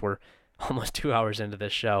time as we're almost 2 hours into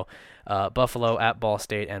this show. Buffalo at Ball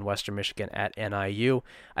State and Western Michigan at NIU.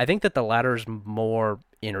 I think that the latter is more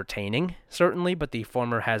entertaining, certainly, but the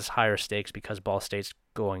former has higher stakes because Ball State's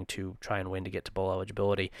going to try and win to get to bowl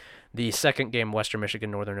eligibility. The second game, Western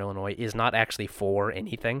Michigan, Northern Illinois, is not actually for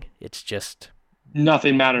anything. It's just...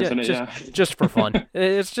 Nothing matters in it, just for fun.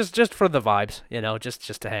 It's just for the vibes,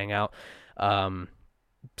 just to hang out.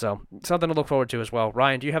 So something to look forward to as well.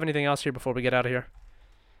 Ryan, do you have anything else here before we get out of here?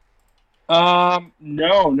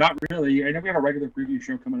 No, not really. I know we have a regular preview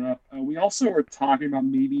show coming up. We also are talking about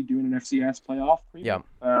maybe doing an FCS playoff preview. Yeah.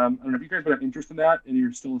 I don't know if you guys would have interest in that, and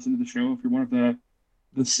you're still listening to the show. If you're one of the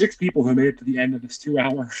 6 people who made it to the end of this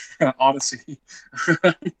 2-hour odyssey,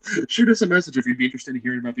 shoot us a message if you'd be interested in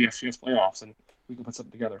hearing about the FCS playoffs, and we can put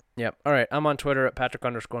something together. Yep. All right. I'm on Twitter at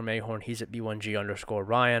Patrick_Mayhorn. He's at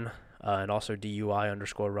B1G_Ryan, and also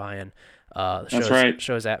DUI_Ryan. That's right.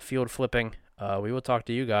 Show's at Field Flipping. We will talk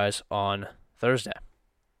to you guys on Thursday.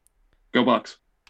 Go Bucks.